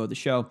the logo of the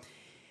show.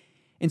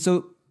 And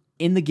so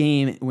in the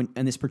game,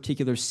 in this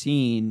particular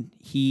scene,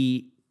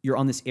 he you're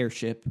on this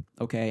airship,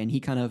 okay, and he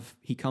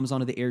comes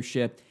onto the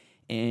airship,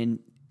 and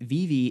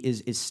Vivi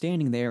is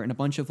standing there, and a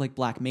bunch of like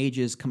black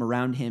mages come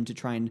around him to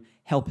try and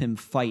help him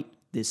fight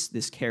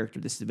this character,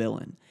 this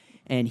villain,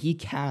 and he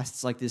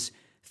casts like this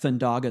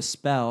Thundaga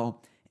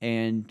spell,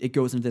 and it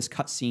goes into this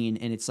cutscene,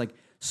 and it's like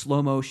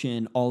slow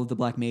motion. All of the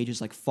black mages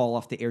like fall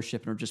off the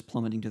airship and are just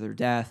plummeting to their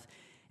death,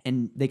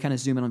 and they kind of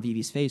zoom in on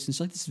Vivi's face, and it's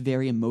like this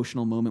very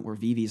emotional moment where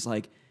Vivi's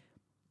like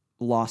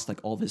lost like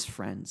all of his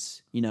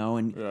friends, you know,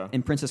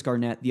 and Princess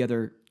Garnet, the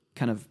other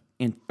kind of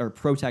or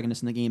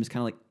protagonist in the game, is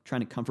kind of like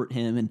trying to comfort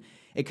him, and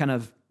it kind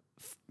of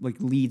like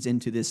leads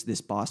into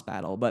this boss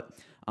battle. But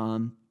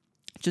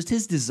just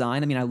his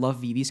design, I mean, I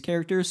love Vivi's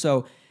character,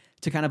 so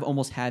to kind of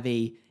almost have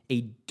a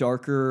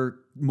darker,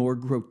 more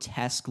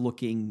grotesque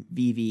looking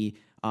Vivi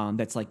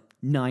that's like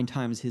 9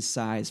 times his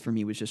size for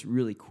me was just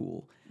really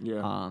cool.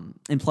 Yeah.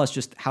 And plus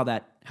just how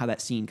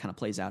that scene kind of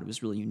plays out, it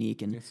was really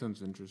unique and It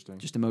sounds interesting.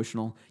 just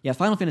emotional. Yeah,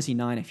 Final Fantasy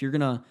IX, if you're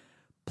going to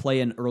play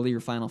an earlier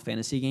Final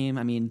Fantasy game,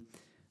 I mean,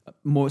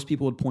 most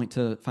people would point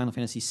to Final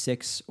Fantasy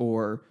VI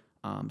or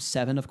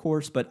 7, of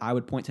course, but I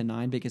would point to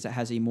 9 because it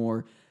has a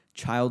more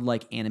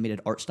childlike animated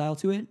art style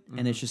to it,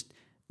 and it's just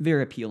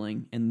very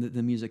appealing, and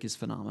the music is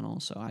phenomenal,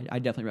 so I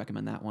definitely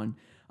recommend that one.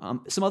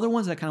 Some other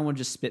ones that I kind of want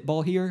to just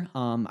spitball here,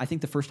 I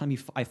think the first time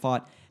I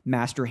fought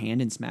Master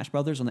Hand in Smash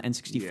Brothers on the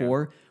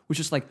N64 was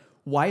just like,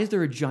 why is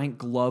there a giant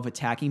glove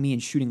attacking me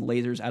and shooting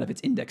lasers out of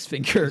its index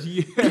finger?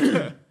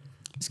 Yeah.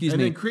 Excuse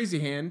and me. then Crazy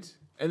Hand,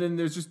 and then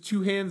there's just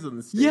 2 hands on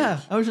the stage. Yeah,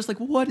 I was just like,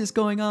 what is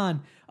going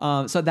on?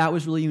 So that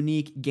was really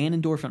unique.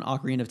 Ganondorf and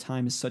Ocarina of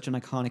Time is such an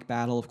iconic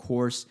battle, of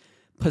course.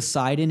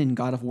 Poseidon in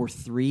God of War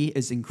 3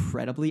 is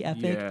incredibly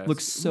epic. Yes.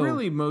 Looks so...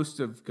 Really,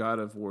 most of God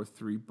of War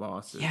 3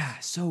 bosses. Yeah,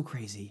 so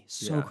crazy.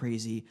 So Yeah.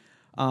 crazy.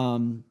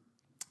 And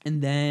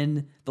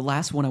then the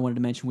last one I wanted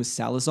to mention was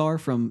Salazar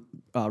from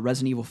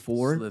Resident Evil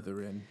 4.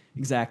 Slytherin.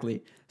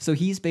 Exactly. So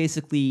he's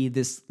basically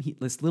this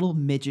little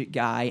midget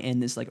guy in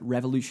this like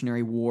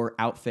Revolutionary War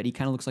outfit. He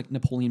kind of looks like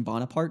Napoleon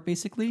Bonaparte,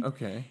 basically.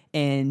 Okay.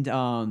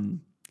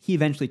 And he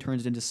eventually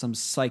turns into some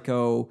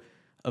psycho,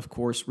 of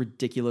course,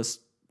 ridiculous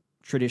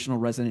traditional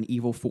Resident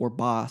Evil 4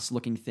 boss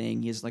looking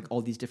thing. He has like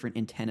all these different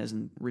antennas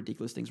and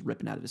ridiculous things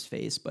ripping out of his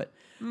face. But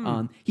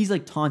he's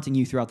like taunting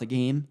you throughout the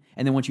game.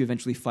 And then once you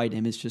eventually fight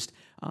him, it's just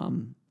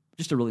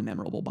a really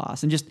memorable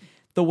boss. And just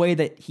the way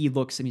that he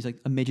looks, and he's like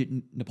a midget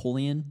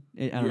Napoleon.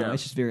 I don't know.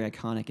 It's just very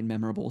iconic and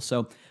memorable.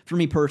 So for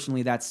me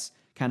personally, that's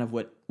kind of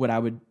what I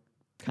would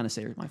kind of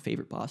say are my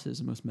favorite bosses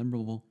and most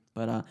memorable.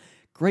 But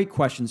great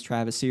questions,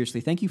 Travis. Seriously,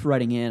 thank you for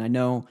writing in. I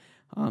know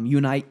you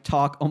and I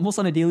talk almost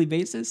on a daily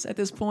basis at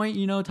this point,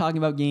 you know, talking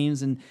about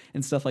games and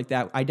stuff like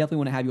that. I definitely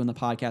want to have you on the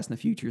podcast in the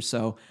future.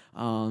 So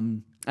I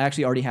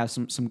actually already have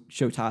some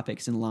show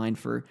topics in line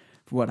for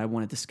what I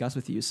want to discuss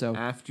with you. So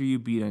After you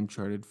beat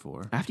Uncharted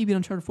 4. after you beat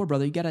Uncharted 4,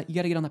 brother, you gotta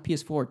get on that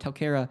PS4. Tell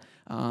Kara,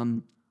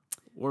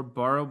 Or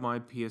borrow my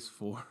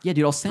PS4. yeah,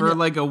 dude, I'll send For it.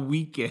 like a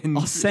weekend.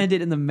 I'll send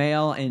it in the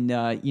mail and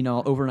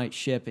I'll overnight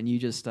ship, and you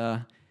just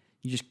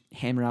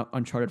hammer out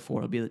Uncharted 4.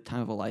 It'll be the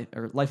time of a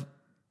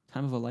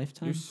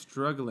lifetime. You're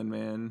struggling,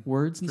 man.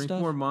 Words and Drink stuff.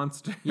 more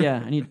Monster.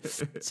 Yeah, I need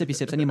sippy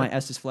sips. I need my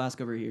Estes flask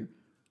over here.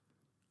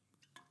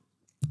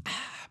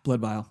 Blood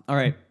vial. All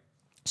right.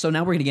 So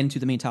now we're going to get into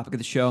the main topic of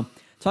the show,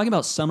 talking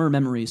about summer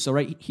memories. So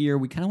right here,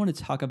 we kind of want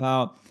to talk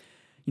about,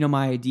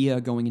 my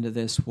idea going into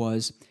this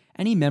was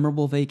any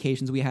memorable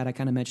vacations we had. I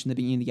kind of mentioned at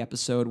the beginning of the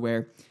episode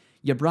where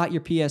you brought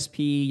your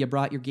PSP, you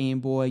brought your Game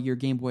Boy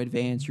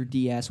Advance, your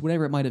DS,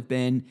 whatever it might have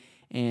been.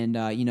 And,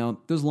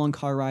 those long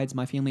car rides,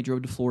 my family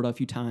drove to Florida a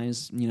few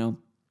times.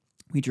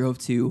 We drove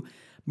to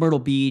Myrtle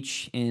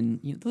Beach, and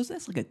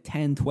that's like a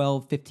 10,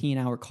 12,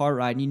 15-hour car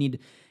ride, and you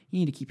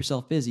need to keep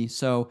yourself busy.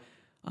 So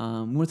we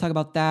want to talk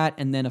about that,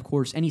 and then, of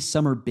course, any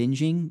summer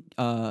binging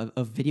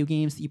of video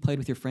games that you played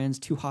with your friends.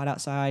 Too hot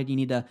outside, you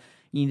need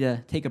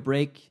to take a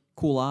break,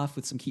 cool off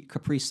with some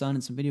Capri Sun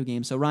and some video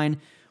games. So, Ryan,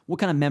 what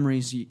kind of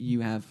memories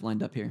you have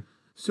lined up here?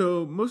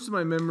 So most of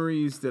my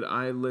memories that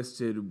I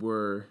listed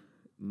were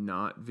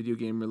not video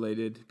game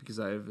related because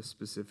I have a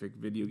specific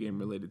video game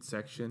related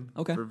section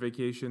for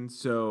vacation.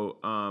 So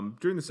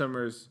during the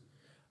summers,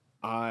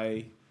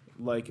 I,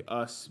 like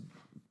us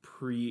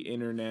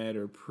pre-internet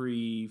or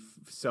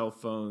pre-cell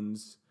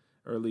phones,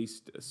 or at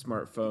least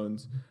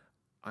smartphones,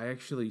 I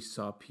actually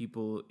saw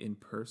people in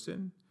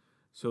person.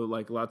 So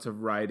like lots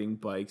of riding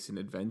bikes and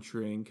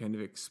adventuring, kind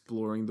of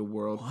exploring the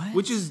world,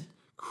 which is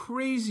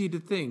crazy to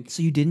think.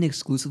 So you didn't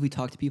exclusively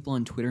talk to people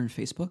on Twitter and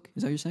Facebook?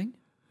 Is that what you're saying?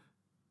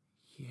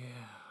 Yeah.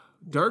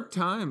 Dark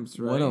times,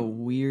 right? What a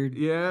weird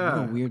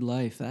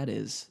life that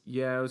is.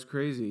 Yeah, it was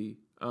crazy.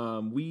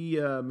 We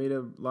made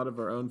a lot of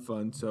our own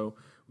fun. So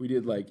we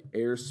did like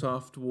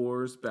airsoft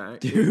wars back.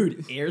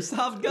 Dude,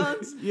 airsoft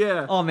guns?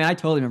 Yeah. Oh man, I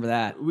totally remember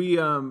that. We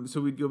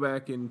so we'd go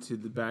back into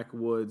the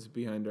backwoods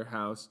behind our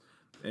house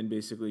and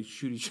basically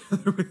shoot each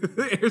other with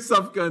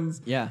airsoft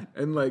guns. Yeah.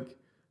 And like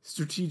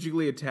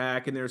strategically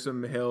attack, and there were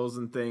some hills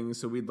and things,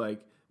 so we'd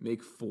like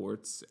make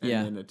forts and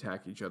then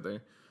attack each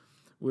other.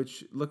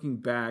 which looking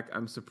back,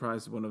 I'm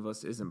surprised one of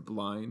us isn't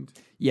blind.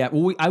 Yeah,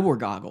 well, I wore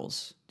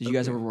goggles. Did you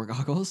guys ever wear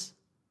goggles?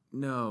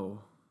 No.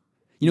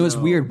 You know, it's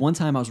weird. One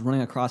time I was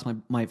running across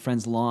my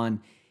friend's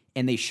lawn,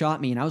 and they shot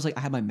me, and I was like,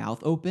 I had my mouth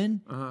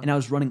open, and I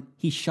was running.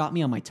 He shot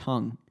me on my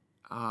tongue.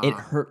 It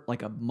hurt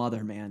like a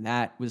mother, man.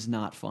 That was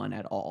not fun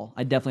at all.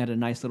 I definitely had a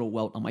nice little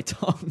welt on my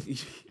tongue.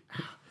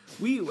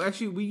 We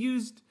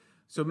used,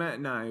 so Matt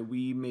and I,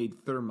 we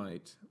made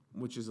thermite,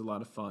 which is a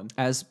lot of fun.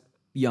 As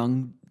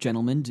young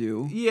gentlemen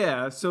do.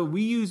 Yeah, so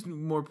we used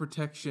more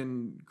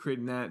protection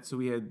creating that, so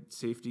we had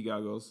safety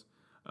goggles.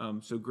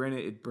 So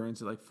granted, it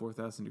burns at like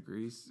 4,000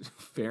 degrees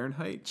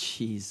Fahrenheit.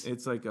 Jeez.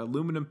 It's like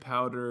aluminum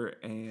powder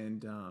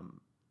and,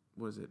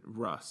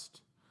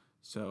 rust.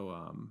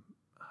 So,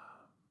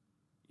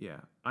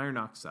 iron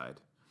oxide.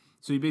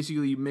 So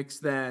you mix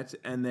that,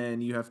 and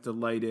then you have to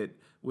light it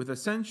with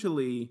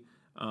essentially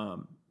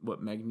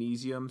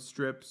magnesium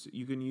strips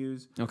you can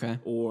use. Okay.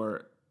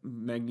 Or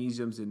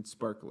magnesium's in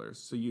sparklers.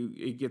 So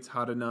it gets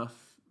hot enough,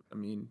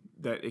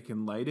 that it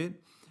can light it.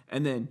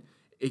 And then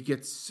it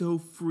gets so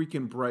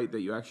freaking bright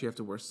that you actually have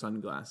to wear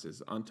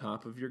sunglasses on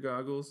top of your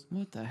goggles.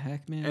 What the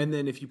heck, man? And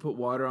then if you put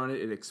water on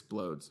it, it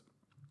explodes.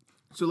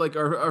 So like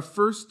our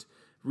first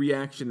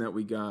reaction that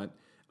we got,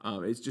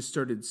 it just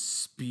started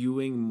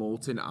spewing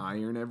molten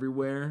iron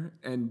everywhere.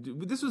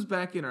 And this was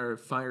back in our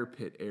fire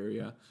pit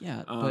area.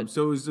 Yeah.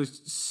 So it was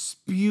just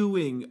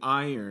spewing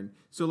iron.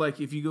 So like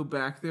if you go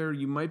back there,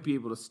 you might be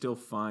able to still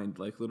find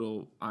like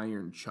little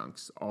iron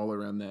chunks all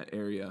around that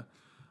area.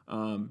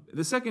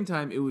 The second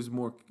time, it was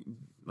more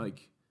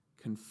like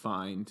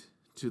confined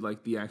to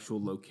like the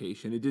actual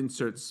location. It didn't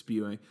start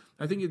spewing.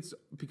 I think it's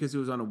because it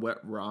was on a wet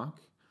rock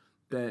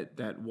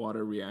that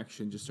water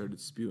reaction just started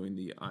spewing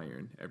the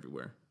iron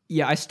everywhere.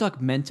 Yeah, I stuck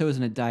Mentos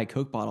in a Diet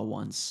Coke bottle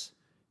once.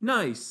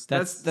 Nice.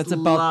 That's a about,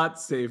 lot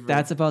safer.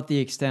 That's about the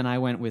extent I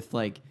went with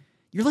like.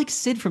 You're like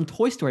Sid from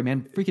Toy Story,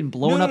 man. Freaking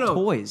blowing up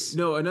toys.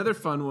 No, another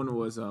fun one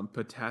was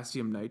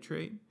potassium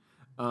nitrate.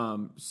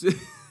 You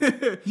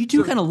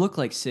do kind of look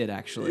like Sid,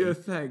 actually. Yeah,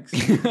 thanks.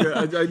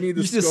 I need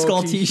the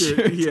skull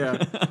t-shirt.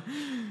 Yeah.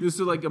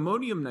 So like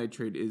ammonium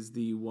nitrate is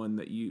the one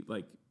that you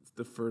like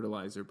the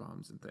fertilizer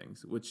bombs and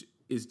things, which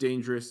is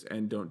dangerous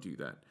and don't do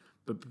that.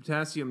 But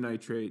potassium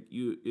nitrate,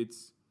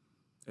 it's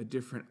a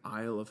different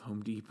aisle of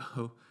Home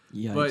Depot.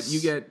 Yikes. But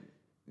you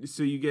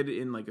get it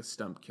in like a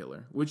stump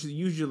killer, which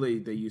usually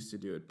they used to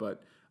do it.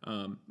 But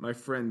my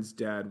friend's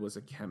dad was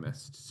a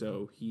chemist,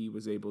 so he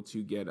was able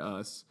to get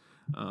us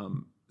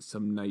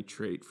some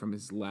nitrate from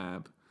his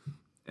lab.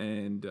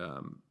 And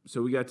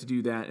so we got to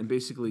do that. And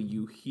basically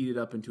you heat it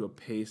up into a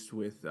paste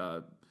with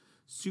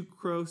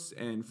sucrose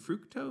and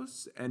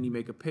fructose, and you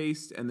make a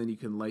paste, and then you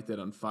can light that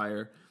on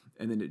fire.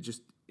 And then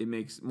it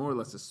makes more or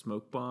less a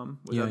smoke bomb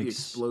without the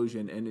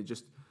explosion. And it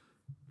just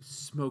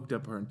smoked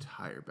up our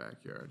entire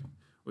backyard,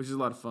 which is a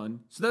lot of fun.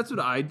 So that's what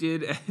I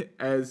did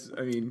I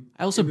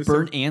also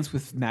burnt ants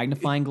with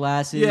magnifying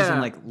glasses and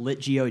like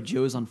lit G.I.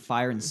 Joes on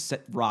fire and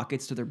set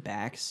rockets to their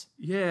backs.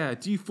 Yeah,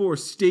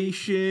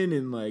 deforestation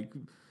and like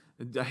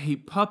I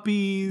hate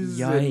puppies.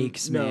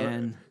 Yikes,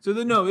 man. So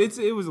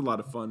it was a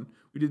lot of fun.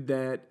 We did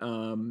that.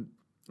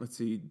 Let's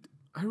see.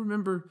 I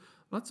remember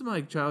lots of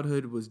my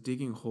childhood was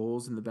digging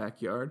holes in the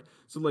backyard.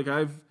 So like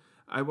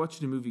I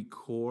watched the movie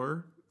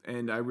Core,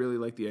 and I really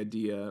like the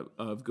idea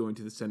of going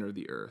to the center of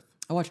the earth.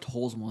 I watched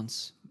Holes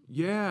once.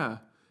 Yeah.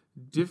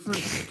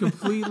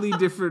 Completely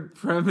different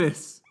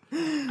premise.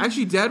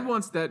 Actually, Dad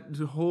wants that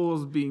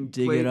Holes being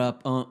dig played. Dig it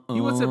up. He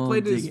wants that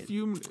played at his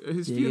funeral.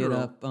 Dig it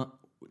up.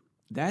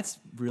 That's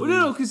really...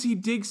 No, because he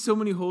digs so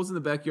many holes in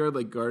the backyard,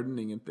 like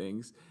gardening and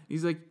things.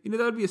 He's like, that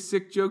would be a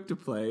sick joke to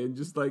play, and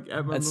just like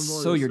at my That's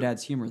memorial. so your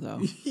dad's humor, though.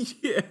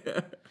 Yeah.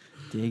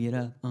 Dig it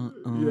up.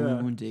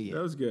 Yeah, dig it.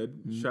 That was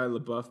good. Shia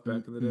LaBeouf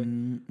back in the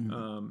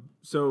day.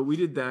 So we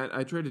did that.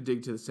 I tried to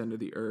dig to the center of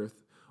the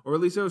earth. Or at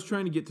least I was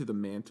trying to get to the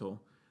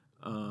mantle.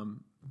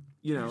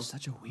 You're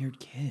such a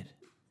weird kid.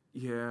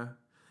 Yeah,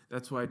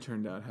 that's why I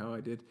turned out how I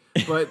did.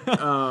 But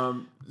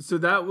so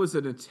that was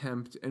an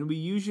attempt, and we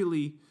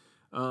usually,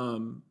 I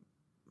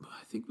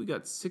think we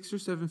got 6 or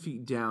 7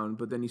 feet down,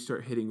 but then you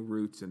start hitting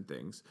roots and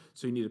things.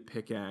 So you need a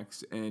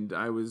pickaxe, and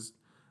I was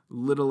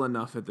little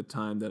enough at the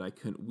time that I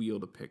couldn't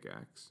wield a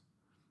pickaxe.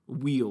 I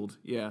wield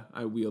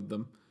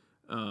them.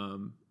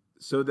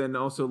 So then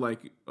also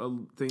like a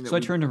thing that I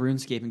turned to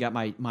RuneScape and got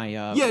my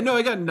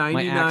I got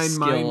 99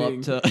 mining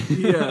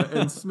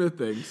and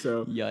smithing.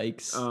 So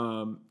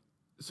yikes.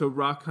 So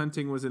rock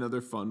hunting was another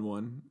fun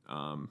one.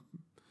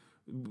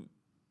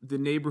 The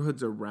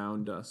neighborhoods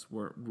around us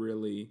weren't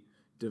really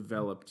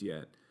developed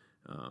yet.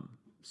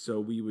 So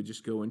we would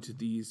just go into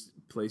these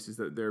places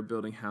that they're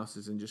building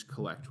houses and just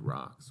collect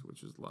rocks,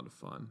 which was a lot of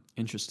fun.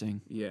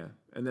 Interesting. Yeah.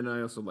 And then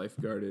I also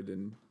lifeguarded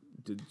and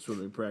did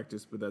swimming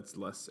practice, but that's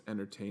less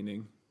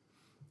entertaining.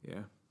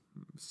 Yeah.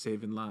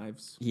 Saving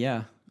lives.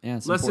 Yeah. Yeah.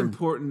 It's less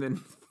important than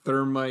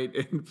thermite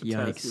and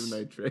potassium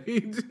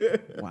nitrate.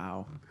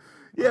 Wow.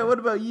 Yeah. What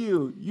about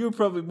you? You were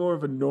probably more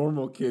of a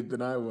normal kid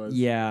than I was.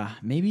 Yeah.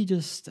 Maybe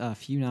just a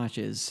few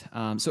notches.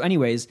 So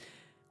anyways,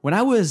 when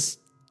I was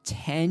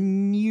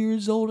 10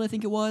 years old, I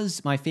think it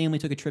was. My family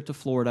took a trip to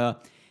Florida,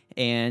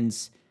 and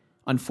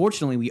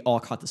unfortunately, we all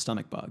caught the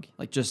stomach bug.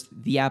 Like, just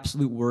the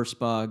absolute worst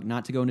bug.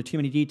 Not to go into too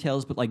many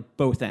details, but like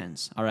both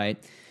ends, all right?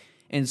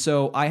 And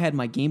so I had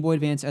my Game Boy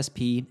Advance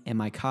SP and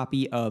my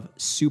copy of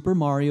Super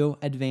Mario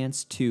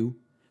Advance 2,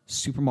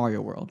 Super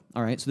Mario World,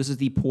 all right? So this is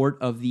the port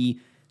of the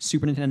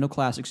Super Nintendo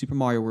Classic Super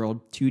Mario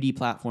World 2D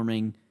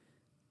platforming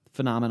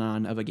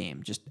phenomenon of a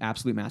game. Just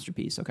absolute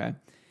masterpiece, okay?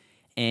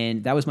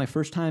 And that was my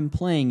first time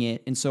playing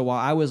it. And so while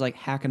I was like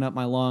hacking up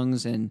my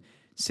lungs and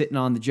sitting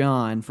on the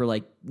John for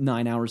like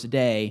 9 hours a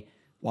day,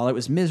 while it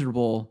was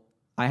miserable,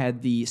 I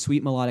had the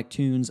sweet melodic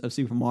tunes of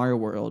Super Mario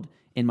World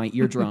in my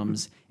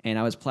eardrums, and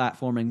I was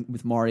platforming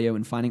with Mario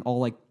and finding all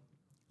like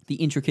the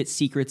intricate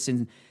secrets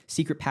and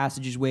secret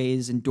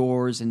passageways and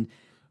doors and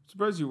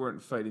Surprised you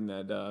weren't fighting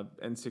that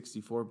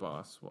N64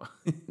 boss.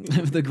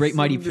 the Great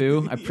Mighty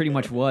Pooh. I pretty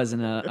much was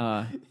in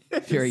a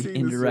very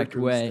indirect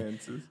way.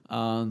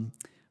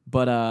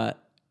 But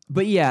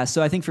yeah,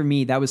 so I think for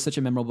me that was such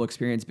a memorable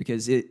experience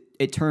because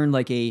it turned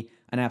like an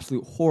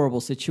absolute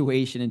horrible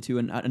situation into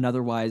an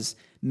otherwise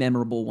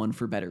memorable one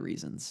for better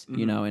reasons,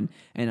 you know. And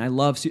I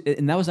love,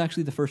 and that was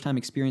actually the first time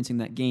experiencing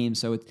that game.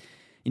 So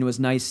it was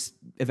nice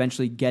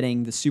eventually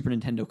getting the Super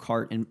Nintendo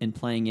cart and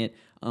playing it,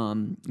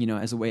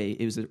 as a way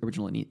it was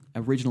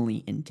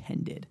originally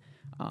intended.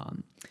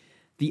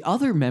 The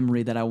other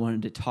memory that I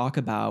wanted to talk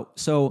about,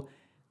 so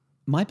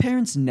my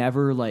parents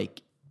never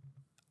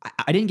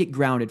I didn't get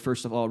grounded,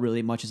 first of all,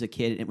 really much as a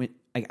kid.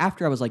 And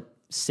after I was like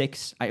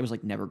 6, I was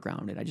like never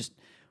grounded.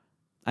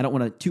 I don't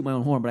want to toot my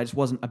own horn, but I just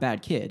wasn't a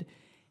bad kid.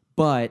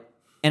 And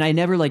I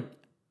never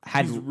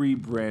had... He's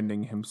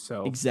rebranding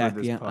himself.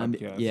 Exactly. For this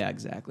podcast. Yeah,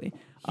 exactly.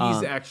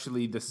 He's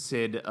actually the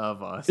Sid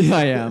of us.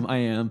 I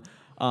am.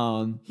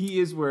 He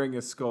is wearing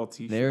a skull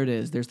t-shirt. There it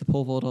is. There's the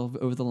pole vault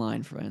over the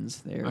line,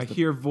 friends. I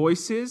hear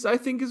voices, I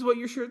think is what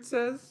your shirt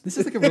says. This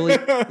is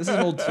this is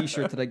an old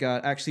t-shirt that I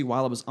got actually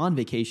while I was on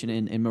vacation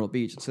in Myrtle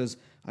Beach. It says,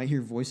 "I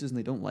hear voices and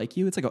they don't like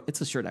you."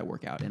 It's a shirt I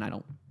work out, and I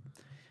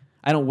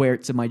don't wear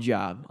it to my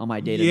job on my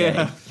day to day.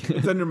 Yeah,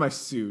 it's under my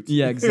suit.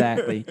 Yeah,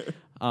 exactly.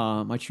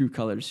 My true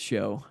colors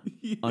show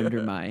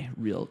under my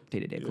real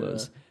day-to-day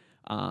clothes.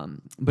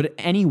 But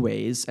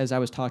anyways, as I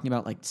was talking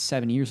about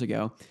 7 years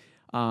ago,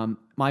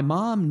 my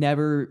mom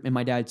never, and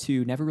my dad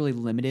too, never really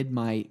limited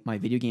my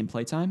video game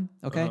playtime.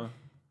 Okay.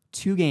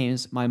 2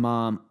 games my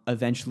mom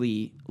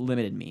eventually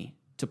limited me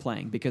to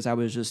playing because I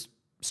was just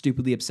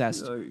stupidly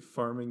obsessed.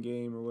 Farming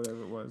game or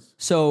whatever it was.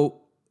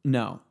 So,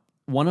 no.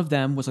 One of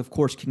them was, of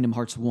course, Kingdom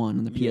Hearts 1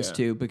 on the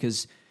PS2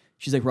 because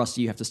she's like,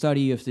 "Rusty, you have to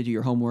study, you have to do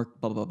your homework,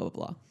 blah, blah, blah,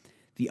 blah, blah."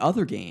 The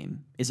other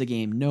game is a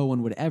game no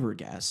one would ever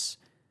guess.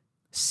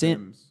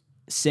 Sims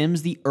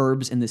the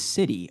Urbs in the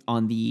City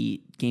on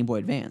the Game Boy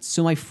Advance.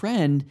 So my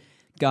friend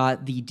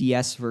got the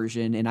DS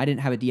version, and I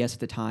didn't have a DS at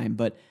the time,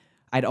 but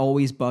I'd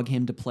always bug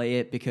him to play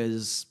it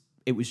because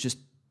it was just,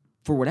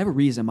 for whatever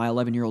reason, my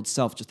 11-year-old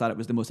self just thought it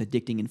was the most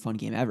addicting and fun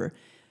game ever.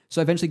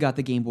 So I eventually got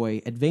the Game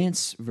Boy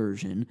Advance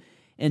version,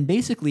 and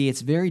basically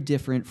it's very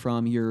different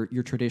from your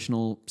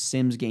traditional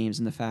Sims games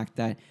in the fact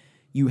that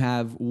you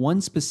have one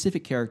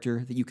specific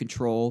character that you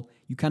control,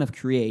 you kind of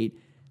create.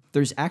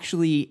 There's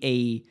actually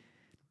a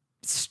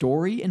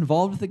story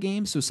involved with the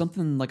game. So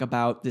something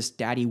about this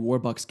Daddy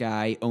Warbucks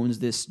guy owns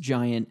this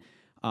giant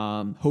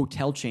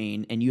hotel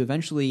chain, and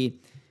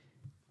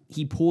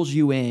he pulls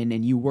you in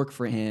and you work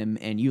for him,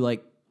 and you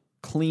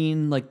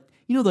clean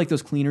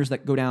those cleaners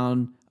that go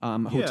down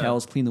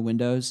hotels, clean the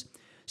windows.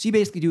 So you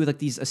basically do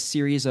a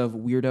series of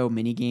weirdo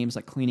mini games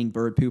like cleaning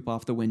bird poop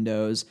off the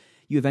windows.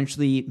 You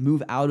eventually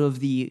move out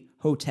of the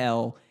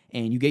hotel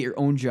and you get your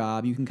own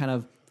job. You can kind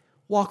of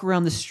walk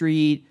around the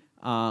street,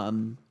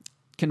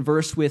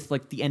 converse with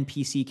the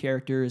NPC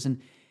characters.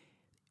 And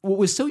what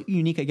was so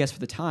unique, I guess, for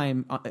the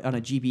time on a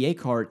GBA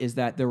card is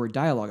that there were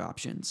dialogue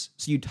options.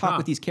 So you talk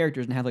with these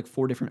characters and have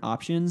 4 different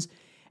options.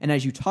 And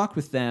as you talked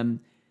with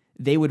them,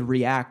 they would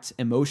react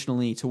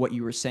emotionally to what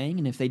you were saying.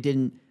 And if they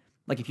didn't,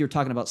 if you're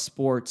talking about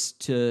sports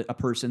to a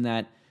person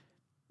that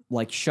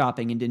liked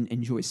shopping and didn't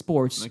enjoy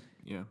sports,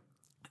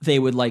 they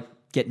would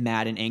get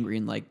mad and angry,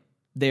 and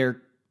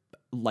their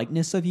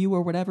likeness of you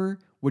or whatever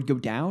would go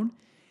down.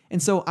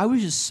 And so I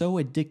was just so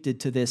addicted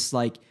to this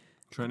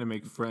trying to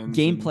make friends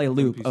gameplay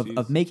loop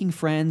of making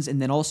friends,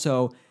 and then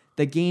also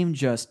the game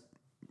just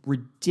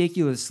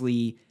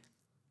ridiculously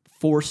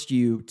forced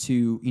you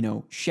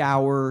to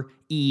shower,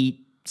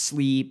 eat,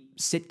 sleep,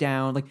 sit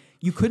down.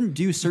 You couldn't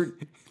do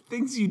certain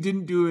things you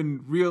didn't do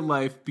in real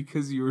life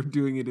because you were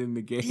doing it in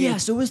the game. Yeah,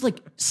 so it was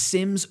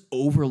Sims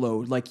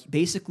overload.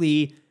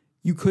 Basically,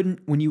 you couldn't,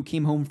 when you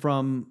came home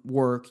from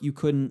work, you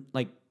couldn't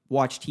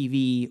watch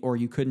TV, or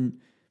you couldn't,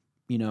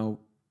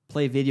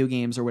 play video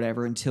games or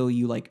whatever until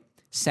you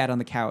sat on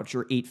the couch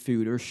or ate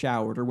food or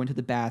showered or went to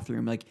the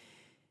bathroom.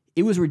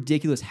 It was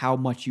ridiculous how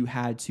much you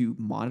had to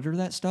monitor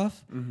that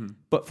stuff. Mm-hmm.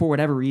 But for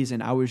whatever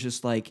reason, I was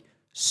just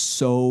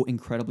so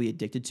incredibly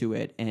addicted to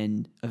it,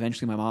 and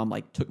eventually my mom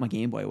like took my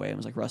Game Boy away and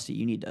was like, Rusty,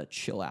 you need to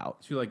chill out.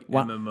 So you're like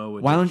Why- MMO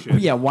Why addiction.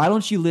 don't why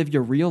don't you live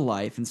your real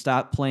life and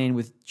stop playing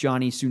with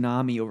Johnny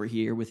Tsunami over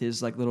here with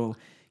his like little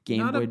Game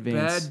Not Boy a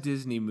Advance? bad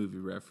Disney movie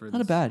reference.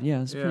 Not a bad,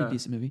 yeah, it's a Yeah. pretty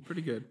decent movie.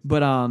 Pretty good.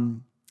 But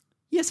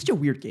yeah, such a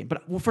weird game.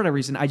 But for whatever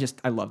reason,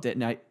 I loved it,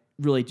 and I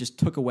really just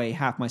took away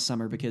half my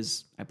summer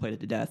because I played it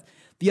to death.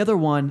 The other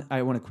one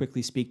I want to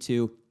quickly speak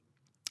to,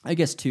 I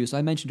guess two. So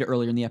I mentioned it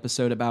earlier in the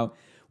episode about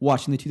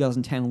watching the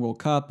 2010 World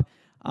Cup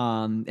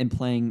and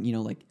playing,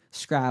 like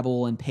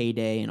Scrabble and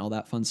Payday and all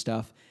that fun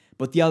stuff.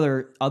 But the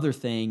other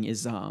thing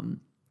is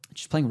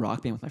just playing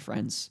Rock Band with my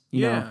friends.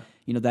 You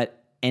know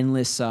that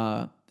endless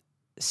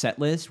set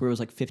list where it was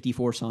like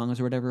 54 songs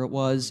or whatever it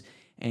was,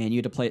 and you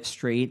had to play it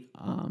straight.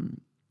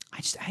 I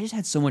just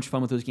had so much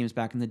fun with those games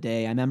back in the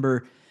day. I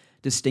remember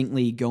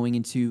distinctly going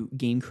into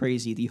Game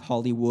Crazy, the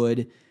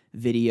Hollywood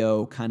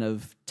video kind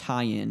of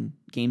tie-in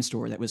game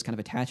store that was kind of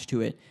attached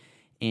to it,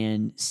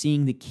 and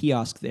seeing the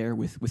kiosk there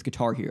with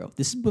Guitar Hero.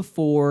 This is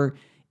before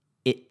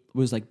it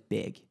was like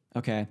big,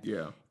 okay?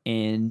 Yeah.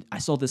 And I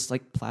saw this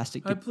like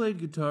plastic. I played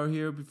Guitar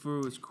Hero before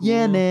it was cool.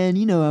 Yeah, man,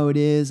 you know how it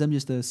is. I'm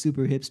just a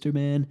super hipster,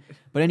 man.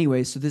 But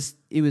anyway, so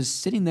it was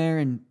sitting there,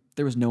 and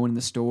there was no one in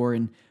the store,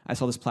 and I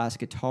saw this plastic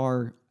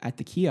guitar at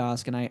the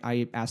kiosk, and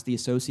I asked the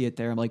associate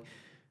there, I'm like,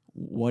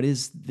 what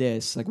is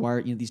this? Like, why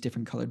are these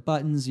different colored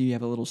buttons? You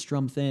have a little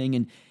strum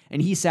thing,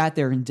 and he sat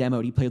there and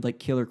demoed. He played like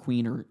Killer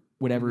Queen or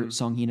whatever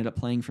song he ended up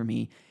playing for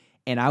me,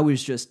 and I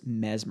was just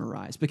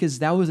mesmerized because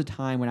that was a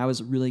time when I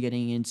was really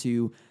getting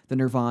into the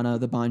Nirvana,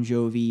 the Bon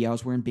Jovi. I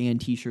was wearing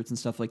band T-shirts and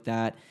stuff like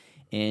that,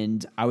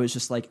 and I was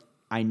just like,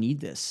 I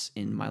need this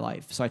in my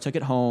life. So I took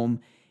it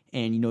home,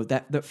 and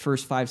that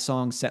first 5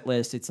 song set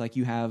list. It's like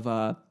you have,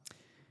 I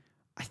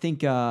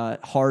think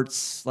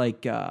Hearts,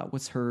 like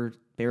what's her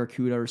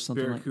Barracuda or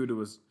something. Barracuda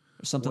was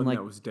something one like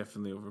that was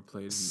definitely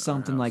overplayed. In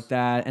something our like house.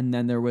 that, and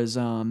then there was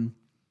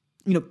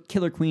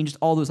Killer Queen, just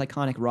all those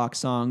iconic rock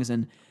songs,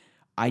 and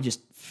I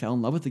just fell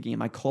in love with the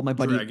game. I called my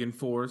buddy. Dragon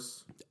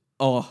Force,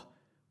 Oh,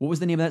 what was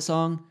the name of that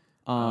song?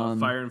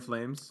 Fire and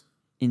Flames.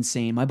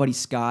 Insane. My buddy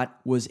Scott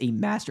was a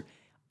master.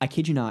 I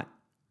kid you not.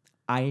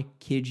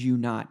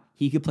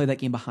 He could play that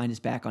game behind his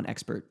back on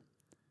expert.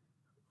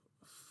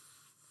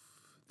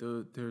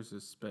 There's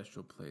a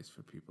special place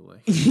for people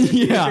like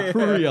Yeah,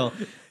 for real.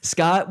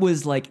 Scott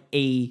was like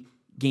a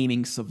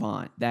gaming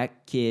savant.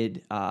 That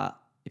kid,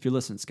 if you're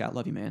listening, Scott,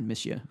 love you, man.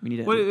 Miss you. We need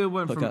to What it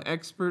went hook from up.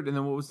 expert, and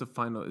then what was the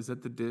final? Is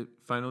that the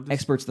final?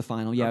 Expert's the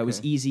final. Yeah, it was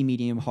Okay. easy,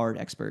 medium, hard,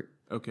 expert.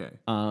 Okay.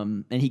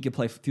 And he could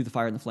play through the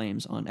fire and the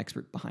flames on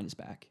expert behind his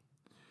back.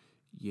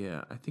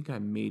 Yeah, I think I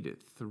made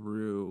it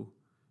through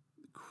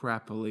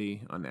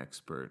crappily on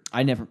expert.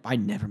 I never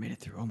made it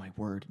through. Oh my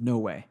word, no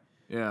way.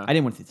 Yeah. I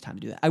didn't want to take the time to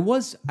do that.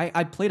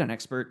 I played on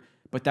expert,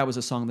 but that was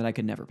a song that I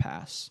could never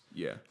pass.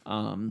 Yeah.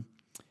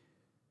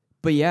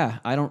 But yeah,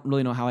 I don't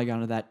really know how I got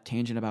into that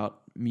tangent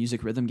about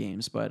music rhythm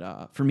games.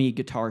 But for me,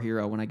 Guitar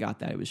Hero, when I got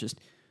that, it was just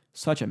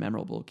such a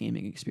memorable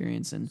gaming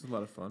experience. And It's a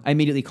lot of fun. I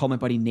immediately called my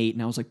buddy Nate,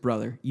 and I was like,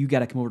 brother, you got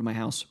to come over to my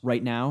house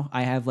right now.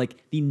 I have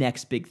like the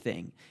next big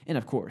thing. And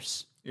of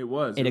course, It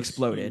was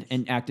exploded, huge.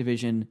 and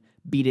Activision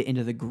beat it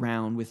into the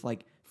ground with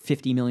like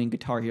 50 million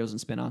Guitar Heroes and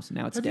spinoffs, and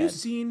now it's Have dead. you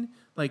seen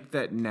like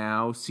that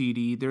Now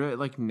CD? They're at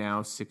like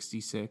Now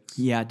 66.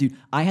 Yeah, dude,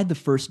 I had the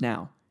first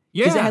Now.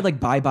 Because it Yeah. had like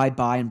Bye Bye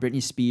Bye and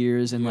Britney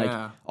Spears and like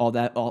Yeah. all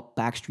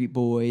Backstreet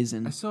Boys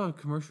and I saw a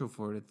commercial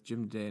for it at the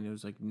gym today, and it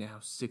was like Now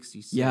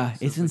 66. Yeah,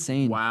 So it's like,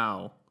 insane.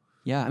 wow.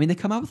 yeah, I mean they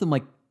come out with them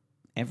like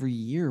every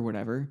year or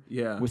whatever.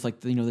 Yeah. With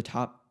like the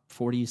top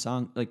 40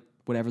 song, like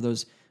whatever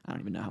those, I don't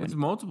even know how It's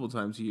many. multiple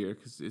times a year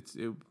because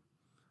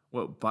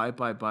Bye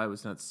Bye Bye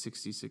was not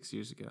 66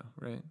 years ago,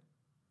 right?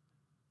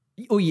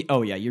 Oh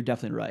yeah, you're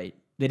definitely right.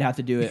 They'd have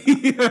to do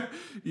it. Well,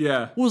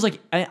 yeah. it was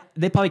like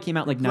they probably came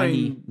out like 90,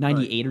 Playing,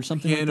 98 or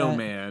something Piano like that.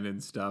 Man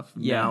and stuff.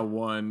 Yeah. Now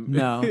one.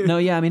 No,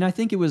 yeah, I mean I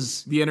think it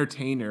was. The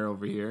Entertainer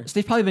over here. So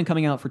they've probably been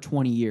coming out for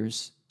 20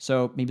 years.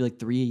 So maybe like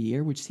 3 a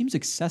year, which seems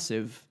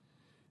excessive.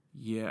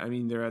 Yeah, I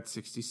mean they're at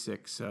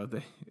 66, so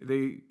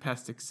they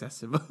passed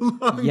excessive a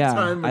long Yeah,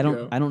 time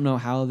ago. I don't know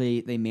how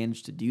they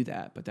managed to do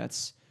that, but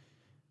that's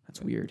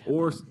weird.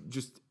 Or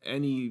just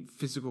any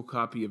physical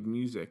copy of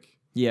music.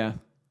 Yeah,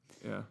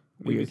 Yeah,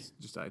 maybe Weird. it's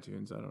just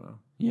iTunes. I don't know.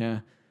 yeah.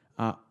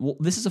 Well,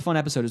 this is a fun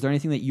episode. Is there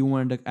anything that you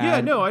wanted to add?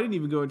 Yeah, no, I didn't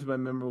even go into my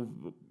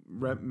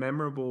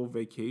memorable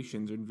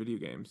vacations in video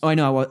games. Oh, I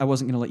know. I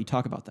wasn't going to let you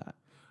talk about that.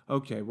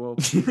 Okay, well,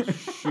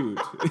 shoot.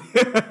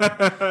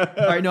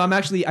 All right, no,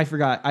 I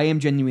forgot. I am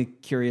genuinely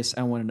curious.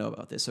 I want to know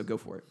about this, so go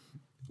for it.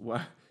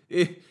 Why?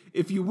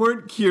 If you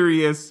weren't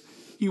curious,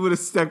 he would have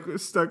stuck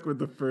with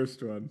the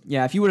first one.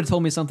 Yeah, if you would have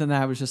told me something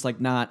that was just like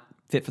not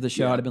fit for the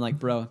show, Yeah. I'd have been like,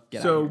 bro,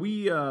 get So out of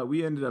here.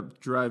 we ended up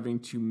driving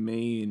to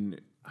Maine.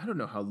 I don't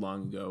know how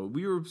long ago.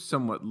 We were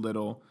somewhat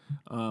little,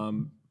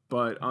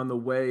 but on the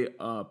way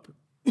up,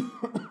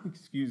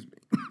 excuse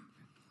me,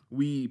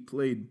 we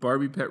played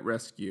Barbie Pet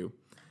Rescue,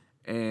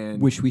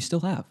 and Which we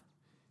still have.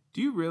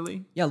 Do you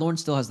really? Yeah, Lauren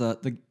still has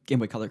the Game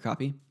Boy Color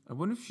copy. I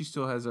wonder if she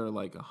still has her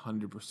like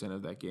 100%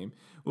 of that game.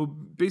 Well,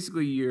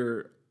 basically,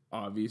 you're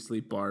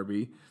obviously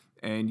Barbie,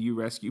 and you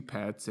rescue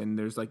pets, and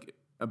there's like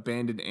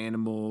abandoned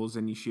animals,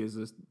 and she has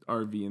this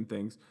RV and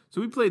things.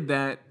 So we played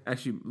that.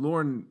 Actually,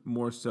 Lauren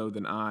more so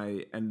than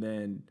I, and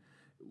then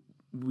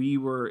we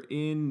were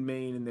in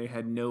Maine, and they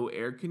had no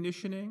air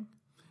conditioning,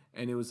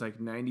 and it was like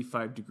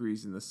 95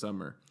 degrees in the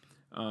summer.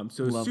 So it's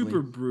Lovely.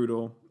 super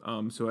brutal.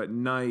 So at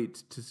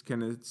night, to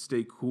kind of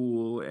stay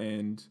cool,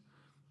 and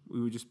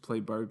we would just play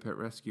Barbie Pet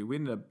Rescue. We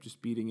ended up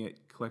just beating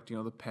it, collecting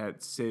all the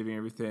pets, saving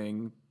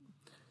everything.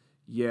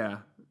 Yeah,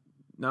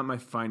 not my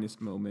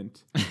finest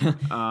moment.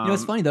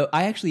 It's funny though.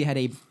 I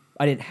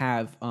didn't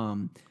have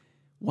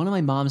one of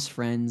my mom's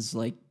friends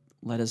like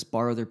let us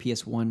borrow their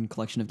PS1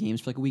 collection of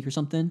games for like a week or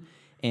something,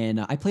 and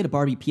I played a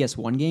Barbie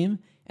PS1 game,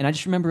 and I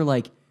just remember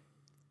like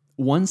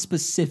one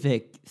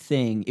specific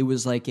thing. It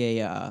was like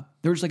there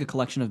was like a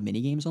collection of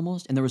mini games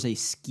almost, and there was a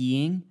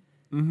skiing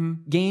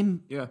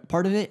game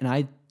part of it,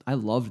 and I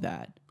loved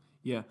that.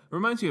 Yeah, it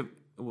reminds me of,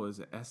 what was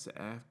it,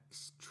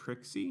 SX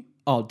Trixie?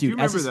 Oh, dude, do you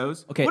remember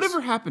those? Okay,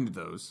 Whatever happened to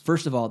those?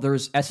 First of all, there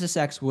was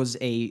SSX was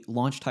a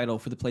launch title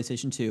for the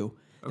PlayStation 2.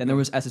 Then there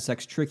was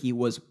SSX Tricky,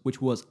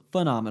 which was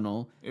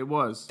phenomenal. It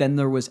was. Then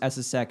there was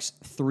SSX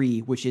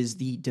 3, which is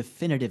the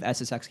definitive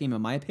SSX game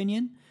in my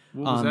opinion.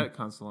 What was that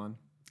console on?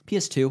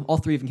 PS2. All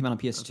three of them came out on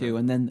PS2,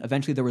 and then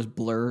eventually there was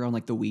Blur on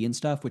like the Wii and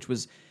stuff,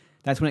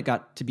 that's when it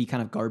got to be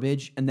kind of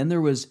garbage. And then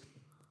there was,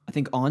 I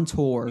think, On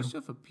Tour. You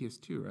still have a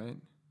PS2, right?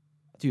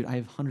 Dude, I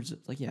have hundreds of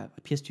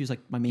PS2 is like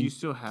my main. Do you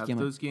still have game.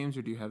 those games,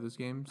 or do you have those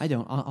games? I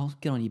don't. I'll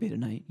get on eBay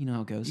tonight. You know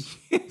how it goes.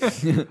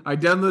 I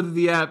downloaded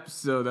the app,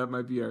 so that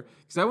might be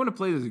because I want to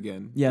play those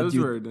again. Yeah, those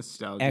dude, were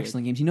nostalgic.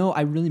 Excellent games. You know,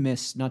 I really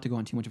miss, not to go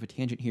on too much of a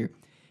tangent here,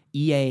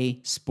 EA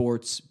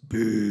Sports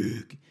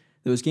Big.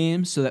 Those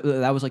games. So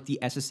that was like the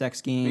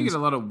SSX games. Making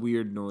a lot of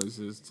weird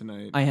noises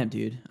tonight. I am,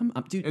 dude. I'm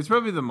dude. It's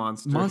probably the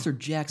monster. Monster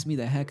jacks me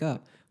the heck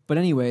up. But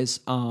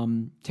anyways,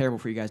 terrible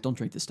for you guys. Don't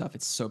drink this stuff.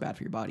 It's so bad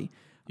for your body.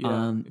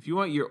 Yeah. If you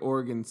want your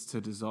organs to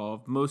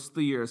dissolve,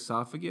 mostly your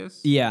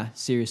esophagus. Yeah,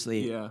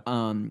 seriously. Yeah.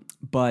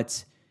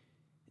 But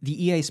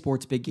the EA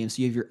Sports big games,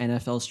 so you have your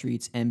NFL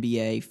Streets,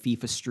 NBA,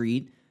 FIFA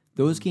Street.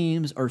 Those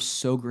games are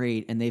so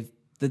great, and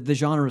the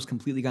genre has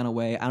completely gone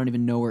away. I don't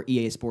even know where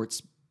EA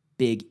Sports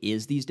big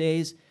is these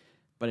days,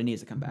 but it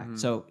needs to come back.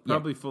 So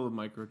Probably full of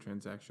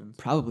microtransactions.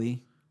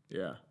 Probably.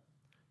 Yeah.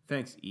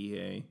 Thanks,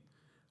 EA.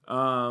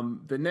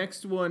 The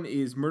next one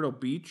is Myrtle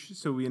Beach.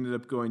 So we ended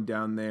up going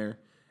down there.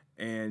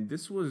 And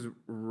this was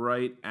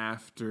right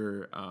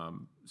after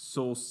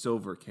Soul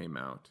Silver came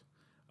out.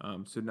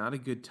 So not a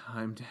good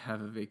time to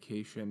have a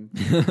vacation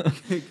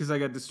because I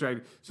got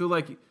distracted. So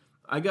like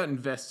I got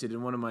invested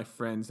in one of my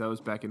friends that was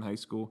back in high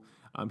school.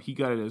 He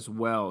got it as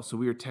well. So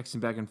we were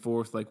texting back and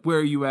forth like, where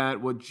are you at?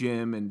 What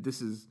gym? And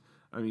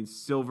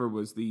Silver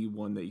was the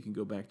one that you can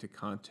go back to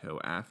Kanto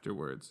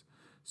afterwards.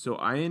 So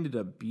I ended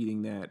up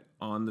beating that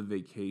on the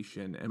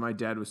vacation, and my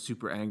dad was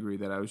super angry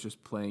that I was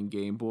just playing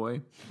Game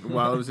Boy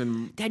while I was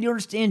in. Dad, you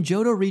understand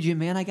Johto region,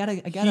 man? I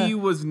gotta. He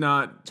was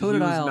not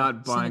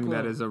buying Cynical.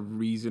 that as a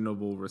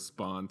reasonable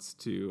response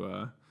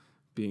to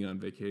being on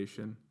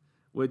vacation,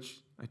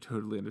 which I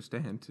totally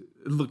understand.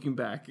 Looking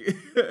back,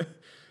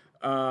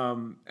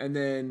 and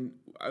then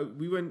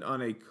we went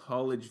on a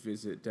college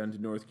visit down to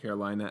North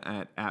Carolina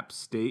at App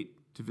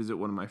State to visit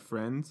one of my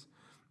friends,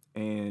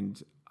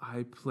 and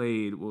I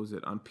played, what was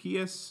it, on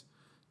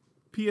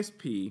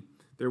PSP,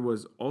 there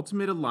was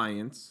Ultimate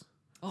Alliance.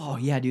 Oh,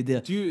 yeah, dude.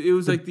 It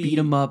was like the beat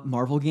 'em up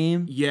Marvel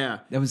game. Yeah.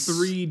 That was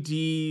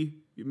 3D.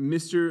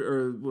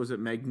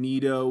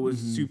 Magneto was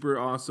super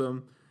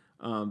awesome.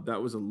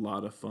 That was a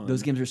lot of fun.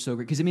 Those games are so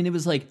great. Because, it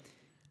was like,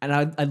 and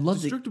I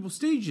loved it. Destructible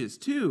stages,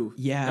 too.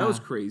 Yeah. That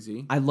was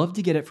crazy. I'd love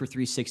to get it for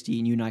 360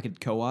 and you and I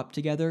could co-op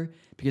together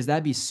because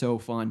that'd be so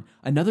fun.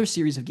 Another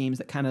series of games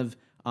that kind of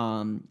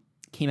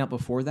came out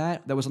before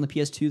that was on the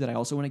PS2 that I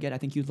also want to get, I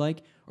think you'd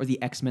like, or the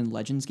X-Men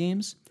Legends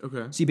games.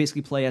 Okay. So you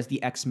basically play as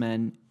the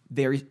X-Men.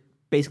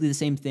 Basically the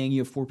same thing.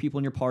 You have 4 people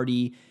in your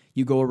party.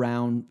 You go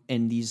around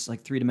in these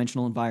like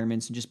 3-dimensional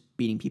environments and just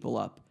beating people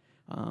up.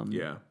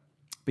 Yeah.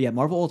 But yeah,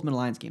 Marvel Ultimate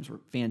Alliance games were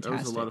fantastic.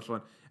 That was a lot of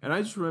fun. And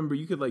I just remember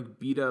you could like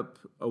beat up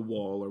a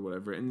wall or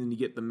whatever, and then you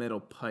get the metal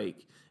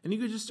pike. And you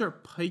could just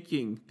start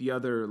piking the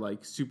other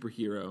like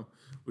superhero,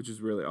 which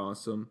is really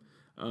awesome.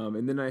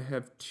 And then I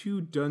have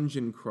 2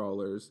 dungeon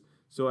crawlers.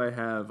 So I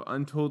have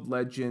Untold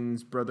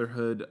Legends,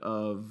 Brotherhood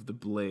of the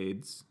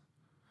Blades.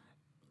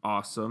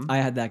 Awesome. I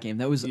had that game.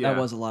 That was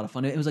a lot of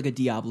fun. It was like a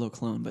Diablo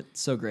clone, but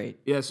so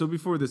great. Yeah, so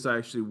before this, I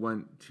actually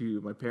went to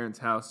my parents'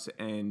 house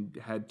and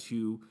had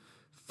to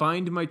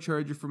find my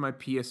charger for my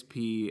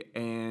PSP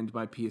and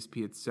my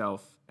PSP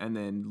itself, and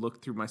then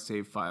look through my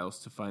save files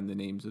to find the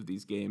names of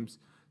these games.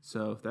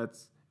 So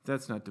that's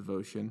not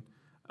devotion.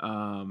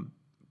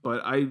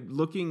 But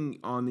looking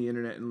on the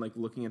internet and like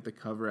looking at the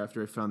cover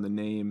after I found the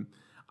name,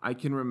 I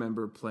can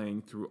remember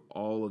playing through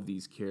all of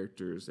these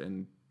characters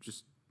and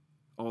just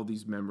all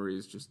these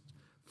memories just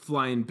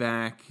flying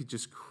back,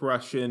 just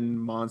crushing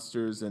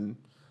monsters, and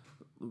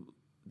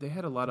they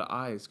had a lot of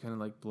eyes, kind of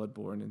like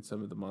Bloodborne and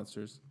some of the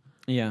monsters.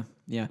 Yeah.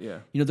 Yeah.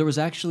 There was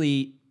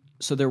actually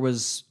there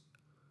was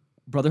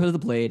Brotherhood of the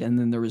Blade, and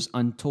then there was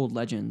Untold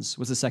Legends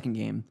was the second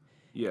game.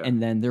 Yeah.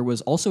 And then there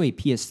was also a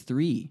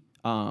PS3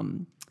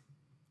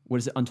 what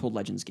is it, Untold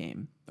Legends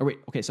game. Or wait,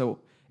 okay, so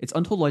it's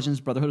Untold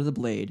Legends, Brotherhood of the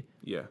Blade.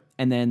 Yeah.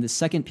 And then the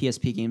second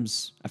PSP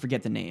game's, I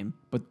forget the name,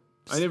 but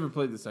I never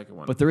played the second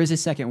one. but there is a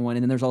second one,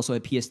 and then there's also a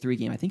PS3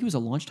 game. I think it was a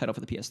launch title for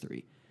the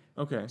PS3.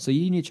 Okay. So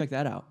you need to check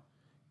that out.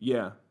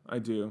 Yeah, I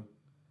do.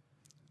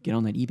 Get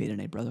on that eBay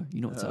tonight, brother.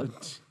 You know what's up.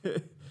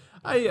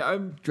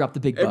 I'm Drop the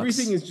big bucks.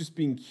 everything is just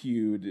being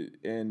queued,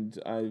 and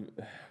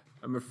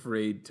I'm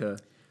afraid to.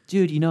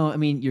 Dude,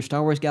 your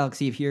Star Wars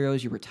Galaxy of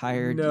Heroes, you're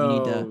retired.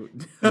 No,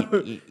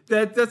 You need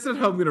to. that's not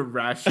how I'm gonna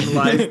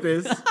rationalize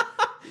this.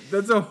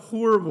 That's a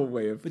horrible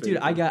way of. But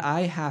dude, thinking.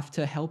 I have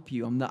to help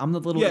you. I'm the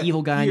little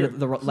evil guy here, on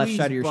the left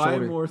side of your buy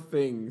shoulder. more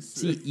things.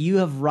 See, you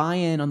have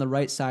Ryan on the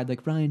right side,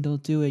 like Ryan,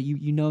 don't do it.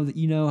 You know that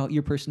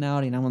your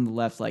personality, and I'm on the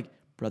left, like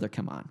brother,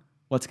 come on,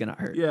 what's gonna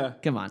hurt? Yeah.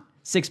 Come on,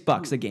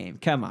 $6 a game.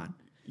 Come on,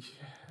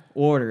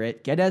 order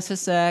it. Get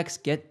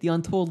SSX. Get the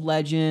Untold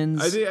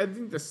Legends. I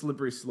think the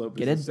slippery slope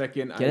is the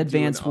second. Get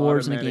Advance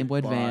Wars and a Game Boy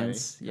automatic buy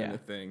Advance. kind Yeah,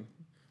 of thing.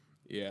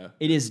 Yeah.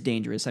 it is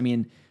dangerous. I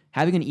mean,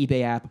 having an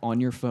eBay app on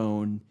your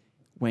phone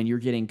when you're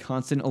getting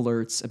constant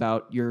alerts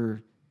about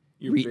your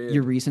bid.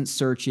 your recent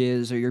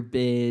searches or your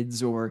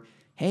bids, or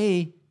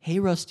hey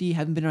Rusty,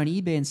 haven't been on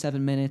eBay in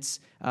 7 minutes.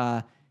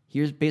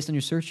 Here's, based on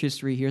your search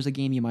history, here's a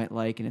game you might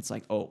like, and it's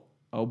like, oh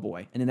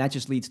boy, and then that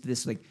just leads to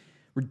this like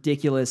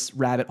ridiculous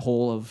rabbit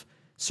hole of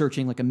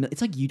searching like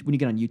it's like when you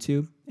get on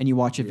YouTube and you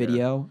watch a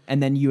video,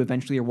 and then you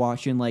eventually are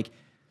watching like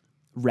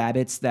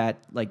rabbits that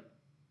like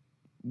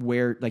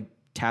wear like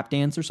tap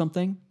dance or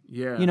something.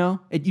 Yeah.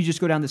 You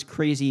just go down this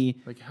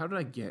crazy. Like, how did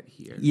I get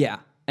here? Yeah.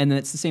 And then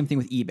it's the same thing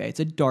with eBay.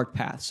 It's a dark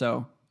path.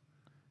 So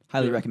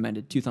highly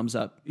recommended. 2 thumbs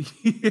up.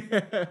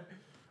 Yeah.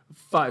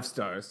 5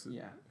 stars.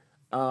 Yeah.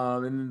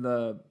 And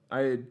then I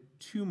had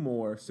 2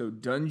 more. So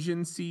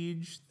Dungeon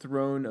Siege,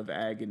 Throne of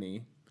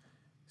Agony.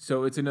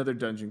 So it's another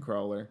dungeon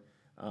crawler.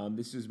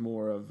 This is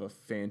more of a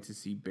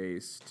fantasy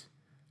based,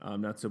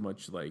 not so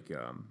much like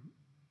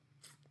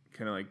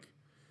kind of like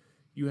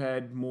you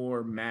had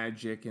more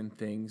magic and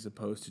things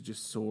opposed to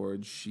just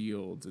swords,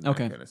 shields, and that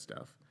kind of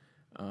stuff,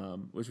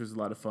 which was a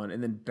lot of fun.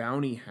 And then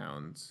Bounty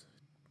Hounds.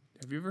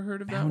 Have you ever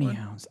heard of that one? Bounty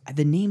Hounds.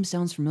 The name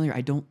sounds familiar.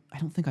 I don't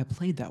think I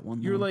played that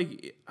one. You're though.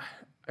 like,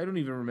 I don't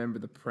even remember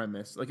the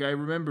premise. Like, I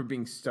remember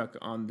being stuck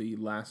on the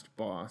last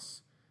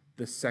boss,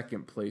 the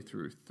second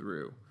playthrough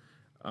through.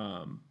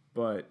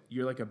 But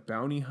you're like a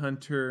bounty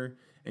hunter,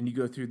 and you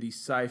go through these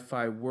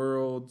sci-fi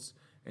worlds,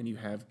 and you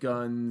have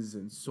guns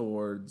and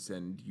swords,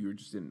 and you're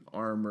just in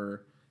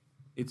armor.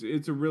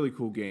 It's a really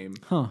cool game.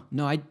 Huh.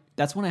 No,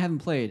 that's one I haven't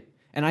played.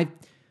 And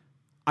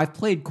I've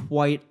played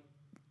quite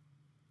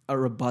a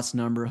robust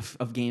number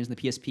of games in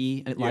the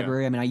PSP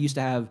library. I mean, I used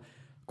to have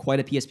quite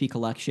a PSP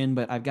collection,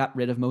 but I've got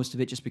rid of most of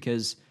it just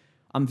because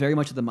I'm very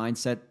much of the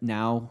mindset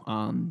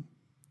now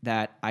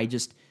that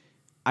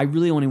I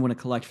really only want to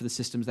collect for the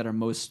systems that are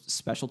most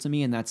special to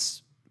me, and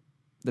that's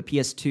the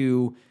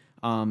PS2,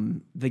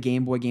 the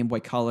Game Boy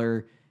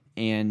Color,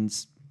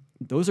 and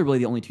those are really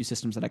the only 2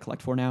 systems that I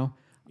collect for now,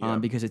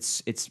 because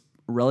it's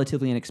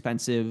relatively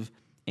inexpensive,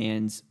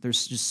 and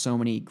there's just so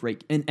many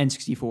great, and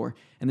N64,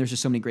 and there's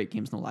just so many great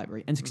games in the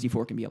library.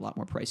 N64 can be a lot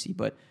more pricey,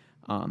 but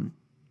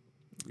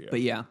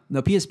yeah,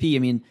 no, PSP, I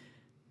mean,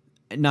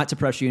 not to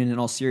pressure you in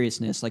all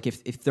seriousness, like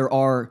if there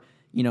are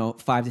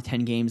 5 to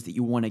 10 games that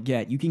you want to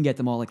get, you can get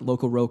them all, like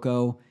Loco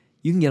Roco.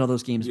 You can get all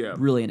those games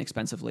really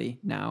inexpensively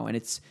now, and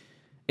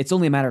it's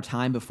only a matter of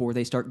time before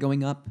they start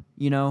going up,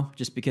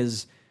 just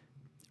because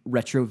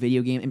retro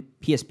video game, and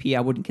PSP I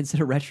wouldn't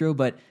consider retro,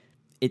 but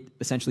it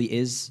essentially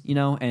is,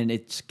 and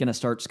it's going to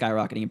start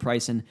skyrocketing in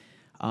price. And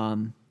I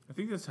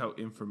think that's how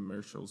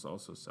infomercials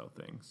also sell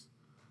things.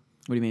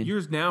 What do you mean?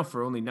 Yours now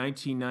for only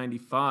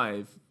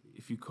 $19.95.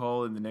 If you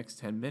call in the next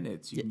 10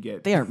 minutes, you can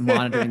get. They aren't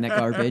monitoring that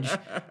garbage.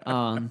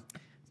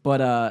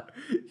 But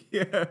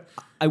yeah,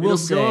 I will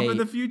say go up in say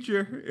the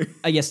future.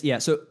 I guess yeah.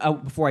 So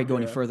before I go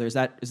any further, is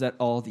that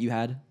all that you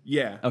had?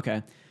 Yeah.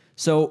 Okay.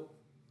 So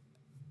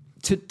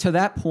to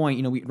that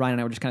point, Ryan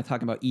and I were just kind of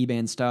talking about eBay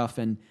and stuff,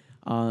 and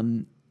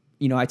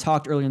I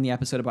talked earlier in the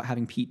episode about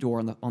having Pete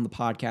Dorr on the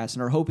podcast,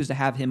 and our hope is to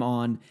have him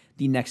on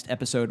the next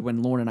episode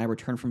when Lauren and I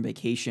return from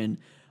vacation.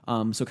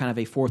 So kind of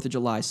a 4th of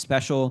July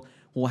special.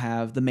 We'll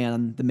have the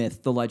man, the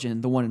myth, the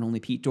legend, the one and only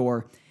Pete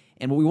Dorr.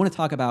 And what we want to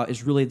talk about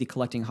is really the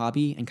collecting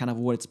hobby and kind of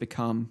what it's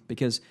become.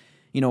 Because,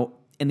 in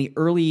the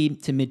early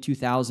to mid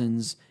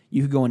 2000s,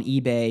 you could go on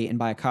eBay and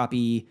buy a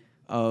copy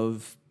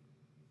of,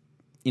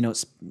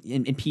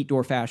 in Pete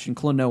Dorr fashion,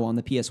 Klonoa on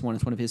the PS1.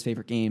 It's one of his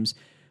favorite games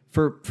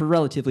for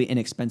relatively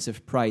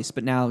inexpensive price.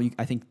 But now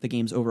I think the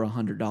game's over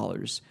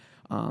 $100.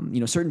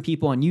 Certain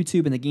people on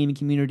YouTube and the gaming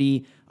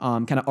community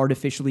kind of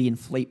artificially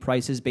inflate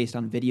prices based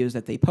on videos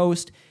that they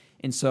post.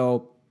 And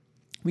so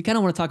we kind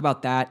of want to talk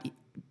about that.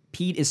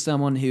 Pete is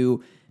someone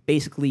who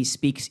basically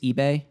speaks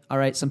eBay. All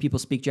right, some people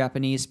speak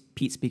Japanese.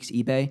 Pete speaks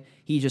eBay.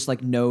 He just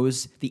like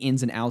knows the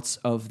ins and outs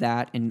of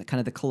that and kind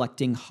of the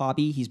collecting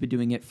hobby. He's been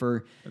doing it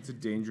for That's a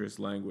dangerous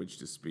language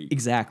to speak.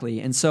 exactly.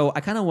 And so I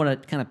kind of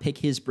want to kind of pick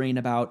his brain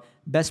about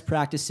best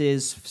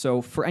practices.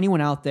 So for anyone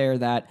out there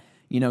that,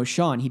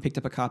 Sean, he picked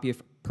up a copy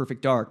of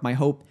Perfect Dark. My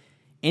hope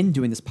in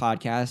doing this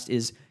podcast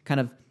is kind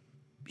of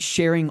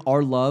sharing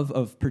our love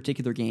of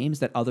particular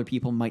games that other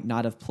people might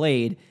not have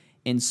played.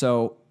 And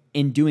so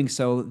in doing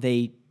so,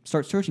 they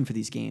start searching for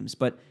these games.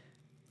 But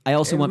I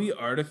also want we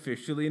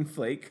artificially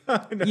inflate.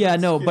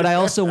 but I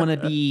also want to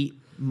be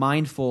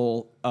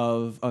mindful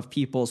of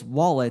people's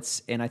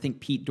wallets, and I think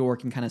Pete Dorr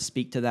can kind of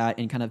speak to that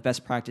and kind of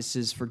best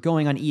practices for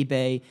going on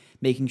eBay,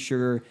 making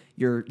sure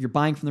you're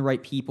buying from the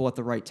right people at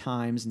the right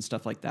times and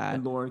stuff like that.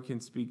 And Lauren can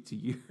speak to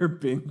your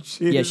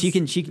binges. Yeah, she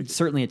can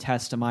certainly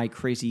attest to my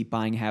crazy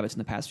buying habits in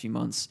the past few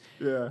months.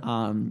 Yeah.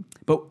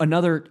 But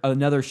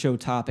another show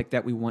topic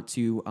that we want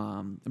to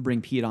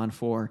bring Pete on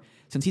for,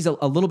 since he's a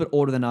little bit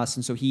older than us,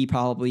 and so he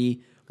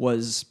probably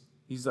was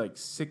He's like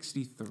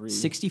 63.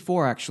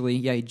 64 actually.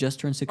 Yeah, he just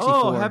turned 64.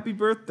 Oh, happy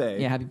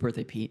birthday. Yeah, happy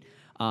birthday, Pete.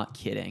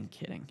 Kidding.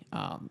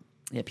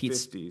 Yeah,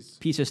 Pete's 50s.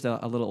 just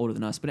a little older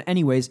than us. But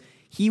anyways,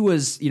 he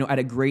was, at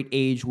a great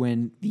age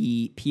when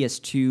the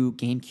PS2,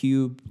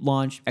 GameCube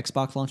launch,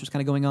 Xbox launch was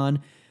kind of going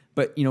on.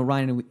 But,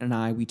 Ryan and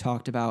I, we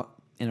talked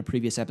about in a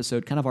previous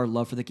episode kind of our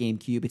love for the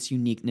GameCube, its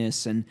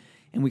uniqueness, and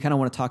we kind of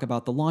want to talk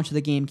about the launch of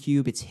the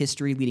GameCube, its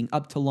history leading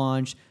up to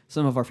launch,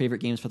 some of our favorite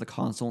games for the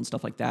console and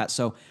stuff like that.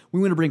 So we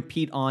want to bring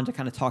Pete on to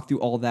kind of talk through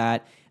all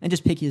that and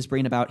just pick his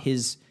brain about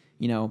his,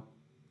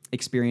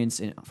 experience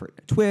for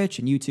Twitch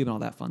and YouTube and all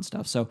that fun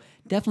stuff. So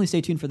definitely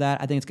stay tuned for that.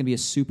 I think it's going to be a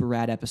super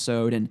rad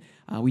episode, and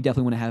we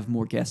definitely want to have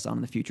more guests on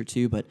in the future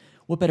too. But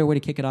what better way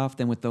to kick it off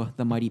than with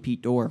the mighty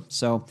Pete Dorr?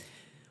 So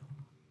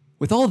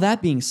with all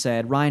that being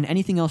said, Ryan,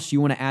 anything else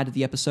you want to add to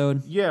the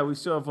episode? Yeah, we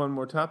still have one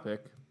more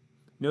topic.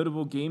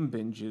 Notable game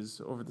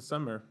binges over the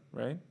summer,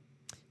 right?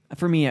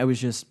 For me, it was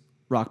just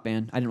Rock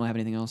Band. I didn't really have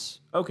anything else.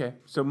 Okay,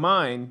 so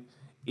mine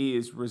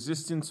is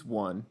Resistance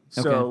 1.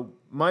 So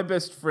my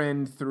best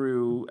friend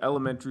through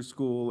elementary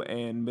school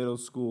and middle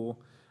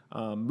school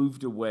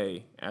moved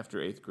away after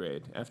 8th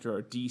grade, after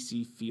our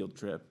DC field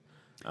trip.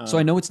 So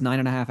I know it's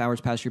 9.5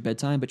 hours past your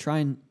bedtime, but try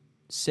and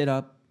sit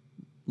up.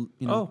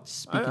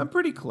 I'm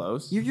pretty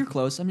close. You're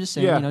close. I'm just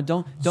saying, Yeah.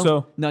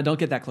 don't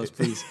get that close,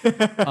 please.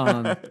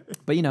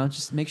 But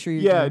just make sure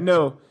you're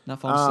not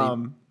falling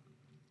asleep.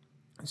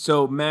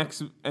 So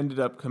Max ended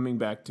up coming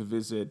back to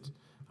visit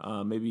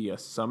maybe a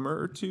summer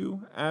or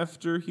two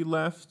after he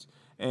left.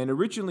 And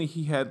originally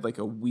he had like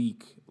a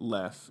week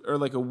left, or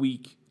like a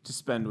week to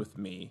spend with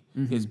me,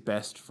 his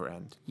best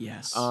friend.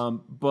 Yes.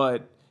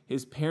 But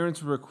his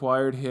parents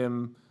required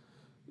him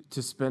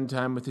to spend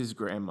time with his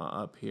grandma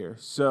up here.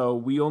 So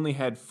we only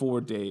had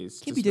 4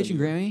 days. Can't be ditching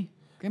Grammy.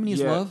 Grammy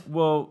needs love.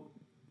 Well,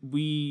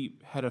 we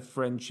had a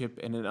friendship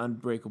and an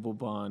unbreakable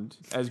bond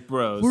as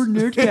bros. We're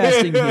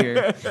nerdcasting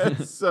here.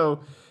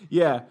 So,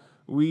 yeah,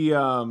 we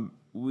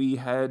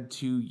had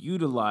to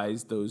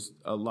utilize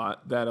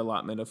that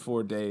allotment of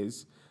 4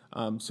 days.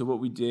 So what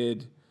we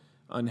did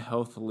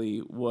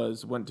unhealthily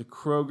was went to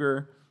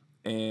Kroger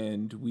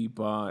and we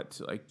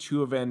bought like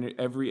 2 of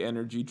every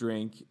energy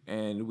drink,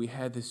 and we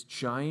had this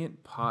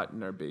giant pot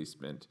in our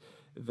basement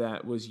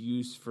that was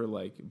used for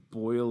like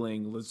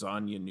boiling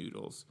lasagna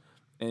noodles.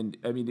 And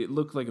I mean, it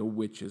looked like a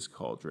witch's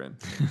cauldron.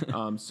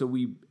 So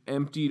we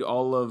emptied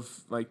all of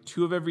like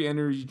 2 of every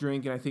energy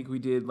drink, and I think we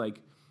did like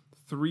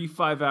 3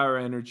 5-hour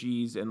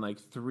energies and like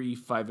 3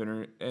 5-hour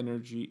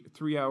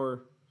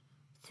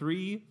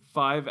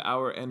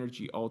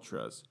energy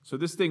ultras. So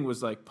this thing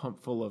was like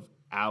pumped full of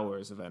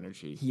hours of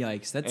energy.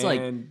 Yikes. That's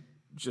and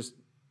just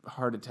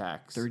heart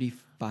attacks. 30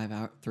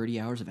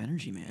 hours of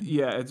energy, man.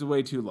 Yeah, it's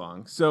way too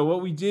long. So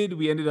what we did,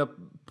 we ended up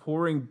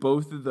pouring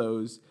both of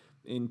those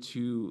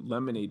into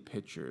lemonade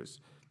pitchers,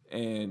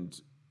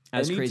 and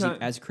as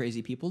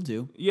crazy people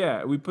do.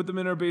 Yeah, we put them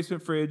in our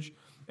basement fridge,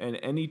 and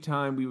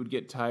anytime we would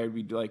get tired,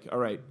 we'd be like, all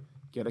right,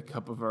 get a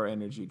cup of our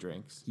energy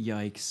drinks.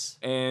 Yikes.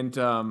 And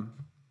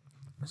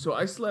so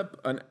I slept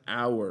an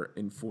hour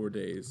in 4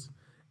 days,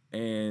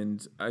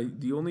 and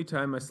the only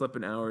time I slept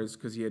an hour is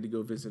because he had to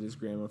go visit his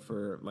grandma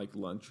for like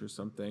lunch or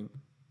something.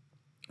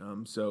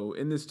 So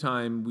in this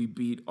time, we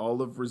beat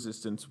all of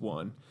Resistance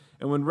 1.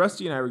 And when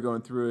Rusty and I were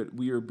going through it,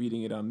 we were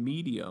beating it on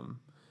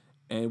medium,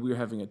 and we were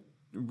having a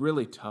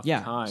really tough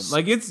time.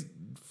 Like, it's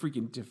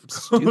freaking difficult.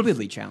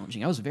 Stupidly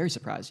challenging. I was very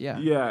surprised, yeah.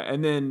 Yeah,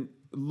 and then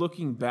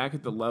looking back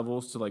at the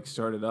levels to, like,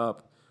 start it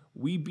up,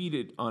 we beat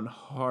it on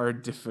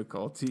hard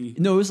difficulty.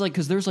 No, it was like,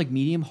 because there's, like,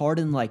 medium, hard,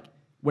 and, like,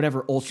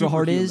 whatever ultra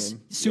hard is,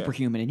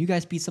 superhuman. Yeah. And you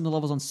guys beat some of the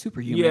levels on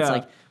superhuman. Yeah. It's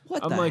like,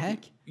 what the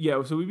heck?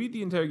 Yeah, so we beat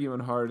the entire game on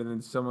hard, and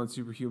then some on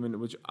superhuman,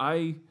 which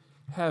I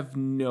have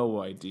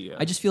no idea.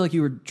 I just feel like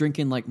you were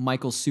drinking like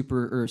Michael's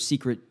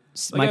secret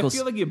I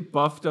feel like you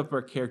buffed up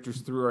our characters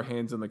through our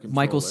hands on the controller.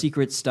 Michael's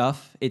secret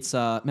stuff. It's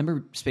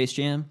remember Space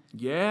Jam?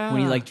 Yeah.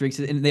 When he like drinks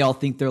it, and they all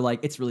think they're like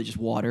it's really just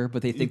water,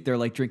 but they think they're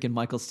like drinking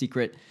Michael's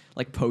secret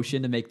like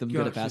potion to make them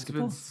good at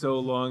basketball. It's been so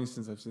long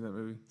since I've seen that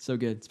movie. So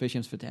good. Space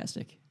Jam's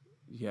fantastic.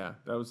 Yeah,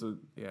 that was All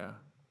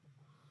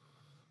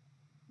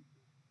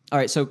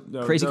right, so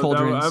Crazy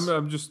Cauldrons.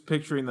 I'm just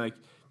picturing like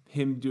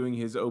him doing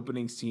his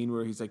opening scene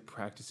where he's like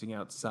practicing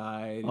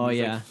outside. And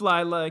he's like,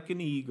 fly like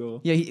an eagle.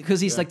 Yeah, because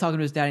he's like talking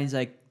to his dad, and he's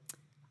like,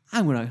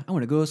 I want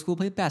to go to school,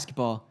 play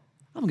basketball.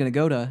 I'm gonna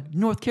go to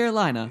North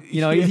Carolina. You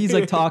know, he's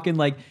like talking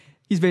like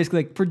he's basically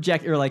like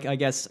projecting what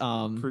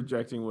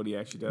he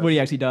actually does. What he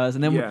actually does,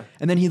 and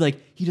then he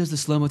does the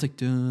slow mo. It's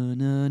like na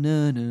na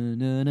na na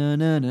na na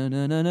na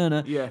na na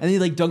na. Yeah, and he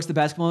like dunks the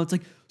basketball. It's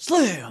like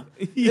slam.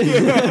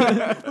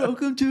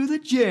 Welcome to the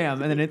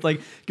jam, and then it like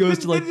goes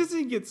to like. Doesn't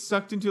he get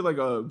sucked into like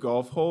a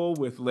golf hole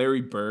with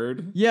Larry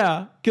Bird?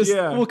 Yeah,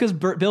 because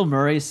Bill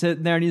Murray's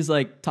sitting there and he's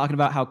like talking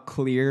about how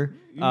clear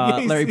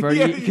Larry Bird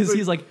because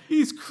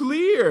he's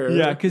clear.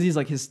 Yeah, because he's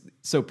like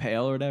so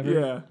pale or whatever.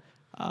 Yeah.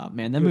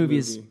 Man, that movie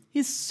is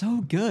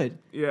so good.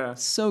 Yeah.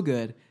 So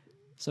good.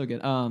 So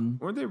good.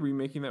 Weren't they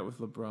remaking that with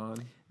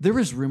LeBron? There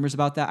was rumors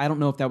about that. I don't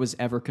know if that was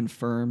ever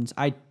confirmed.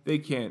 They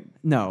can't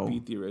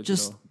beat the original.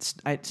 Just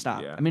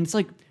stop. Yeah. I mean, it's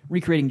like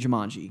recreating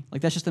Jumanji.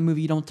 Like that's just a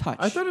movie you don't touch.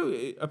 I thought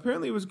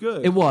apparently it was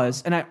good. It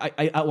was, and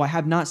I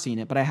have not seen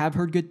it, but I have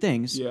heard good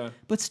things. Yeah.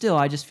 But still,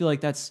 I just feel like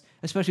that's,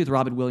 especially with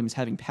Robin Williams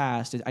having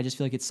passed, I just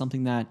feel like it's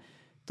something that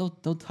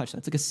don't touch that.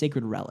 It's like a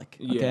sacred relic.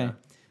 Okay? Yeah.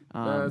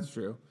 That's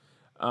true.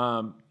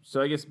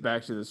 So I guess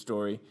back to the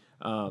story.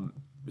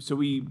 So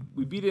we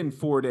beat it in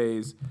 4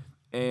 days,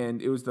 and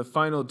it was the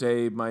final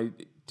day. My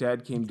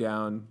dad came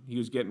down. He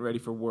was getting ready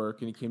for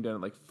work, and he came down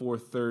at like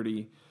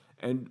 4:30,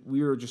 and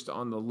we were just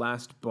on the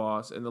last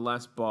boss. And the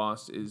last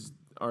boss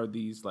are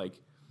these like,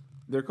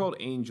 they're called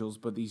angels,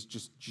 but these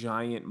just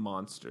giant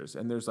monsters,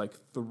 and there's like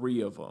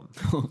 3 of them.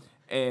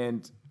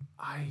 And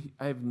I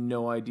have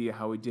no idea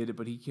how he did it,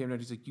 but he came down.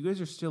 He's like, "You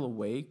guys are still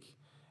awake?"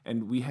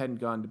 And we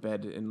hadn't gone to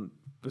bed, and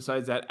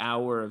besides that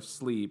hour of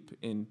sleep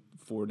in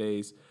 4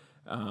 days.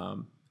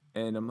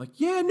 And I'm like,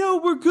 yeah,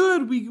 no, we're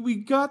good. We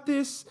got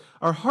this.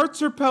 Our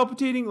hearts are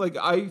palpitating. Like,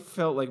 I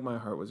felt like my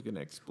heart was going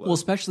to explode. Well,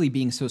 especially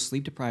being so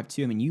sleep deprived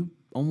too. I mean, you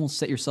almost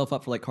set yourself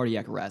up for like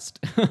cardiac arrest.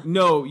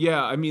 No,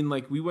 yeah. I mean,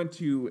 like, we went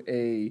to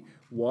a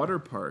water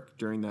park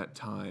during that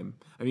time.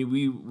 I mean,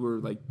 we were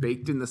like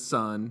baked in the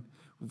sun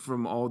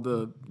from all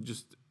the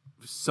just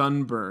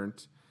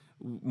sunburnt,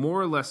 more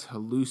or less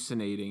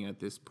hallucinating at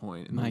this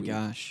point. My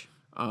gosh.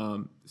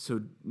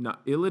 So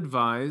not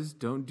ill-advised.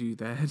 Don't do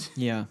that.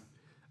 Yeah.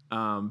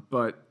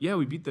 But yeah,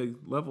 we beat the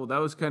level. That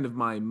was kind of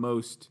my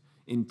most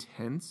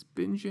intense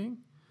binging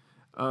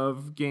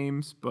of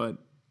games. But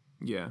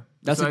yeah,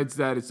 besides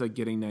that, it's like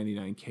getting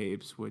 99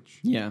 capes, which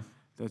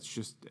that's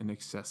just an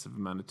excessive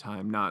amount of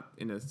time, not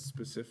in a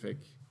specific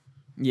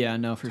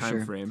time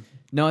sure frame.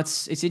 No,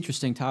 it's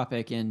interesting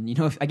topic, and you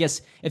know, I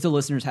guess if the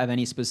listeners have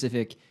any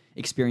specific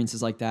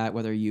experiences like that,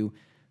 whether you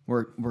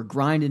were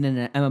grinding in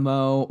an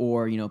MMO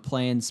or you know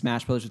playing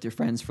Smash Brothers with your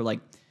friends for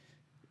like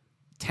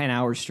 10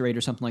 hours straight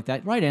or something like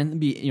that, write in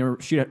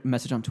and shoot a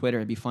message on Twitter.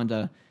 It'd be fun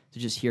to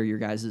just hear your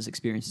guys'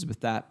 experiences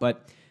with that.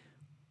 But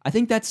I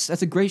think that's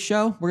a great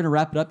show. We're gonna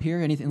wrap it up here.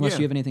 Unless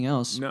you have anything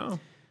else. No.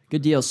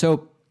 Good deal.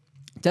 So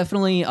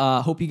definitely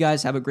hope you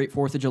guys have a great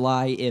 4th of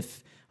July.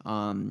 If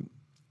I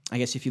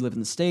guess if you live in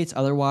the States,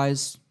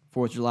 otherwise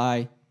 4th of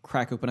July,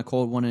 crack open a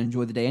cold one and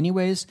enjoy the day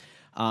anyways.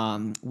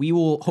 We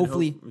will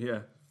hopefully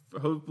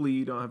hopefully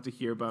you don't have to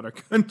hear about our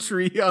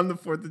country on the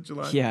 4th of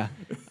July. Yeah.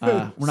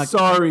 We're not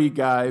sorry,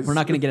 guys. We're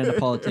not going to get into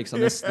politics on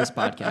this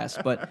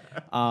podcast. But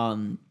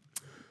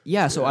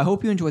so I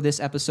hope you enjoyed this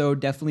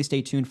episode. Definitely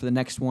stay tuned for the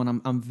next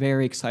one. I'm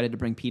very excited to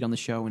bring Pete on the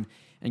show and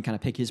kind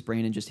of pick his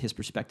brain and just his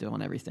perspective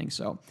on everything.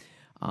 So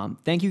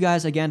thank you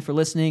guys again for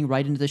listening.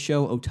 Write into the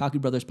show,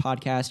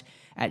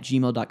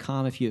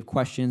 otakubrothers@gmail.com if you have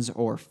questions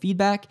or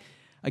feedback.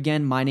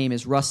 Again, my name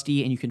is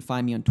Rusty, and you can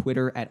find me on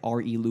Twitter at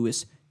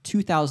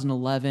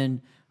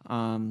RELewis2011.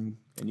 And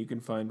you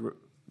can find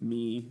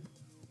me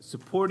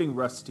supporting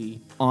Rusty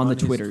on the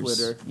Twitters.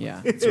 Twitter.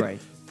 Yeah, that's right.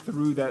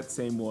 Through that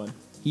same one.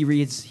 He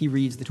reads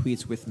the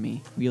tweets with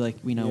me. We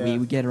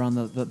get around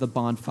the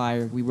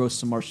bonfire. We roast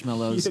some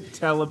marshmallows. You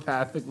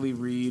telepathically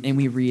read. And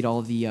we read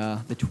all the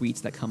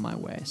tweets that come my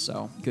way.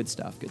 So good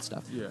stuff.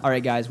 Yeah. All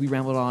right, guys, we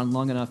rambled on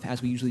long enough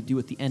as we usually do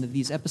at the end of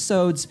these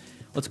episodes.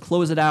 Let's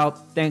close it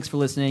out. Thanks for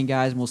listening,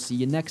 guys, and we'll see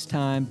you next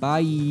time.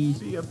 Bye.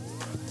 See ya.